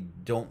they really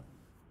don't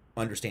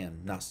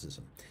understand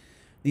Gnosticism.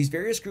 These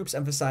various groups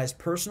emphasize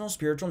personal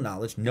spiritual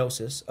knowledge,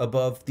 gnosis,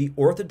 above the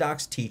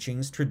orthodox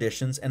teachings,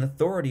 traditions, and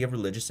authority of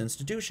religious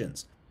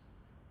institutions.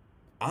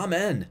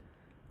 Amen.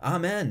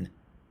 Amen.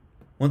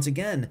 Once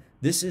again,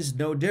 this is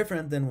no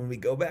different than when we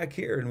go back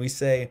here and we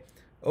say,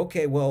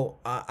 okay, well,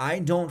 I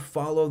don't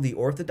follow the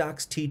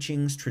orthodox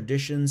teachings,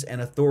 traditions,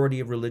 and authority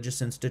of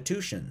religious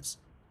institutions.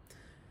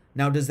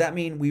 Now, does that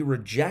mean we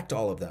reject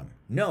all of them?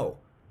 No.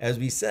 As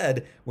we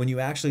said, when you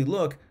actually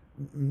look,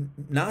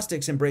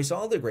 Gnostics embrace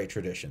all the great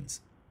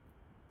traditions.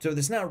 So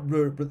it's not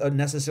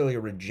necessarily a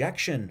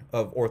rejection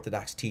of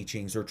orthodox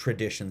teachings or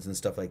traditions and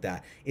stuff like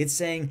that. It's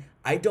saying,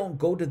 I don't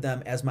go to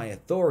them as my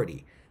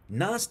authority.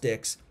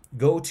 Gnostics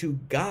go to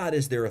God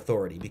as their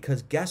authority,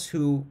 because guess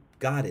who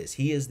God is?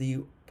 He is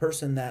the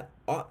person that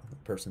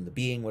the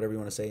being, whatever you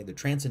want to say, the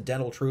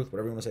transcendental truth,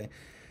 whatever you want to say,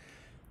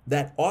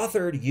 that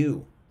authored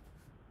you.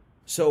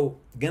 So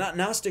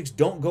Gnostics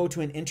don't go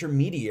to an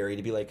intermediary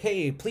to be like,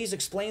 hey, please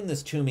explain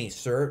this to me,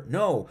 sir.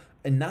 No,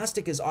 a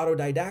Gnostic is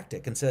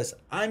autodidactic and says,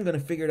 I'm going to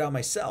figure it out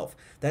myself.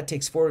 That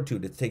takes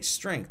fortitude. It takes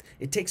strength.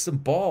 It takes some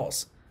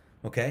balls.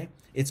 Okay?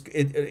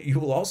 You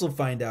will also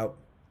find out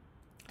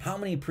how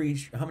many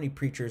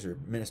preachers or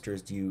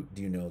ministers do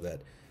you know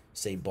that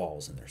say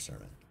balls in their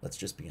sermon? Let's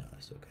just be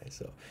honest, okay?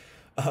 So,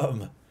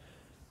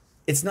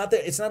 it's not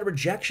a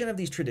rejection of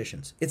these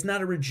traditions. It's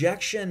not a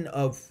rejection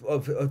of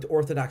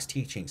orthodox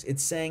teachings.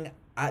 It's saying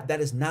that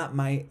is not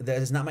my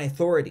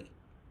authority.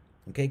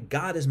 Okay,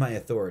 God is my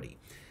authority.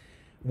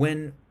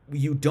 When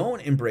you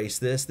don't embrace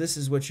this, this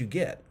is what you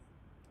get.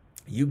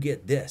 You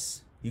get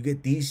this. You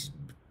get these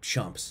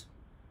chumps.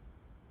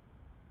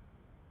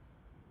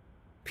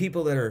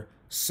 People that are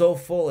so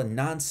full of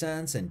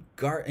nonsense and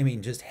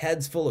just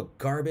heads full of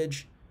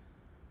garbage,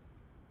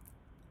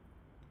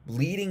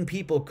 leading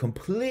people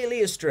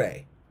completely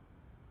astray.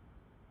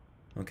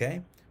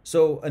 Okay?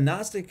 So a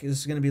Gnostic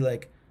is going to be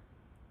like,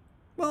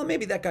 well,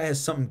 maybe that guy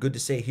has something good to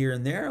say here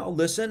and there. I'll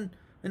listen,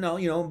 and I'll,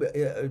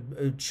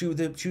 chew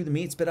the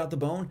meat, spit out the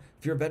bone.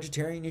 If you're a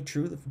vegetarian, you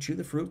chew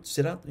the fruit,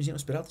 spit out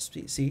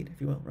the seed,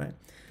 if you will, right?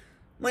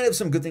 Might have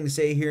some good thing to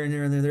say here and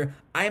there and there.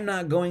 I'm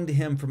not going to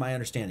him for my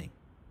understanding.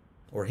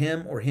 Or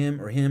him, or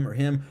him, or him, or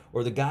him,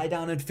 or the guy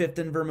down in 5th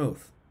and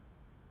Vermouth.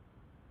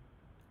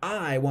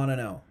 I want to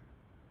know.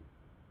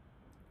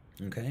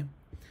 Okay?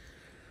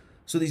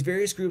 So these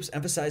various groups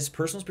emphasize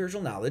personal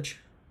spiritual knowledge,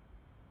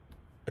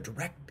 a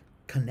direct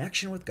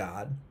connection with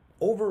God,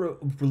 over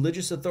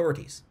religious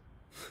authorities.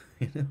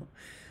 You know,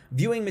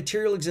 viewing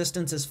material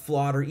existence as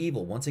flawed or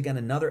evil. Once again,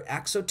 another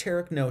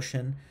exoteric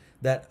notion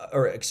that,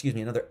 or excuse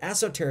me, another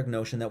esoteric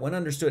notion that when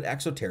understood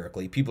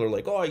exoterically, people are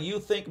like, oh, you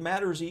think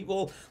matter's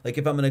evil? Like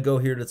if I'm going to go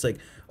here, it's like,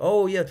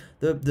 oh yeah,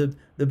 the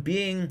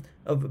being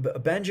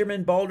of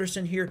Benjamin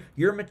Balderson here,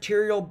 your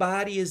material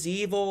body is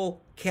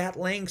evil, Cat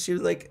Links. You're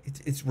like,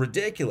 it's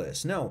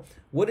ridiculous. No,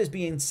 what is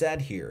being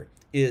said here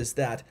is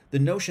that the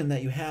notion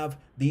that you have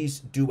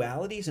these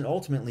dualities, and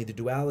ultimately the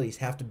dualities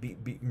have to be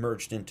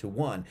merged into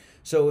one.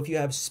 So if you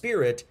have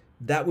spirit,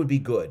 that would be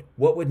good.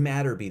 What would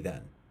matter be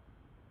then?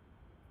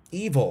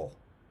 Evil.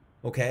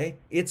 Okay?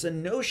 It's a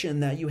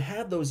notion that you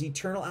have those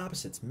eternal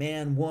opposites,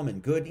 man, woman,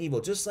 good, evil,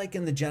 just like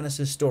in the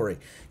Genesis story.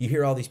 You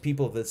hear all these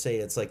people that say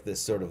it's like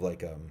this sort of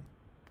like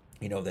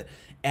you know, that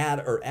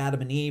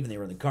Adam and Eve, and they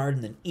were in the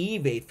garden, and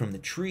Eve ate from the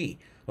tree.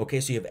 Okay,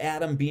 so you have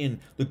Adam being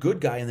the good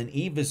guy, and then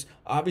Eve is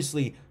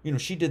obviously, you know,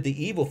 she did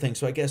the evil thing.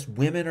 So I guess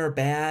women are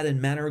bad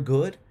and men are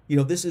good. You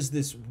know, this is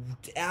this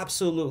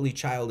absolutely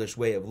childish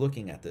way of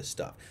looking at this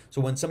stuff.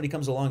 So when somebody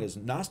comes along as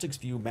Gnostics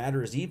view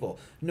matter is evil,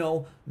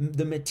 no,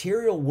 the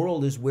material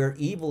world is where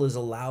evil is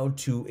allowed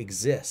to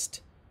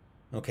exist.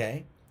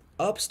 Okay?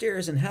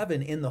 Upstairs in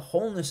heaven, in the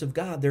wholeness of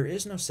God, there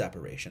is no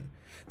separation.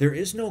 There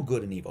is no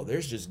good and evil.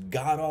 There's just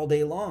God all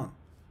day long.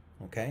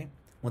 Okay?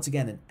 Once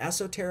again, an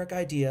esoteric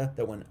idea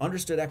that when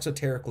understood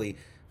exoterically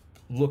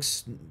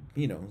looks,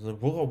 you know,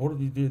 well, what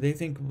do they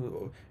think?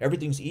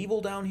 Everything's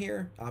evil down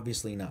here?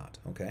 Obviously not,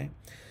 okay?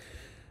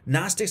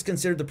 Gnostics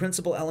considered the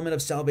principal element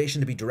of salvation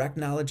to be direct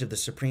knowledge of the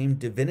supreme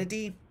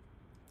divinity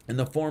in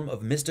the form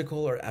of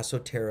mystical or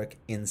esoteric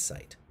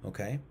insight,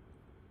 okay?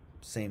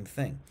 Same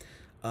thing.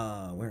 Where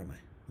am I?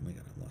 Oh my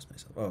God, I lost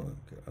myself. Oh,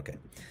 okay.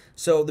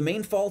 So the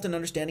main fault in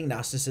understanding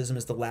Gnosticism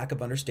is the lack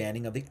of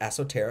understanding of the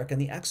esoteric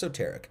and the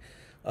exoteric.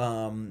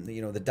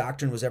 You know, the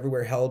doctrine was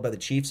everywhere held by the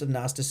chiefs of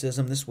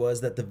Gnosticism. This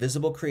was that the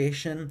visible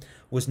creation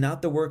was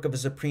not the work of a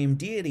supreme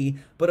deity,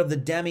 but of the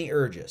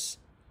demiurgus.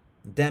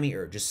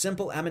 Demiurge, a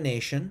simple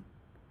emanation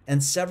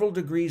and several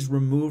degrees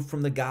removed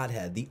from the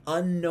Godhead, the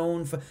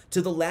unknown,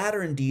 to the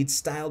latter indeed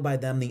styled by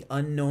them the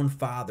unknown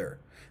Father.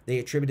 They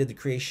attributed the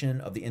creation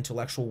of the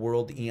intellectual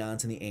world, the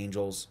eons, and the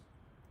angels,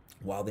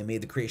 while they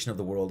made the creation of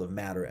the world of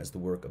matter as the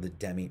work of the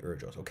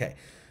demiurgos. Okay.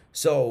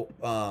 So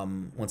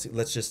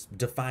let's just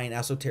define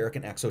esoteric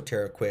and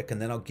exoteric quick,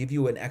 and then I'll give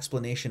you an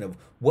explanation of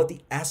what the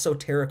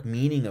esoteric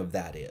meaning of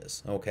that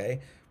is,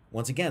 okay?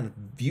 Once again,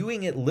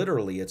 viewing it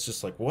literally, it's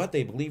just like, what,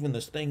 they believe in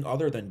this thing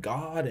other than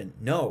God? And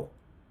no,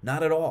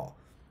 not at all.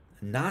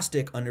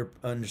 Gnostic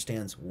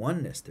understands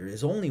oneness. There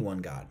is only one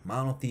God,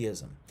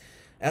 monotheism.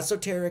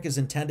 Esoteric is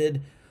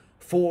intended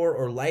for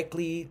or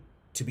likely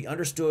to be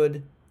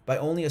understood by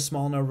only a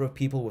small number of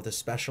people with a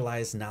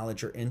specialized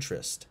knowledge or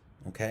interest.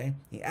 Okay?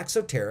 The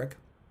exoteric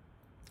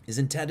is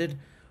intended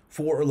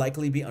for or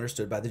likely to be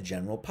understood by the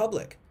general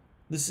public.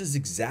 This is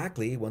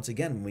exactly, once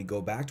again, when we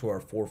go back to our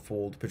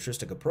fourfold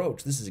patristic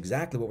approach, this is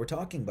exactly what we're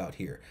talking about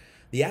here.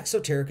 The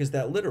exoteric is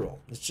that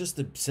literal. It's just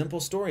a simple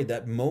story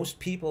that most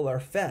people are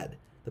fed.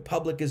 The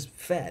public is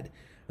fed.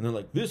 And they're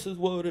like, this is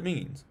what it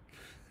means.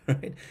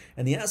 Right?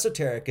 And the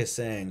esoteric is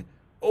saying,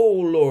 oh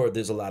Lord,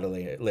 there's a lot of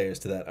layers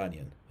to that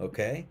onion.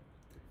 Okay?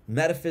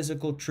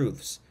 Metaphysical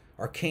truths,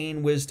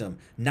 arcane wisdom,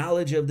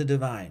 knowledge of the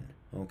divine,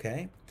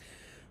 okay?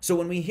 So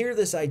when we hear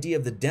this idea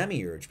of the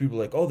demiurge, people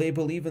are like, oh, they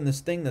believe in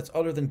this thing that's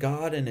other than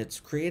God and it's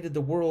created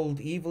the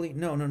world evilly.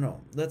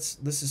 No. This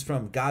is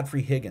from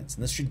Godfrey Higgins,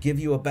 and this should give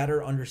you a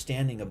better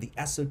understanding of the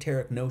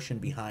esoteric notion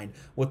behind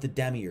what the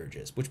demiurge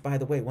is, which, by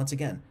the way, once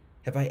again,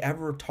 have I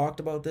ever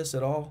talked about this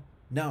at all?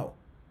 No,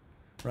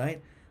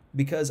 right?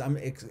 Because I'm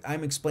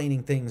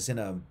explaining things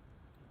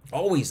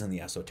always in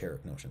the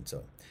esoteric notion.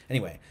 So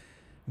anyway,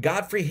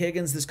 Godfrey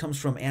Higgins, this comes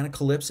from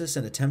Anacalypsis,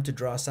 an attempt to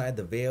draw aside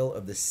the veil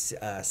of the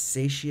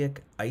Satiac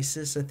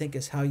Isis, I think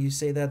is how you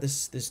say that.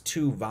 There's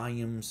 2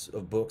 volumes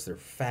of books. They're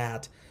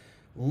fat.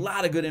 A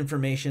lot of good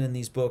information in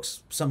these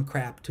books. Some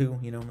crap too,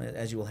 you know,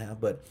 as you will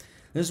have. But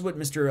this is what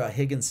Mr.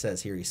 Higgins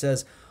says here. He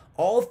says,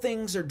 all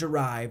things are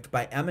derived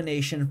by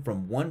emanation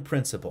from one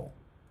principle,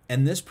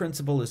 and this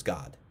principle is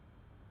God.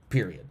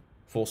 Period.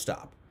 Full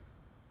stop.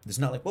 It's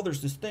not like, well,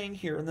 there's this thing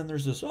here, and then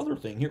there's this other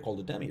thing here called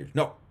a demiurge.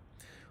 No.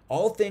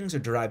 All things are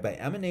derived by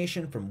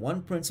emanation from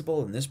one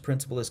principle, and this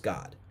principle is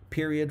God.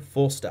 Period.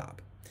 Full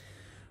stop.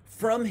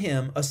 From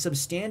him, a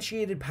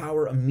substantiated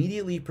power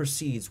immediately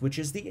proceeds, which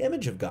is the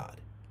image of God,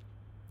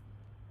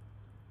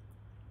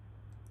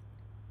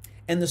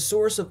 and the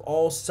source of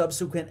all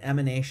subsequent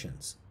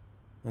emanations.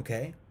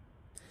 Okay?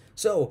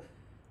 So,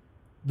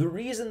 the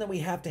reason that we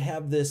have to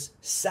have this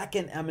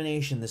second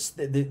emanation,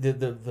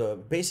 the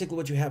basically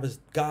what you have is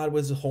God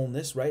with his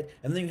wholeness, right?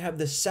 And then you have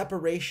this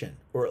separation,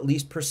 or at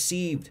least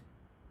perceived,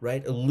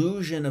 right,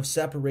 illusion of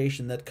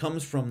separation that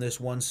comes from this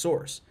one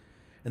source.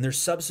 And there's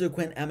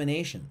subsequent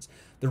emanations.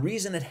 The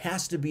reason it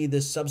has to be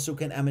this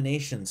subsequent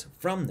emanations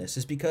from this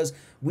is because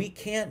we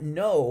can't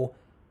know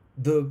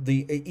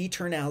the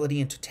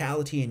eternality and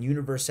totality and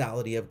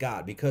universality of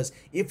God, because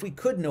if we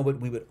could know it,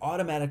 we would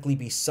automatically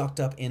be sucked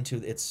up into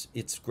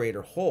its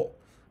greater whole.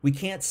 We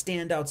can't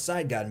stand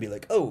outside God and be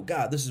like, oh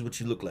God, this is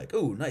what you look like.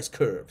 Oh, nice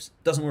curves.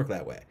 Doesn't work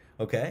that way.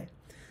 Okay?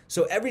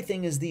 So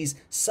everything is these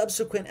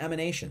subsequent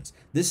emanations.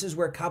 This is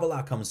where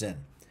Kabbalah comes in.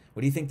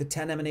 What do you think the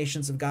 10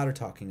 emanations of God are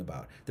talking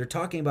about? They're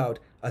talking about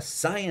a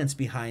science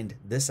behind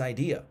this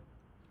idea.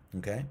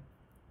 Okay?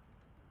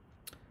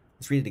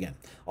 Let's read it again.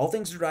 All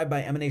things are derived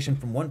by emanation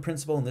from one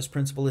principle, and this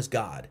principle is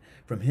God.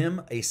 From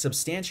him, a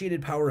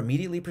substantiated power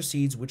immediately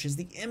proceeds, which is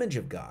the image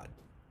of God.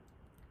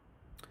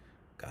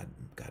 God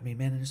made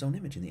man in his own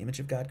image. In the image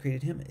of God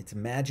created him. It's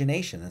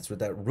imagination. That's what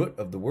that root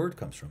of the word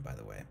comes from, by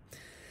the way.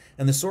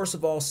 And the source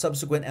of all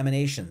subsequent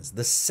emanations.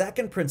 The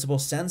second principle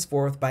sends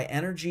forth by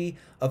energy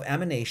of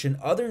emanation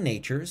other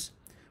natures,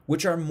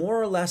 which are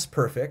more or less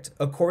perfect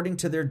according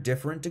to their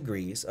different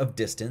degrees of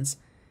distance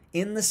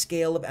in the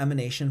scale of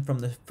emanation from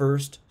the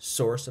first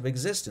source of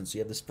existence. So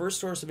you have this first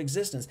source of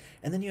existence,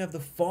 and then you have the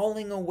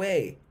falling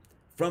away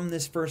from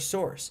this first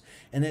source.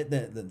 And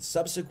the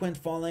subsequent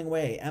falling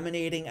away,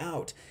 emanating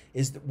out,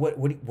 is what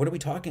are we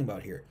talking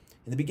about here?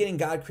 In the beginning,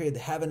 God created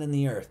the heaven and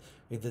the earth.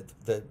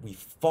 We've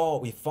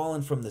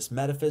fallen from this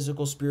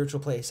metaphysical,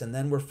 spiritual place, and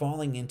then we're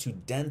falling into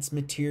dense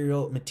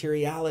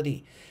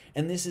materiality.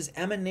 And this is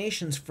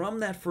emanations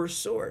from that first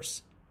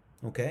source.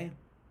 Okay?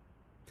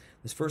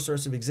 This first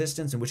source of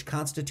existence, in which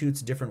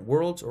constitutes different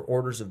worlds or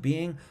orders of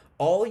being,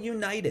 all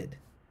united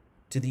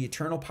to the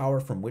eternal power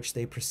from which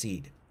they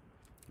proceed.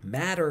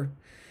 Matter,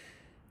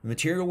 the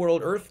material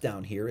world, earth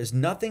down here, is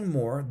nothing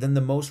more than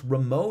the most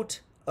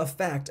remote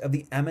effect of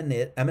the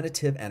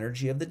emanative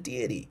energy of the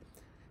deity.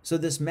 So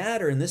this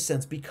matter, in this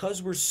sense,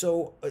 because we're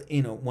so,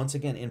 once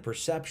again, in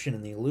perception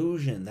and the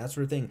illusion, that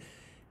sort of thing,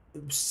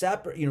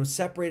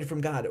 separated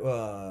from God.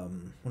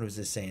 What was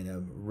this saying?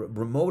 A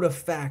remote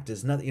effect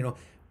is nothing.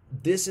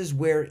 This is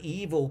where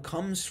evil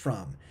comes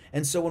from.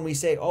 And so when we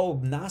say, oh,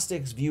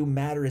 Gnostics view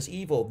matter as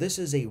evil, this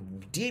is a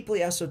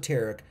deeply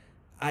esoteric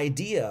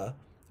idea,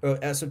 or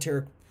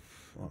esoteric,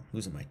 I'm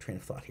losing my train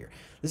of thought here.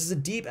 This is a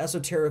deep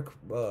esoteric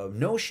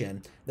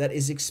notion that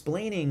is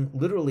explaining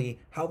literally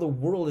how the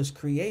world is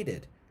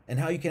created and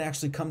how you can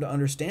actually come to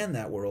understand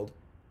that world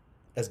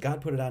as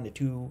God put it onto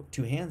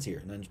two hands here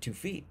and onto 2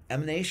 feet.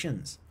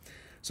 Emanations.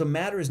 So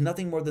matter is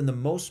nothing more than the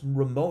most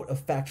remote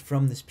effect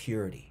from this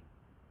purity.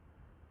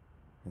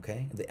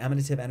 Okay, the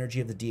emanative energy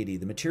of the deity.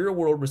 The material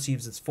world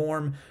receives its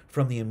form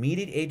from the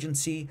immediate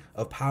agency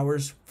of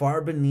powers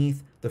far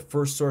beneath the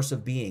first source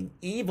of being.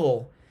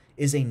 Evil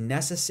is a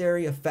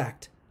necessary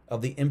effect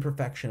of the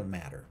imperfection of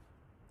matter.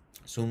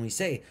 So when we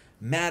say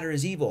matter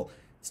is evil,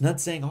 it's not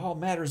saying, oh,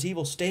 matter is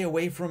evil, stay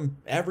away from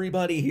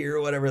everybody here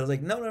or whatever. It's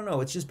like,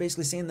 no. It's just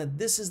basically saying that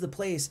this is the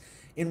place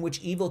in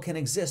which evil can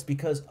exist,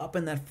 because up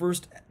in that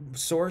first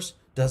source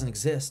doesn't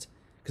exist,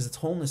 because it's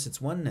wholeness, it's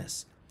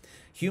oneness.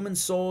 Human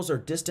souls are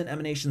distant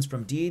emanations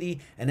from deity,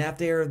 and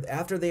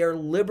after they are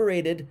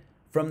liberated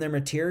from their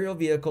material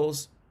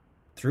vehicles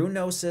through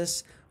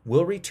gnosis,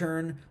 will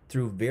return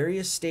through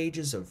various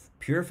stages of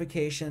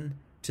purification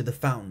to the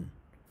fountain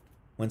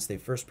whence they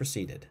first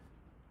proceeded.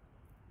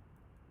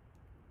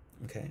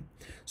 Okay,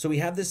 so we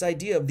have this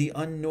idea of the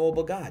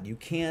unknowable God. You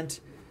can't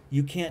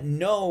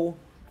know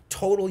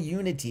total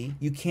unity.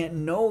 You can't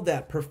know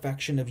that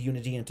perfection of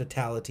unity and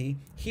totality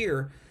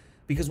here,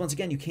 because once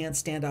again, you can't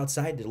stand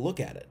outside to look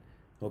at it.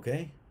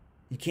 Okay,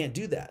 you can't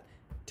do that.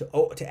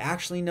 To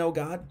actually know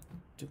God,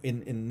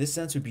 in this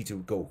sense, would be to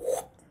go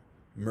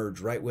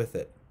merge right with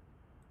it.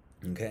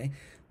 Okay,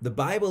 the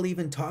Bible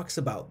even talks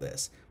about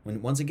this.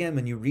 Once again,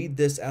 when you read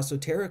this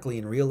esoterically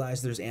and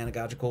realize there's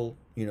anagogical,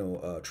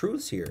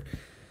 truths here.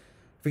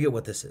 Forget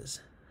what this is.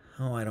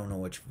 Oh, I don't know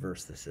which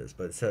verse this is,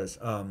 but it says,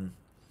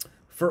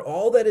 "For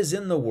all that is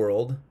in the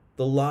world,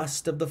 the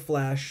lust of the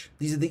flesh,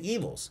 these are the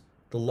evils,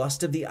 the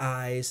lust of the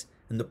eyes,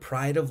 and the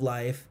pride of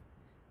life,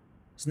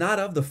 it's not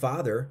of the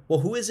Father."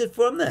 Well, who is it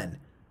from then?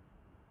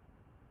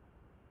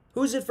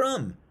 Who's it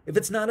from? If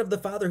it's not of the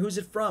Father, who's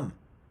it from?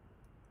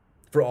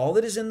 For all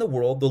that is in the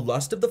world, the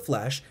lust of the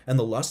flesh and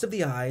the lust of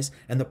the eyes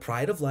and the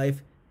pride of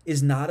life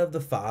is not of the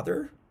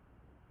Father?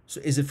 So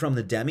is it from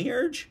the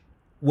demiurge?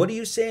 What are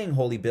you saying,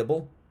 Holy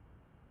Bible?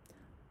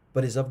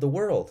 But is of the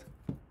world.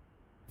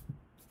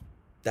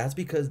 That's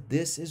because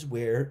this is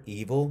where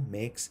evil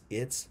makes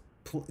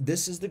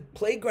this is the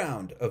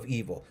playground of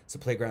evil. It's the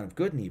playground of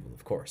good and evil,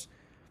 of course.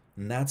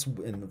 And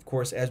of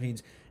course, as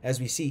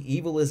we see,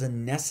 evil is a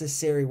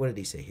necessary, what did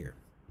he say here?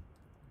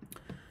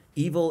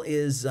 Evil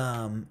is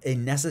a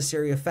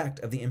necessary effect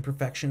of the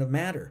imperfection of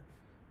matter.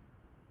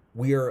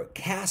 We are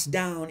cast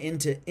down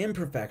into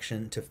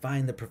imperfection to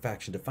find the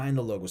perfection, to find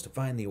the logos, to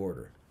find the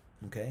order.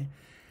 Okay?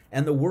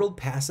 And the world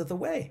passeth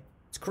away.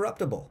 It's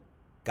corruptible.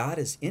 God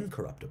is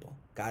incorruptible.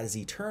 God is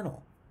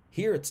eternal.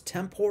 Here it's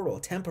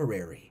temporal,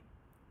 temporary.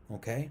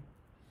 Okay?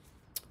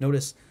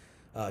 Notice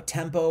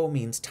tempo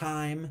means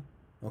time.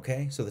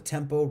 Okay? So the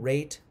tempo,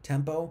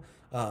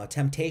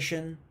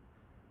 temptation,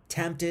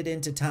 tempted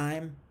into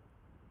time.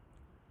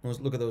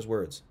 Look at those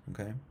words.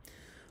 Okay?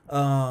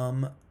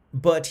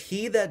 But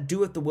he that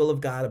doeth the will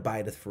of God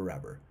abideth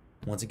forever.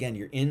 Once again,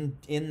 you're in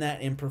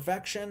that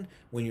imperfection.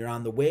 When you're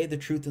on the way, the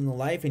truth, and the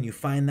life, and you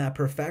find that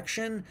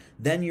perfection,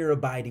 then you're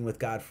abiding with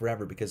God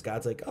forever, because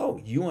God's like, oh,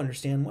 you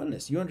understand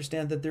oneness. You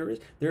understand that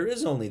there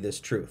is only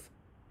this truth.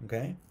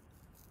 Okay.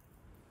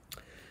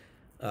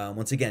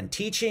 Once again,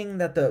 teaching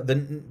that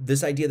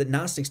this idea that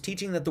Gnostics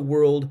teaching that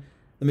the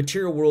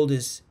material world,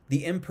 is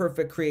the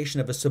imperfect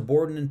creation of a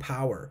subordinate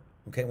power.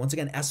 Okay. Once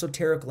again,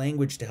 esoteric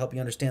language to help you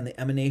understand the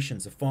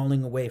emanations of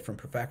falling away from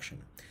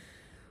perfection.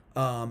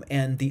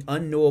 And the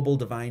unknowable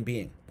divine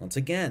being. Once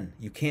again,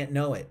 you can't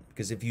know it,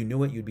 because if you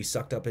knew it, you'd be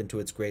sucked up into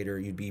its greater,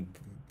 you'd be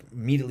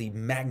immediately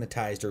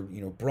magnetized, or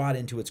brought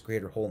into its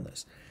greater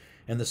wholeness.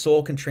 And the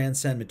soul can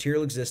transcend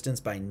material existence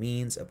by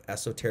means of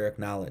esoteric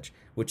knowledge,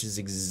 which is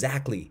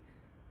exactly,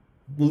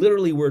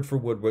 literally word for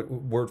word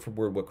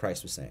what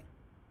Christ was saying.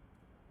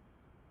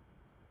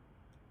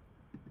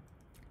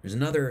 There's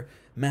another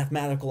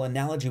mathematical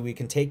analogy we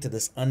can take to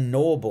this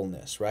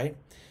unknowableness, right?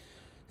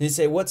 You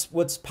say,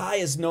 what's pi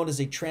is known as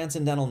a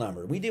transcendental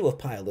number. We deal with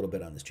pi a little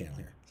bit on this channel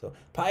here. So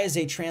pi is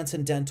a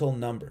transcendental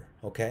number,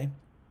 okay?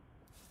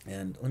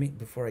 And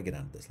before I get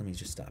on to this, let me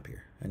just stop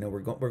here. I know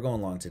we're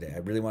going long today. I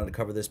really wanted to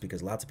cover this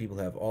because lots of people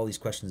have all these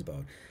questions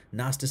about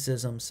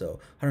Gnosticism. So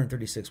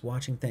 136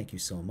 watching, thank you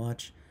so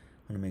much.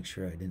 I want to make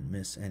sure I didn't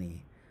miss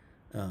any.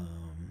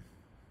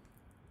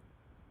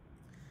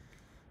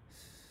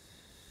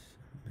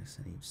 Miss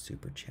any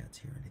super chats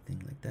here,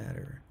 anything like that,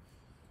 or.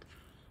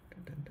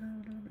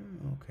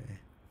 Okay.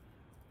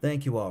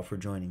 Thank you all for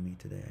joining me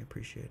today. I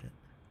appreciate it.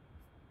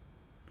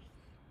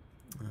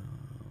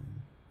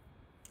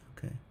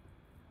 Okay.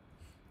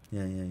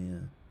 Yeah.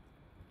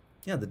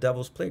 Yeah, the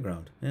devil's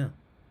playground. Yeah.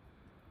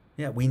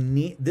 Yeah,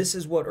 this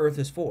is what Earth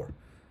is for.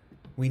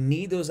 We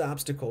need those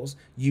obstacles.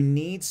 You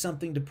need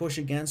something to push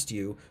against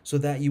you so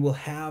that you will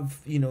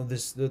have,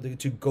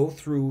 to go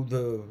through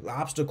the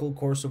obstacle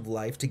course of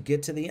life to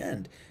get to the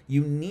end.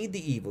 You need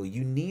the evil.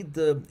 You need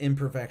the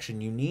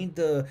imperfection. You need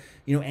the,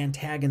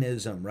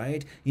 antagonism,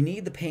 right? You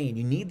need the pain.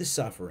 You need the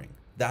suffering.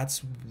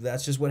 That's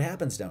just what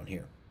happens down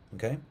here,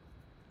 okay?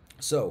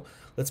 So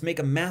let's make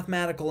a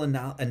mathematical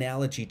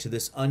analogy to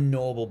this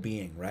unknowable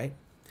being, right?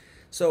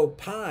 So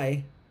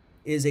pi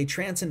is a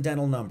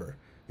transcendental number.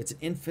 It's an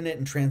infinite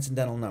and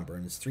transcendental number,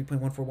 and it's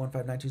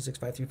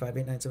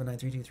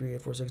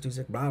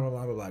 3.141592653589793238466, blah blah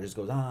blah blah blah. It just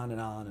goes on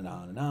and on and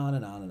on and on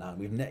and on and on.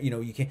 You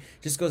can't,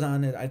 just goes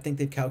on. I think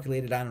they've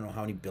calculated, I don't know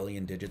how many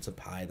billion digits of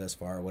pi thus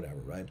far, or whatever,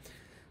 right?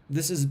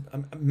 This is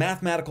a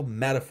mathematical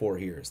metaphor.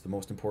 Here is the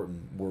most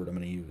important word I'm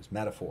going to use: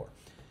 metaphor.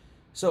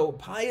 So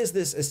pi is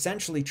this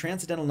essentially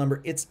transcendental number.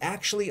 It's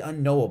actually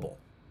unknowable,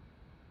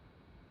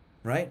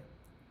 right?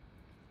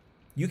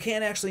 You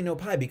can't actually know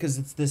pi because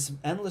it's this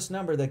endless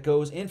number that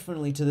goes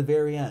infinitely to the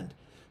very end.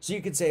 So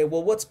you could say,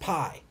 well, what's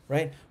pi,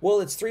 right? Well,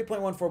 it's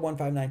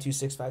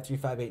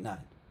 3.1415926535889.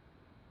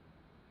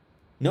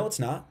 No, it's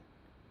not.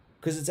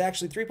 Because it's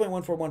actually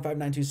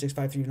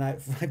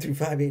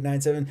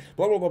 3.1415926535897,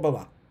 blah, blah, blah, blah,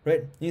 blah,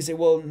 right? And you say,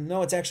 well,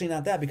 no, it's actually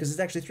not that, because it's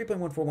actually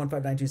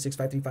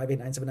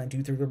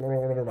 3.14159265358979323, blah, blah,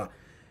 blah, blah, blah.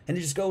 And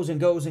it just goes and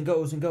goes and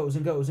goes and goes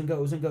and goes and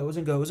goes and goes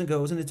and goes and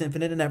goes, and it's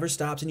infinite and never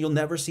stops, and you'll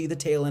never see the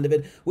tail end of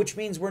it, which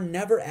means we're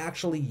never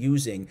actually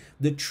using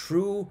the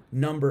true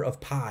number of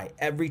pi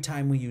every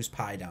time we use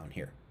pi down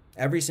here.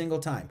 Every single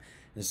time.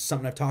 This is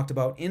something I've talked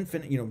about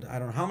infinite, I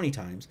don't know how many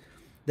times,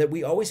 that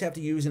we always have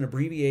to use an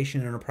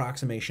abbreviation and an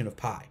approximation of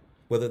pi,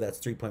 whether that's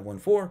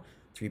 3.14,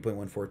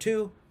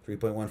 3.142,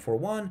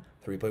 3.141,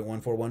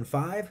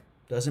 3.1415.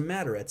 Doesn't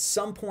matter. At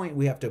some point,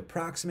 we have to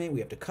approximate, we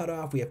have to cut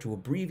off, we have to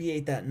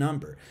abbreviate that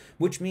number,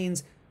 which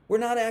means we're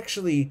not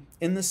actually,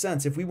 in the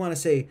sense, if we want to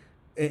say,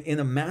 in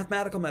a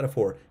mathematical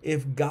metaphor,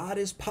 if God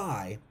is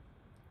pi,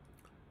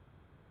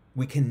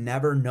 we can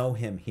never know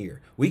him here.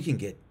 We can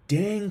get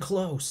dang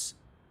close,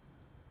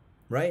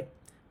 right?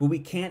 But we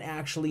can't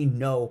actually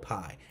know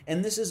pi.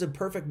 And this is a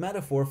perfect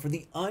metaphor for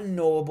the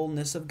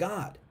unknowableness of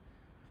God,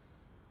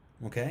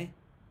 okay?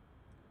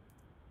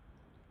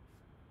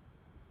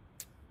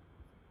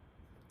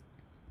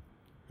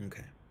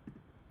 Okay.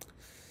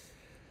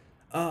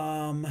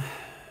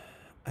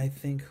 I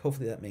think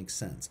hopefully that makes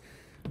sense.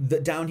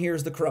 Down here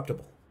is the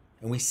corruptible,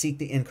 and we seek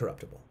the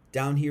incorruptible.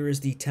 Down here is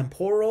the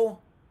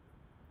temporal.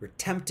 We're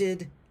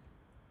temptation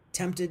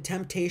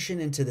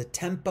into the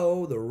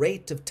tempo, the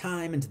rate of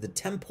time, into the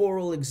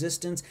temporal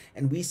existence,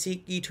 and we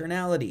seek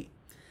eternality,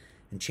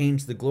 and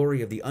change the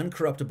glory of the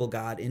uncorruptible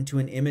God into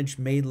an image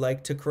made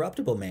like to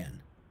corruptible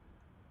man.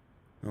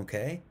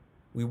 Okay?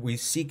 We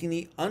seeking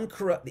the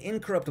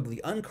incorruptible,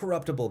 the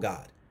uncorruptible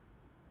God,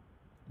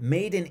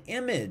 made an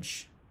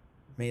image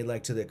made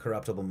like to the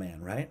corruptible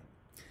man, right?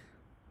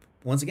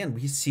 Once again,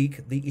 we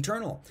seek the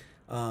eternal.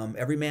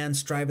 Every man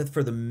striveth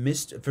for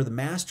the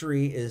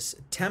mastery is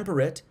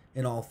temperate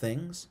in all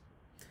things.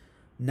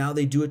 Now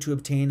they do it to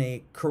obtain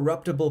a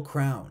corruptible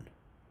crown,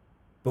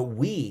 but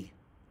we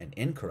an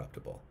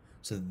incorruptible.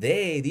 So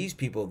these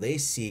people, they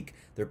seek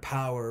their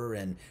power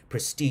and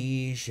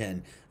prestige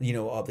and,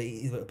 all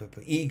the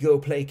ego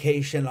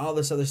placation, all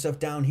this other stuff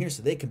down here,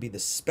 so they can be the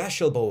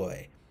special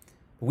boy.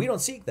 We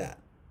don't seek that.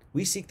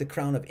 We seek the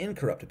crown of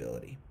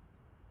incorruptibility.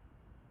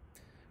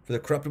 For the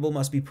corruptible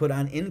must be put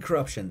on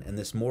incorruption, and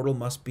this mortal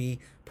must be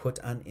put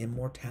on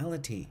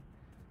immortality.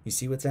 You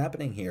see what's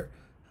happening here?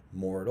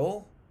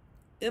 Mortal,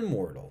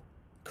 immortal,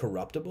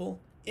 corruptible,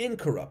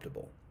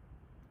 incorruptible.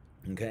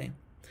 Okay?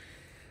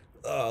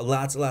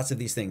 Lots of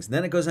these things. And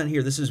then it goes on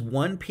here. This is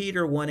 1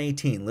 Peter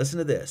 1:18. Listen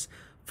to this.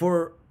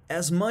 For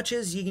as much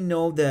as ye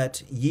know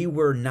that ye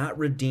were not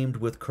redeemed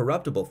with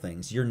corruptible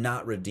things, you're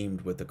not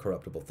redeemed with the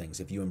corruptible things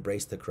if you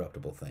embrace the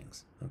corruptible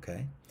things.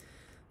 Okay?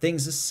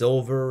 Things of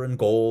silver and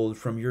gold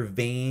from your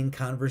vain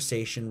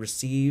conversation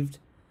received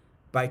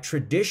by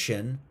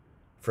tradition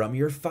from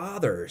your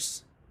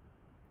fathers.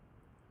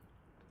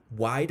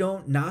 Why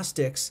don't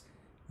Gnostics,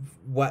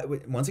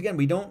 once again,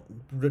 we don't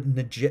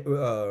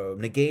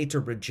negate or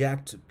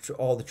reject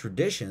all the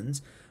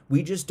traditions.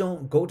 We just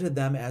don't go to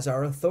them as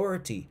our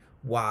authority.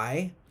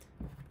 Why?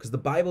 Because the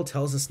Bible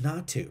tells us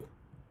not to.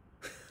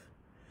 It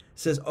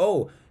says,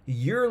 oh,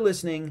 you're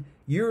listening,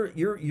 you're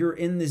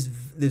in this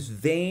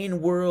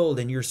vain world,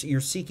 and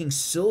you're seeking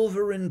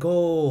silver and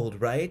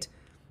gold, right?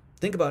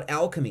 Think about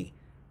alchemy,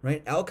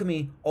 right?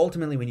 Alchemy,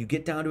 ultimately, when you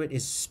get down to it,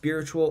 is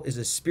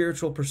a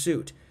spiritual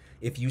pursuit.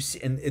 If you see,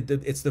 and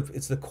it's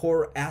the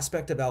core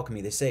aspect of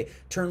alchemy. They say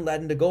turn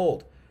lead into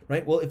gold,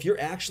 right? Well, if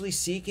you're actually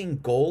seeking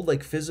gold,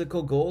 like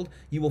physical gold,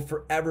 you will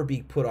forever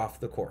be put off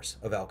the course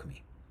of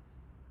alchemy.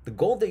 The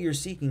gold that you're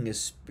seeking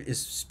is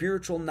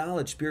spiritual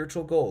knowledge,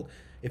 spiritual gold.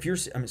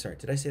 I'm sorry,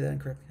 did I say that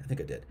incorrectly? I think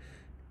I did.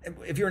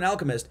 If you're an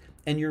alchemist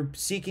and you're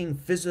seeking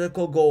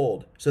physical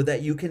gold so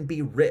that you can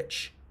be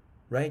rich,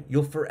 right?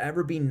 You'll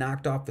forever be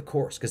knocked off the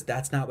course, because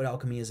that's not what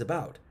alchemy is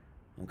about.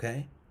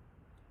 Okay?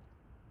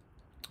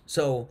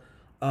 So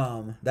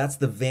that's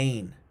the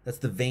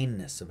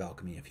vainness of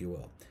alchemy, if you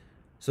will.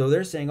 So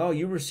they're saying, oh,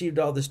 you received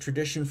all this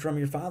tradition from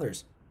your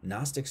fathers.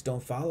 Gnostics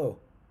don't follow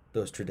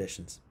those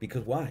traditions.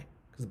 Because why?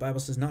 Because the Bible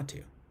says not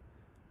to.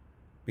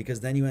 Because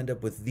then you end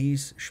up with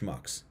these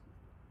schmucks.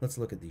 Let's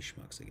look at these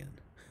schmucks again.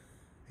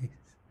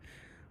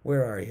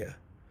 Where are you?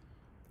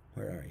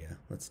 Where are you?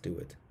 Let's do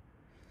it.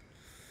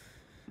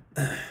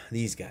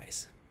 These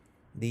guys.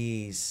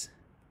 These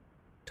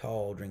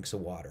tall drinks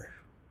of water.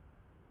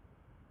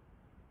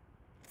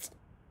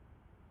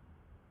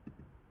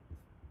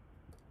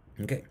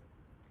 Okay.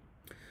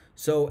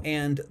 So,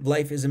 and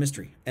life is a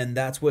mystery. And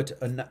that's what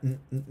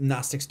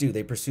Gnostics do.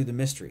 They pursue the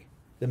mystery.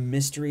 The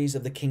mysteries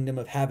of the kingdom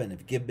of heaven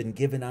have been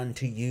given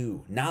unto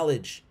you.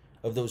 Knowledge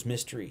of those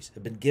mysteries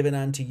have been given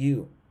unto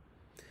you.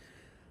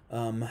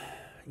 Romans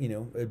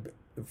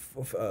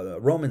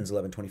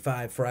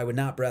 11:25, for I would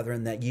not,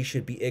 brethren, that ye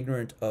should be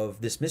ignorant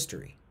of this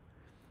mystery,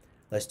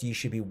 lest ye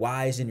should be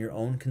wise in your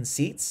own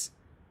conceits,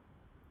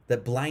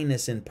 that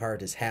blindness in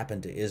part has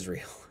happened to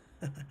Israel.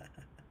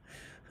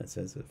 That's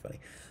so funny.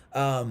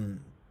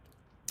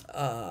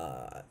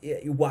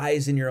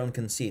 Wise in your own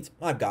conceits.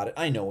 I've got it.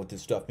 I know what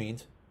this stuff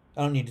means.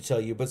 I don't need to tell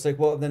you. But it's like,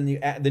 well, then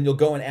you'll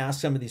go and ask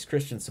some of these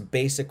Christians some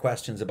basic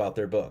questions about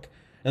their book.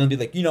 And they'll be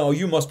like,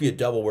 you must be a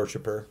devil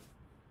worshiper.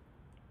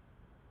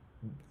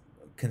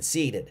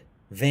 Conceited.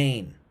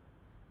 Vain.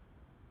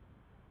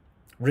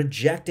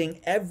 Rejecting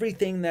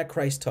everything that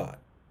Christ taught.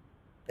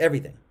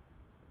 Everything.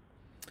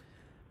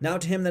 Now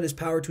to him that is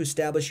power to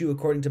establish you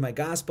according to my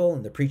gospel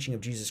and the preaching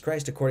of Jesus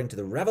Christ, according to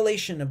the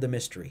revelation of the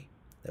mystery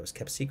that was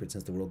kept secret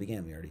since the world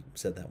began. We already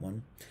said that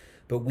one.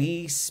 But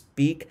we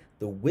speak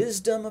the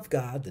wisdom of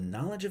God, the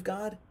knowledge of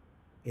God,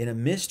 in a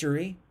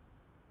mystery,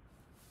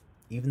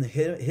 even the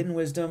hidden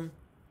wisdom,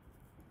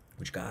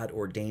 which God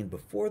ordained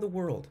before the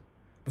world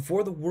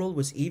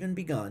was even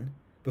begun,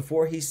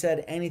 before he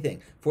said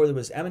anything, before there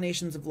was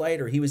emanations of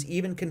light, or he was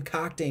even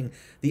concocting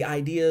the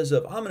ideas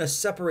of, I'm going to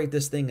separate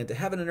this thing into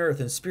heaven and earth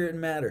and spirit and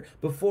matter.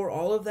 Before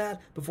all of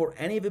that, before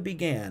any of it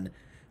began,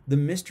 the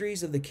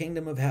mysteries of the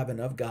kingdom of heaven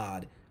of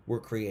God were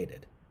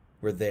created.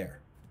 Were there.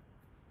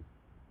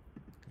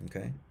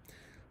 Okay?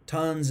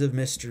 Tons of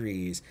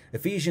mysteries.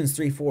 Ephesians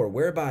 3:4,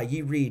 whereby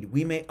ye read,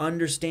 we may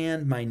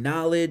understand my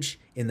knowledge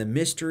in the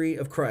mystery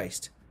of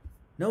Christ.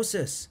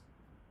 Gnosis.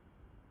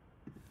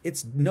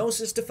 It's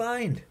gnosis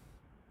defined.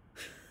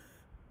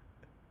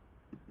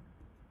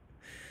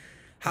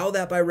 How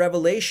that by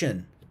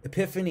revelation,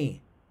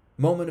 epiphany,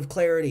 moment of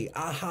clarity,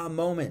 aha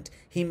moment,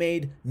 he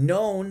made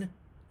known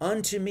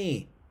unto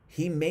me.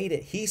 He made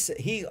it.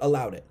 He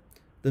allowed it.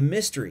 The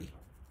mystery.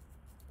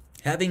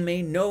 Having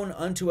made known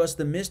unto us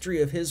the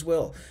mystery of his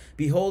will.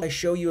 Behold, I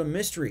show you a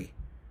mystery.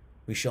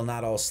 We shall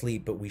not all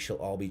sleep, but we shall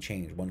all be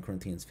changed. 1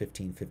 Corinthians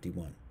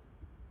 15:51.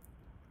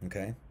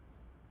 Okay?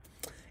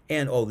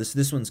 And,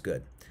 this one's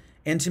good.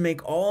 And to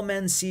make all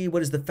men see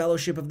what is the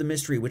fellowship of the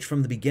mystery, which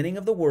from the beginning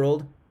of the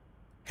world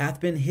hath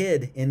been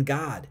hid in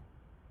God.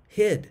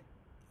 Hid.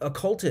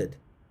 Occulted.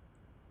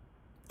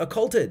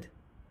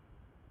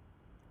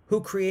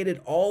 Who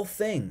created all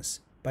things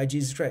by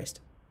Jesus Christ.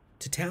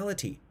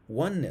 Totality.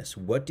 Oneness.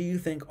 What do you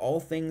think all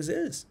things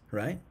is,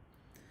 right?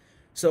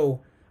 So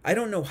I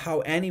don't know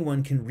how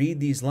anyone can read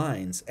these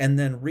lines and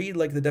then read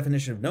like the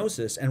definition of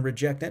gnosis and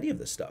reject any of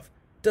this stuff.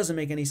 It doesn't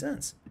make any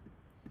sense.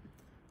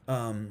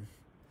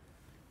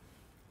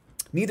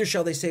 Neither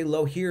shall they say,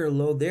 lo here, or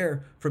lo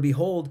there, for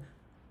behold,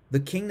 the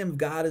kingdom of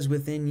God is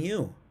within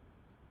you.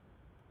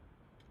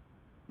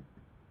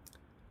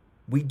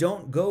 We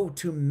don't go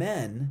to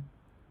men,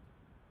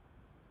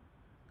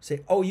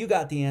 say, oh, you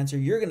got the answer.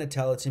 You're going to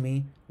tell it to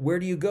me. Where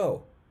do you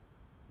go?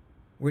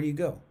 Where do you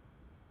go?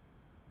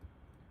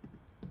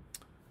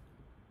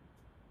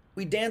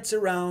 We dance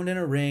around in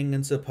a ring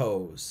and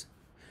suppose.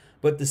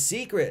 But the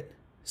secret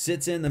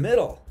sits in the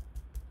middle,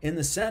 in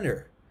the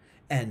center,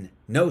 and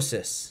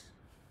gnosis.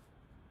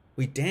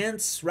 We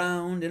dance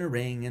round in a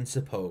ring and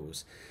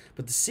suppose.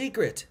 But the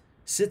secret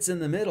sits in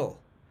the middle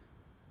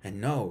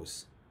and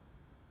knows.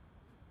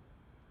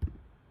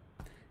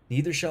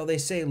 Neither shall they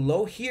say,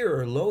 lo here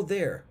or lo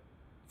there,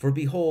 for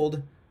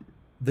behold,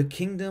 the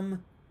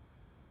kingdom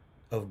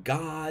of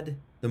God,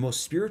 the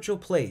most spiritual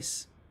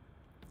place,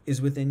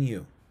 is within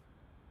you.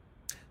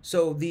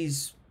 So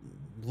these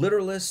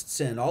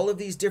literalists and all of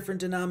these different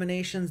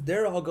denominations,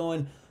 they're all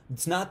going,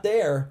 it's not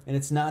there and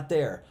it's not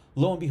there.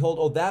 Lo and behold,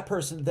 oh, that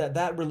person,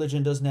 that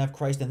religion doesn't have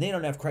Christ and they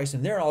don't have Christ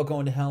and they're all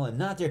going to hell and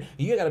not there.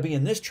 You got to be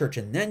in this church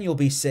and then you'll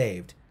be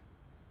saved.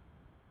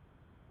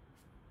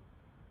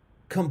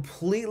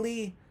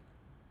 Completely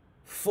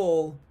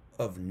full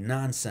of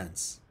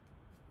nonsense.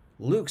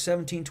 Luke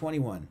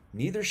 17:21.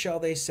 Neither shall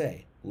they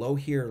say, lo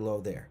here, lo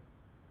there.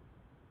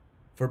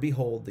 For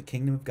behold, the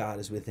kingdom of God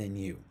is within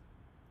you.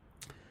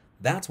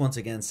 That's once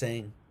again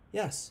saying,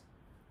 yes,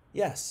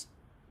 yes,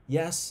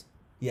 yes,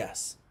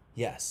 yes,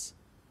 yes.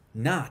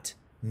 Not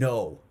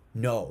no,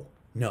 no,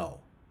 no.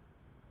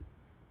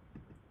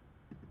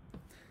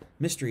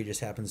 Mystery just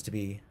happens to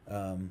be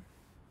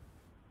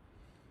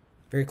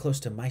very close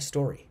to my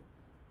story.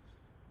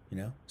 You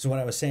know? So when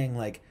I was saying,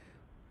 like,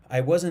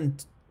 I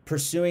wasn't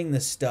pursuing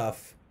this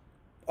stuff,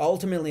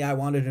 ultimately I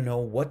wanted to know,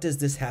 what does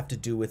this have to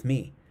do with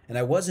me? And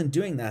I wasn't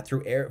doing that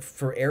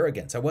for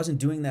arrogance. I wasn't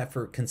doing that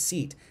for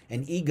conceit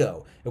and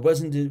ego. It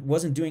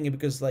wasn't doing it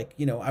because, like,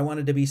 you know, I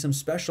wanted to be some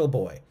special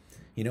boy.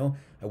 You know,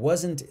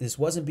 this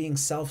wasn't being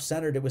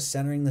self-centered. It was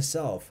centering the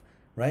self,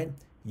 right?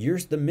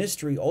 The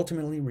mystery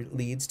ultimately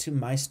leads to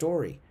my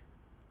story.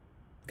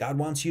 God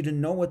wants you to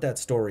know what that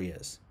story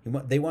is.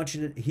 He wants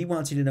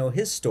you to know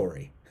his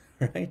story,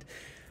 right?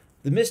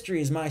 The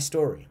mystery is my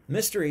story.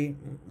 Mystery,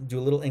 do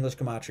a little English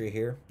gematria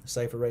here.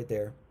 Cipher right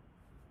there.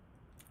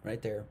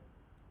 Right there.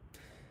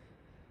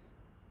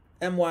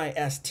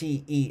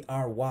 MYSTERY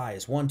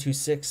is 1, 2,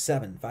 6,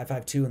 7, 5,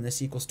 5, 2, and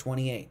this equals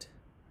 28.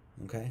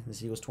 Okay,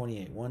 this equals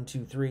 28. 1,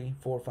 2, 3,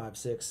 4, 5,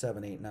 6,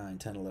 7, 8, 9,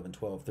 10, 11,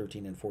 12,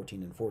 13, and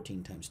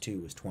 14 times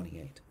 2 is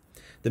 28.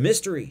 The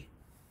mystery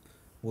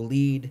will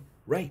lead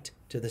right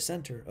to the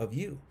center of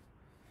you,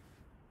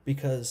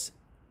 because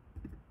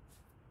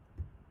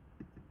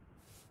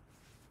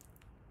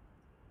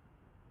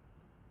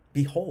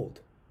behold,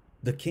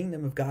 the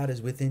kingdom of God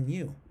is within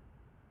you.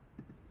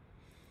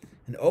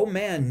 And oh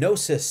man,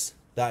 gnosis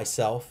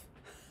thyself.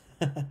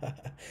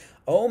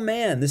 Oh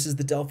man, this is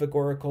the Delphic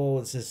Oracle.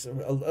 This is,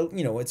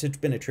 you know, it's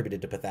been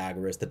attributed to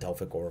Pythagoras, the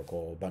Delphic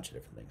Oracle, a bunch of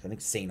different things. I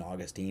think St.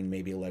 Augustine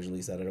maybe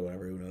allegedly said it or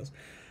whatever, who knows.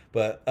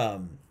 But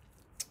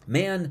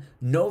man,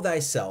 know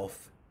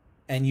thyself,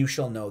 and you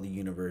shall know the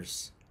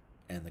universe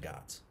and the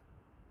gods.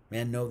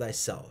 Man, know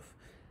thyself.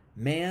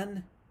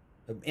 Man,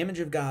 image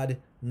of God,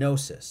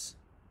 gnosis.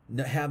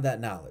 Have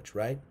that knowledge,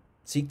 right?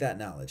 Seek that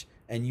knowledge,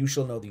 and you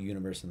shall know the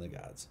universe and the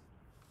gods.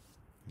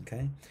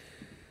 Okay?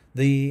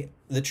 The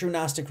true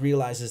Gnostic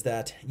realizes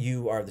that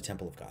you are the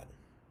temple of God.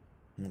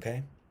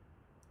 Okay?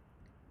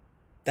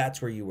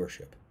 That's where you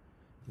worship.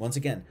 Once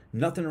again,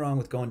 nothing wrong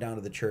with going down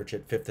to the church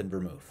at 5th and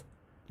Vermouth.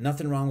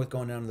 Nothing wrong with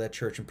going down to that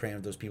church and praying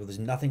with those people. There's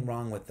nothing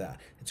wrong with that.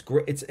 It's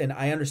great. And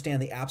I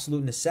understand the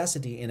absolute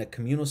necessity in a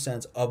communal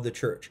sense of the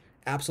church.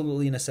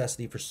 Absolutely a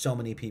necessity for so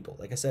many people.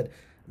 Like I said,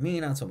 me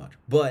not so much.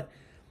 But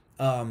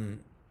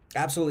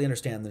absolutely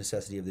understand the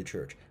necessity of the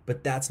church.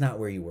 But that's not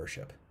where you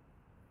worship.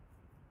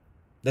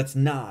 That's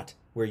not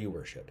where you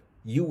worship.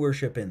 You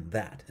worship in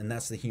that, and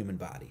that's the human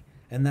body.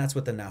 And that's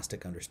what the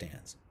Gnostic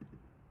understands.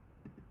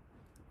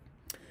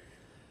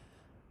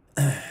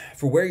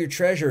 For where your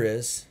treasure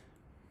is,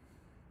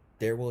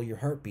 there will your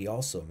heart be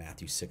also,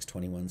 Matthew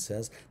 6:21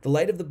 says. The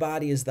light of the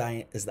body is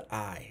the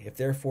eye. If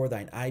therefore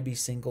thine eye be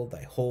single,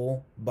 thy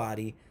whole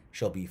body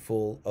shall be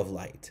full of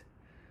light.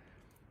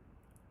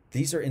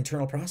 These are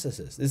internal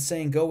processes. It's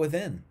saying go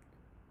within.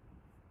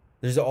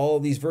 There's all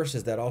these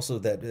verses that also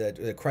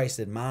that Christ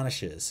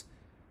admonishes,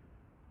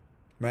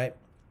 right?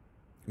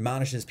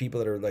 Admonishes people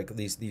that are like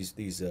these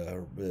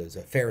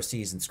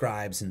Pharisees and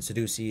scribes and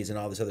Sadducees and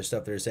all this other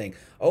stuff that are saying,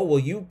 oh, well,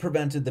 you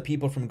prevented the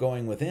people from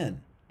going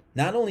within.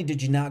 Not only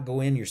did you not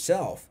go in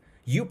yourself,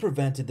 you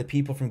prevented the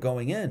people from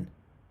going in.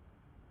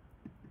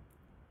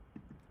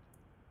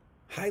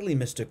 Highly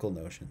mystical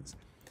notions.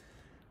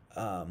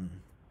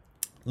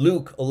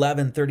 Luke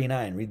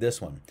 11:39, read this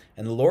one.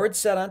 And the Lord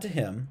said unto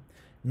him,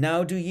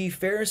 now do ye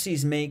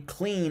Pharisees make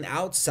clean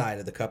outside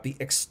of the cup, the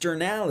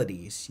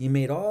externalities, ye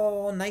made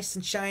all nice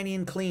and shiny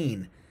and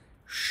clean,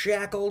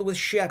 shackled with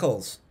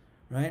shekels,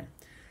 right?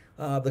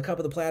 The cup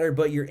of the platter,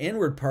 but your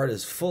inward part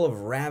is full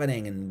of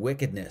ravening and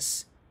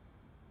wickedness.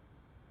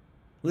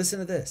 Listen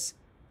to this.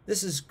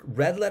 This is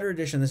red letter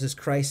edition. This is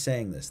Christ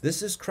saying this.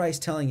 This is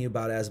Christ telling you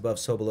about as above,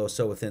 so below,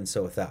 so within,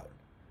 so without.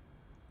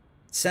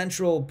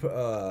 Central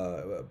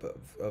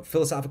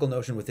philosophical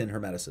notion within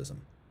Hermeticism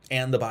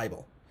and the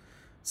Bible.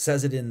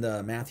 Says it in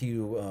the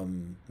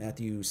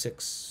Matthew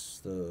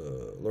 6,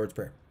 the Lord's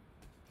Prayer.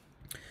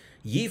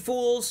 Ye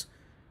fools,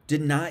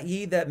 did not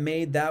ye that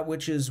made that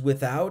which is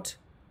without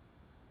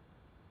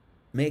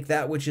make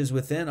that which is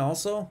within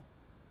also?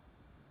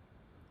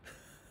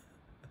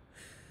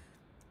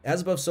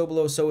 As above, so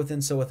below, so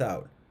within, so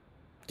without.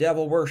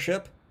 Devil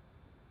worship.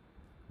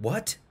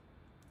 What?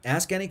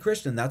 Ask any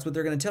Christian. That's what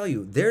they're going to tell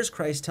you. There's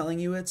Christ telling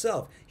you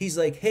itself. He's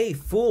like, hey,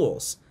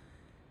 fools.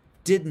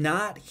 Did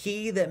not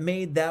he that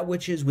made that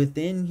which is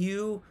within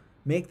you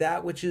make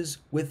that which is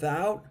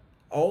without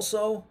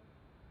also?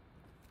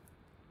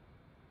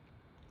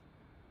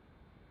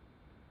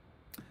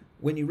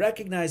 When you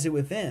recognize it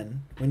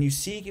within, when you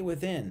seek it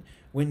within,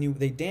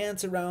 they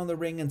dance around the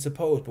ring and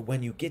suppose, but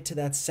when you get to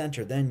that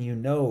center, then you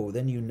know,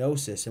 then you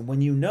gnosis. And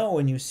when you know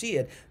and you see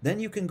it, then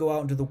you can go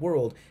out into the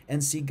world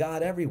and see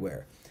God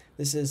everywhere.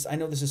 I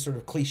know this is sort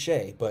of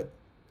cliche, but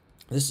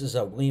this is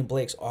William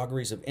Blake's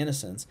Auguries of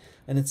Innocence,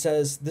 and it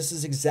says this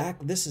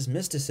is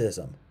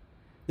mysticism.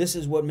 This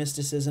is what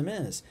mysticism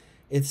is.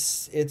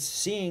 It's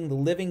seeing the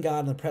living God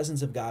and the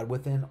presence of God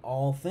within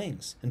all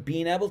things and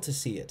being able to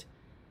see it.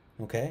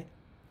 Okay?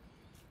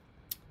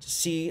 To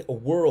see a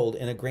world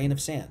in a grain of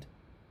sand.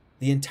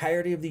 The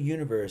entirety of the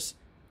universe.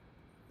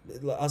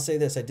 I'll say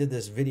this. I did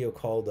this video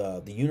called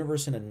 "The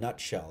Universe in a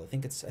Nutshell." I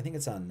think it's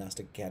on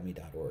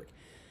GnosticAcademy.org.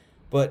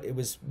 But it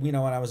was, when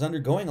I was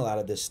undergoing a lot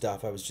of this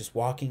stuff, I was just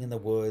walking in the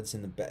woods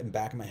in the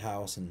back of my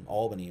house in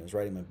Albany. I was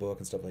writing my book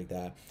and stuff like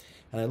that.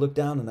 And I looked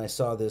down and I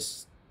saw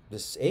this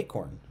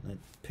acorn. And I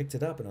picked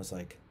it up and I was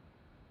like,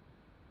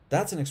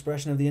 that's an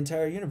expression of the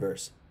entire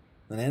universe.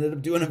 And I ended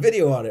up doing a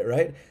video on it,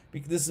 right?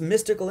 Because this is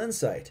mystical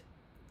insight.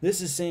 This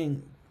is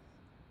saying,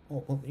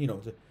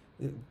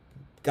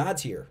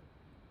 God's here.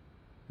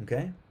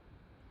 Okay?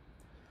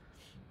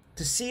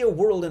 To see a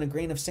world in a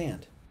grain of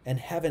sand and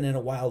heaven in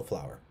a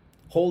wildflower.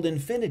 Hold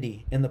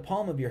infinity in the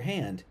palm of your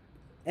hand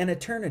and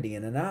eternity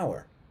in an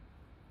hour.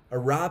 A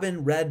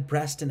robin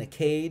red-breast in a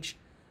cage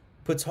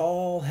puts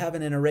all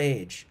heaven in a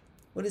rage.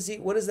 What is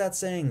that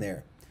saying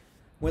there?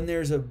 When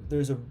there's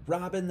a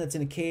robin that's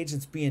in a cage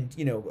that's being,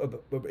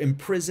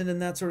 imprisoned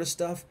and that sort of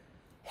stuff,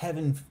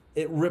 heaven,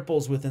 it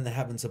ripples within the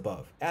heavens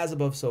above. As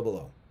above, so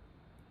below.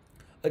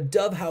 A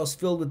dove house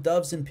filled with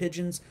doves and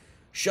pigeons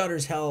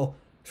shudders hell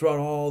throughout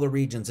all the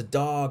regions. A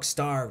dog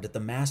starved at the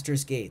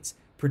master's gates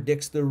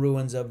predicts the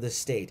ruins of the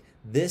state.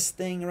 This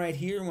thing right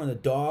here, when a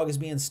dog is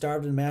being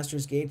starved in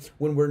master's gate,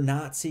 when we're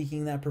not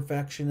seeking that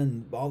perfection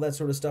and all that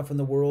sort of stuff in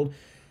the world,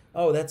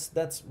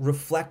 that's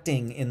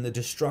reflecting in the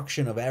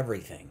destruction of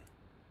everything.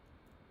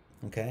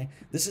 Okay?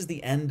 This is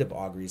the end of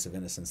Auguries of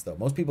Innocence, though.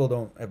 Most people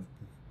don't have,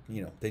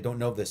 they don't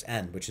know this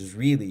end, which is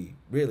really,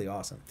 really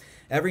awesome.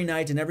 Every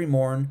night and every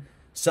morn,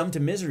 some to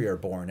misery are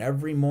born.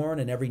 Every morn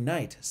and every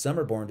night, some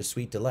are born to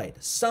sweet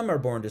delight. Some are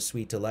born to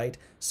sweet delight.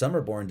 Some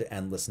are born to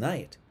endless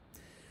night.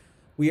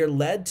 We are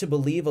led to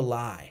believe a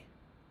lie.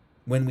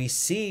 When we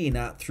see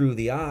not through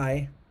the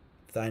eye,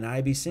 if thine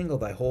eye be single,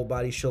 thy whole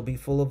body shall be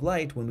full of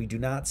light. When we do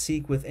not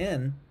seek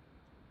within,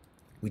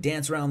 we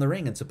dance around the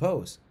ring and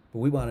suppose, but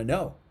we want to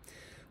know.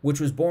 Which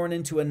was born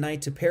into a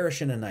night to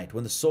perish in a night.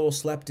 When the soul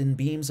slept in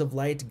beams of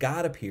light,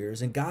 God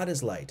appears, and God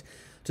is light.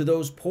 To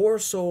those poor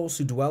souls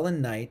who dwell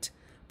in night,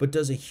 but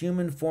does a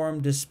human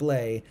form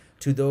display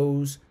to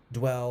those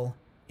dwell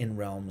in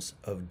realms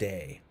of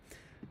day.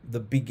 The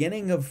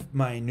beginning of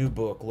my new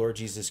book, Lord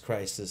Jesus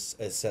Christ,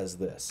 says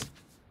this.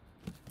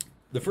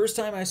 The first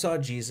time I saw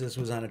Jesus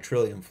was on a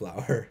trillium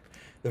flower.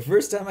 The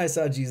first time I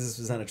saw Jesus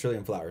was on a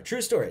trillium flower.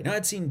 True story. Now,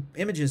 I'd seen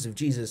images of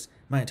Jesus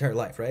my entire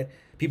life, right?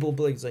 People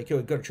believe, like,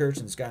 go to church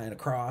and this guy on a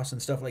cross and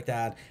stuff like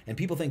that, and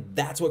people think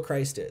that's what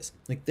Christ is.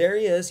 Like, there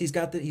he is. He's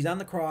on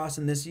the cross,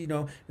 and this,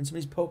 and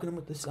somebody's poking him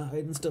with the side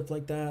and stuff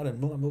like that, and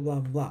blah, blah, blah,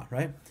 blah, blah,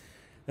 right?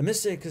 The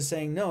mystic is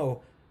saying,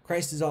 no,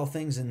 Christ is all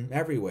things and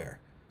everywhere.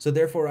 So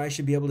therefore, I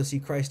should be able to see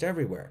Christ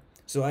everywhere.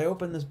 So I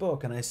open this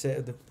book and I say,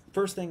 the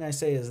first thing I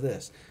say is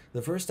this.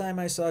 The first time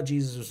I saw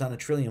Jesus was on a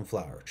trillium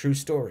flower. True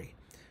story.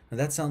 Now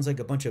that sounds like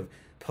a bunch of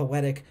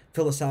poetic,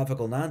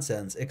 philosophical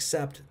nonsense,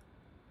 except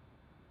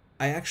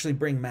I actually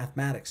bring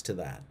mathematics to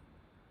that.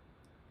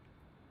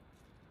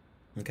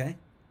 Okay?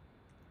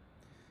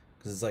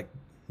 Because it's like,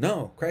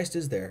 no, Christ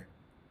is there.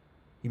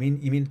 You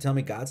mean to tell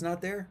me God's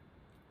not there?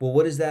 Well,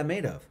 what is that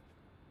made of?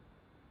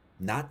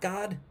 Not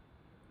God?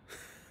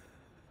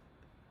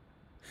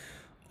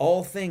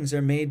 All things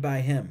are made by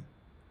him.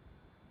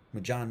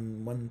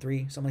 John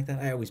 1:3, something like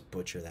that. I always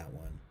butcher that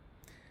one.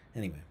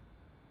 Anyway.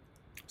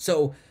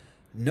 So,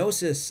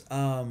 Gnosis,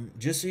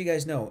 just so you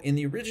guys know, in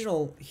the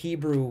original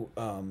Hebrew,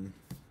 the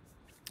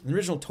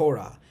original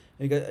Torah,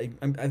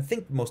 I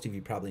think most of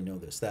you probably know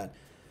this, that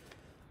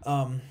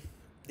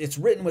it's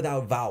written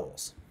without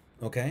vowels,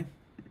 okay?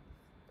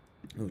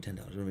 Oh, $10.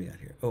 What do we got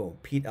here? Oh,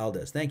 Pete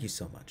Aldez. Thank you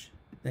so much.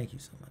 Thank you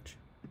so much.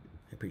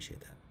 I appreciate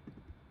that.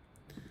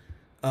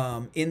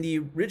 In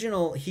the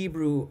original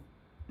Hebrew,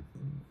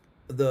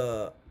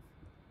 the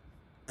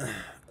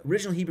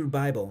original Hebrew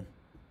Bible,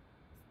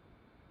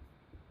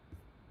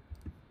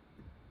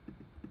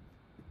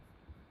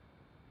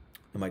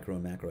 the micro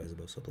and macro as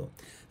opposed to blow.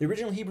 The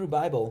original Hebrew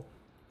Bible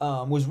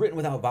was written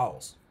without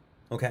vowels.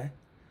 Okay,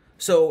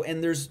 so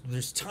and there's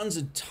tons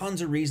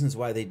of reasons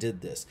why they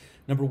did this.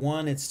 Number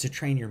one, it's to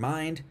train your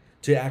mind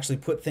to actually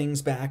put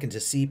things back and to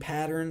see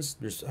patterns.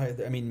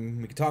 I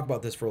mean, we could talk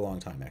about this for a long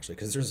time actually,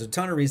 because there's a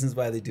ton of reasons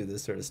why they do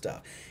this sort of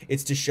stuff.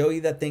 It's to show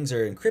you that things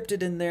are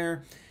encrypted in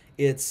there.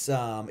 It's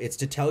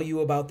to tell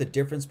you about the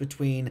difference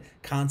between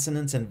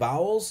consonants and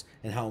vowels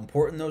and how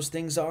important those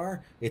things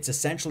are. It's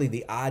essentially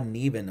the odd and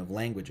even of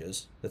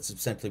languages. That's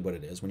essentially what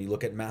it is. When you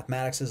look at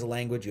mathematics as a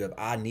language, you have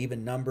odd and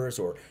even numbers,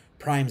 or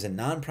primes and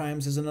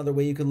non-primes is another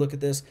way you could look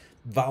at this.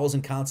 Vowels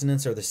and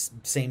consonants are the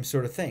same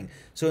sort of thing.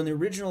 So in the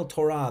original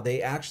Torah, they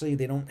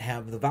don't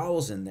have the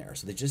vowels in there.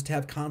 So they just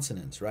have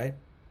consonants, right?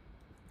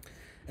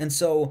 And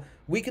so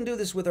we can do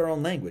this with our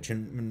own language,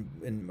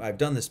 and I've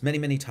done this many,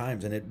 many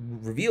times, and it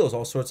reveals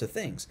all sorts of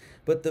things.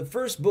 But the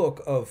first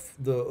book of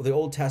the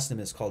Old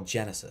Testament is called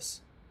Genesis,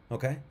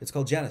 okay? It's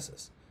called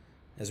Genesis,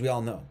 as we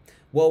all know.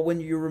 Well, when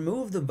you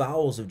remove the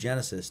vowels of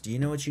Genesis, do you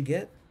know what you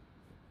get?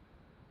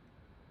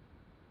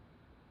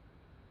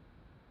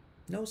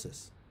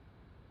 Gnosis.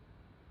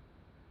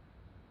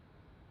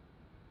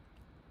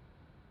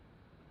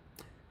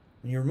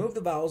 When you remove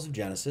the vowels of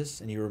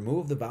Genesis and you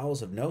remove the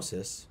vowels of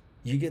Gnosis,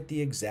 you get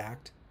the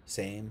exact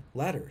same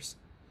letters.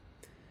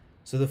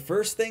 So the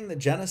first thing that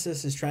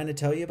Genesis is trying to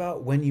tell you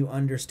about, when you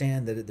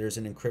understand that there's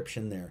an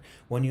encryption there,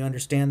 when you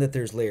understand that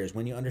there's layers,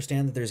 when you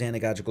understand that there's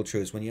anagogical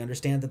truths, when you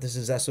understand that this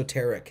is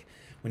esoteric,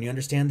 when you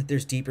understand that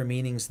there's deeper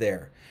meanings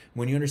there,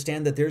 when you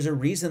understand that there's a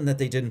reason that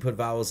they didn't put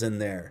vowels in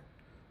there,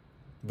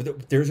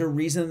 but there's a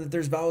reason that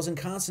there's vowels and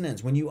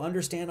consonants. When you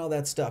understand all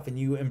that stuff and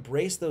you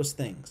embrace those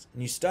things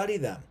and you study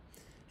them,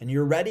 and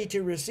you're ready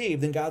to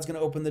receive, then God's going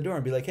to open the door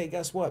and be like, hey,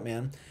 guess what,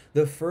 man?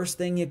 The first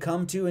thing you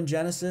come to in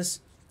Genesis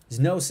is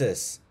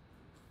gnosis.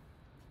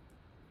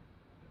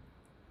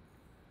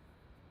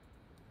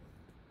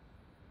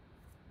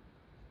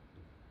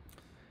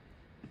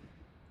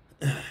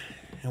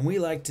 And we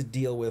like to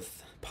deal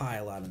with pi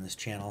a lot on this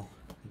channel.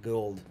 Good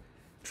old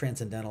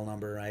transcendental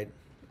number, right?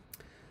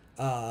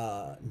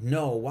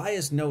 No. Why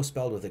is no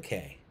spelled with a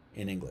K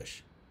in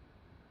English?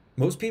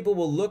 Most people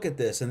will look at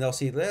this and they'll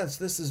see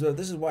this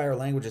is why our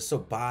language is so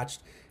botched.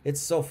 It's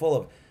so full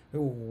of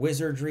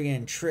wizardry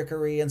and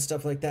trickery and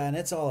stuff like that, and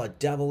it's all a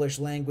devilish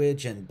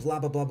language and blah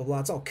blah blah blah blah.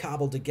 It's all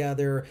cobbled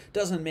together,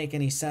 doesn't make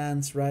any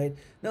sense, right?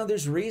 No,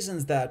 there's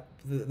reasons that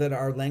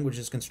our language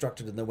is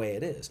constructed in the way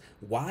it is.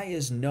 Why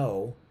is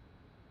no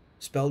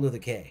spelled with a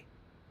K?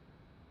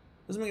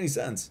 Doesn't make any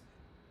sense.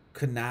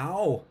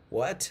 Now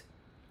what?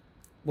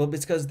 Well,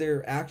 it's because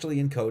they're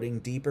actually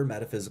encoding deeper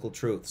metaphysical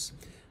truths.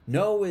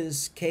 No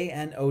is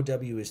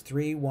K-N-O-W is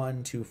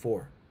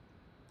 3124.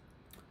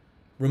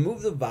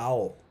 Remove the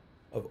vowel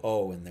of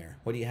O in there.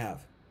 What do you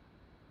have?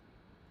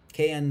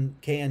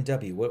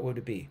 K-N-W. What would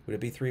it be? Would it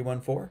be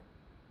 314?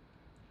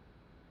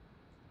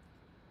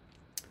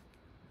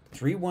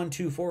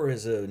 3124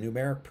 is a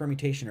numeric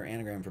permutation or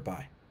anagram for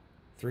pi.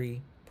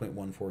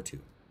 3.142.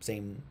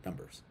 Same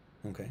numbers.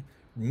 Okay.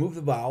 Remove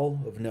the vowel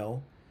of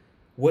no.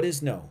 What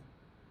is no?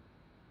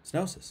 It's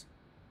gnosis.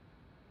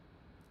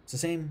 It's the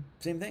same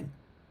thing.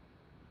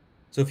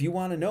 So if you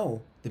want to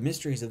know the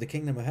mysteries of the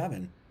kingdom of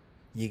heaven,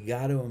 you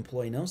got to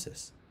employ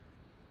gnosis.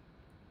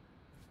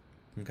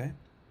 Okay?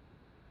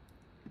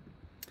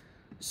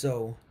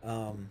 So,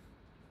 and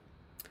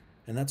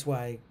that's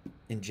why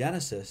in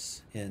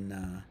Genesis,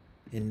 in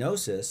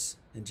Gnosis,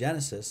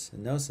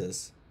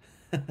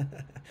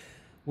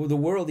 well, the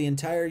world, the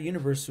entire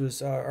universe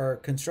was, our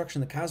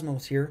construction, the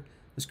cosmos here,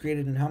 was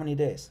created in how many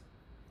days?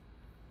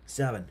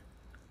 7.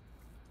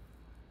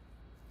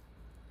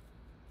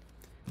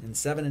 And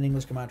 7 in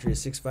English gematria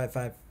is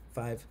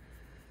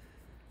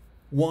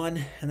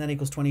 65551, and that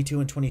equals 22,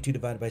 and 22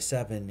 divided by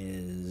 7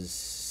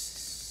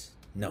 is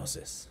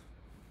gnosis.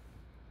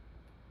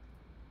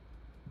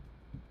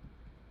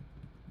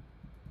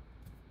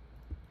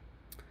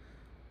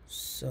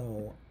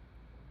 So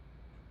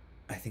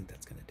I think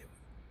that's going to do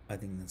it. I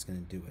think that's going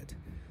to do it.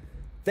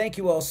 Thank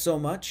you all so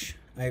much.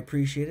 I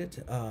appreciate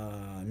it.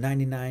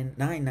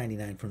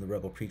 $9.99 from the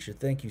Rebel Preacher.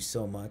 Thank you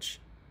so much.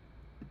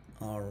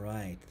 All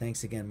right.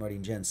 Thanks again, Marty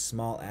and Jen.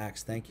 Small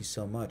Axe. Thank you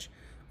so much.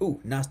 Ooh,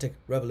 Gnostic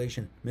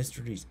Revelation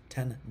Mysteries.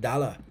 $10.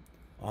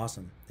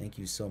 Awesome. Thank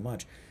you so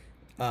much.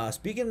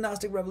 Speaking of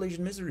Gnostic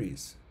Revelation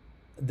Mysteries,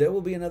 there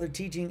will be another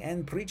teaching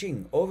and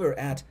preaching over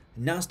at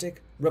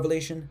Gnostic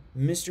Revelation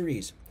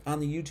Mysteries on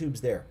the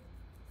YouTubes there.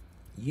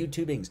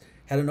 YouTubings.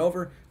 Head on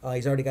over.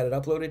 He's already got it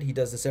uploaded. He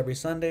does this every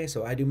Sunday,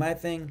 so I do my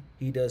thing.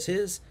 He does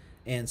his.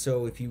 And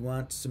so if you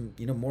want some,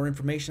 more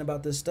information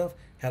about this stuff,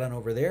 head on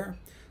over there.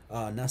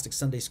 Gnostic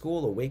Sunday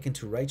School, Awaken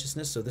to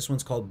Righteousness. So this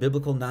one's called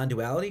Biblical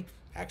Non-Duality.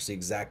 Actually,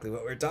 exactly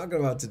what we're talking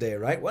about today,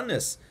 right?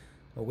 Oneness.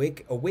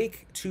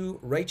 Awake to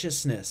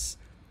righteousness.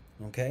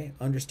 Okay?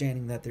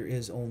 Understanding that there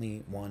is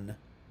only one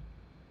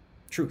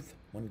truth,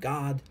 one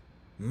God,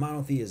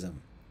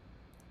 monotheism.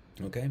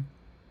 Okay?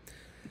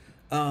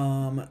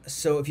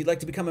 So if you'd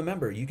like to become a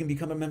member, you can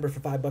become a member for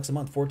 $5 a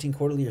month, 14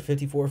 quarterly or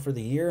 54 for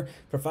the year.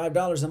 For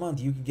 $5 a month,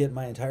 you can get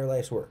my entire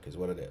life's work, is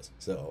what it is.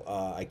 So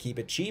I keep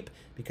it cheap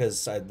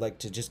because I'd like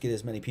to just get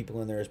as many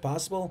people in there as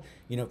possible.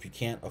 You know, if you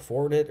can't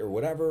afford it or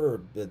whatever,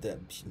 or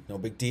no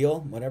big deal,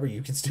 whatever,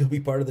 you can still be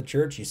part of the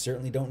church. You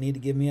certainly don't need to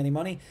give me any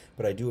money,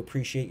 but I do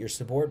appreciate your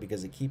support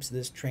because it keeps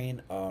this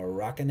train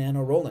rocking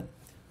and rolling.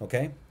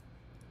 Okay?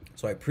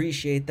 So I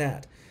appreciate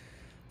that.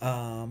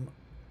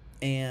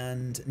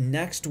 And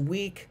next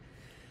week,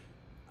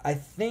 I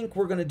think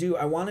we're going to do,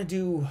 I want to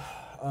do,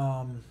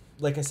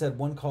 like I said,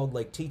 one called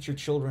like Teach Your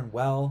Children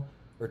Well,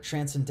 or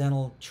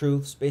Transcendental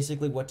Truths,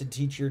 basically what to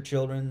teach your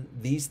children,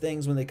 these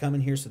things when they come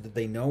in here so that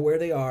they know where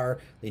they are,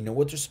 they know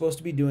what they're supposed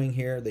to be doing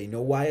here, they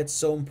know why it's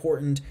so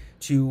important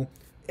to,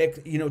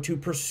 you know, to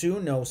pursue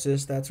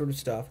Gnosis, that sort of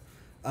stuff.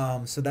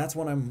 So that's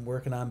what I'm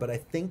working on, but I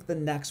think the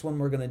next one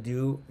we're going to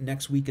do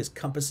next week is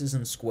Compasses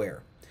and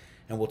Square.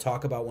 And we'll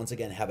talk about, once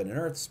again, heaven and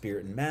earth,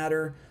 spirit and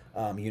matter,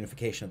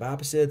 unification of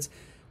opposites.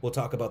 We'll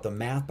talk about the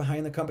math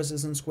behind the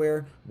compasses and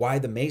square, why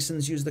the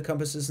Masons use the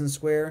compasses and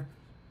square.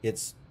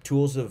 It's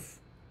tools of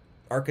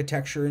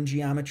architecture and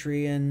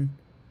geometry and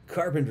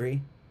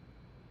carpentry.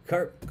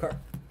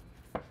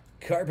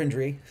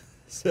 Carpentry.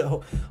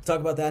 So we'll talk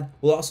about that.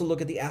 We'll also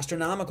look at the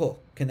astronomical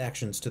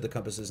connections to the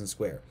compasses and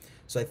square.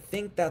 So I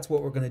think that's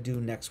what we're going to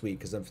do next week,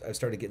 because I've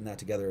started getting that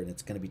together, and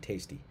it's going to be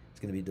tasty. It's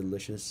going to be a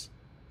delicious,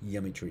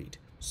 yummy treat.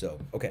 So,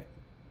 okay,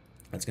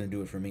 that's going to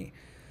do it for me.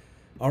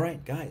 All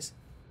right, guys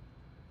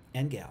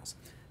and gals,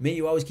 may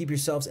you always keep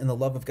yourselves in the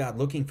love of God,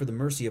 looking for the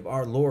mercy of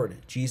our Lord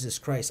Jesus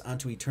Christ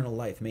unto eternal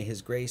life. May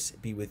his grace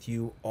be with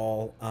you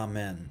all.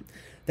 Amen.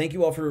 Thank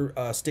you all for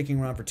sticking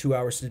around for 2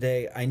 hours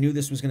today. I knew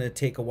this was going to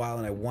take a while,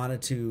 and I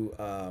wanted to,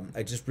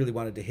 I just really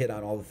wanted to hit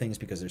on all the things,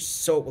 because there's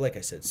so, like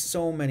I said,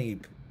 so many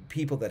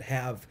people that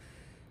have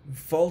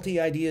faulty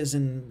ideas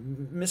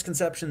and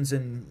misconceptions,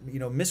 and, you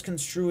know,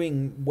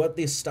 misconstruing what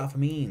this stuff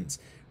means,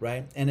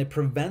 right? And it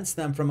prevents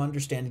them from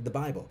understanding the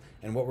Bible.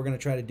 And what we're going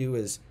to try to do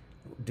is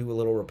do a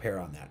little repair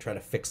on that, try to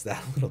fix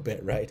that a little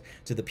bit, right?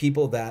 To the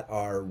people that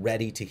are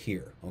ready to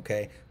hear,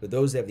 okay? But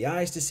those that have the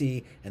eyes to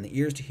see and the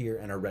ears to hear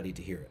and are ready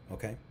to hear it,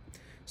 okay?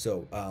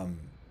 So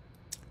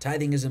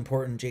tithing is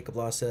important, Jacob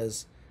Law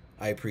says.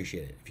 I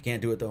appreciate it. If you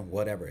can't do it, though,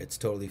 whatever. It's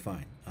totally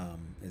fine.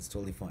 It's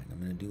totally fine. I'm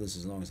going to do this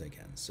as long as I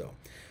can. So,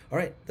 all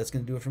right, that's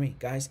going to do it for me.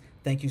 Guys,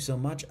 thank you so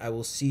much. I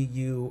will see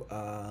you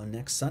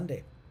next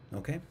Sunday,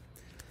 okay?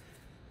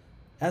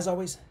 As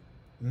always,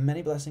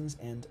 many blessings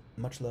and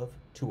much love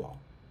to all.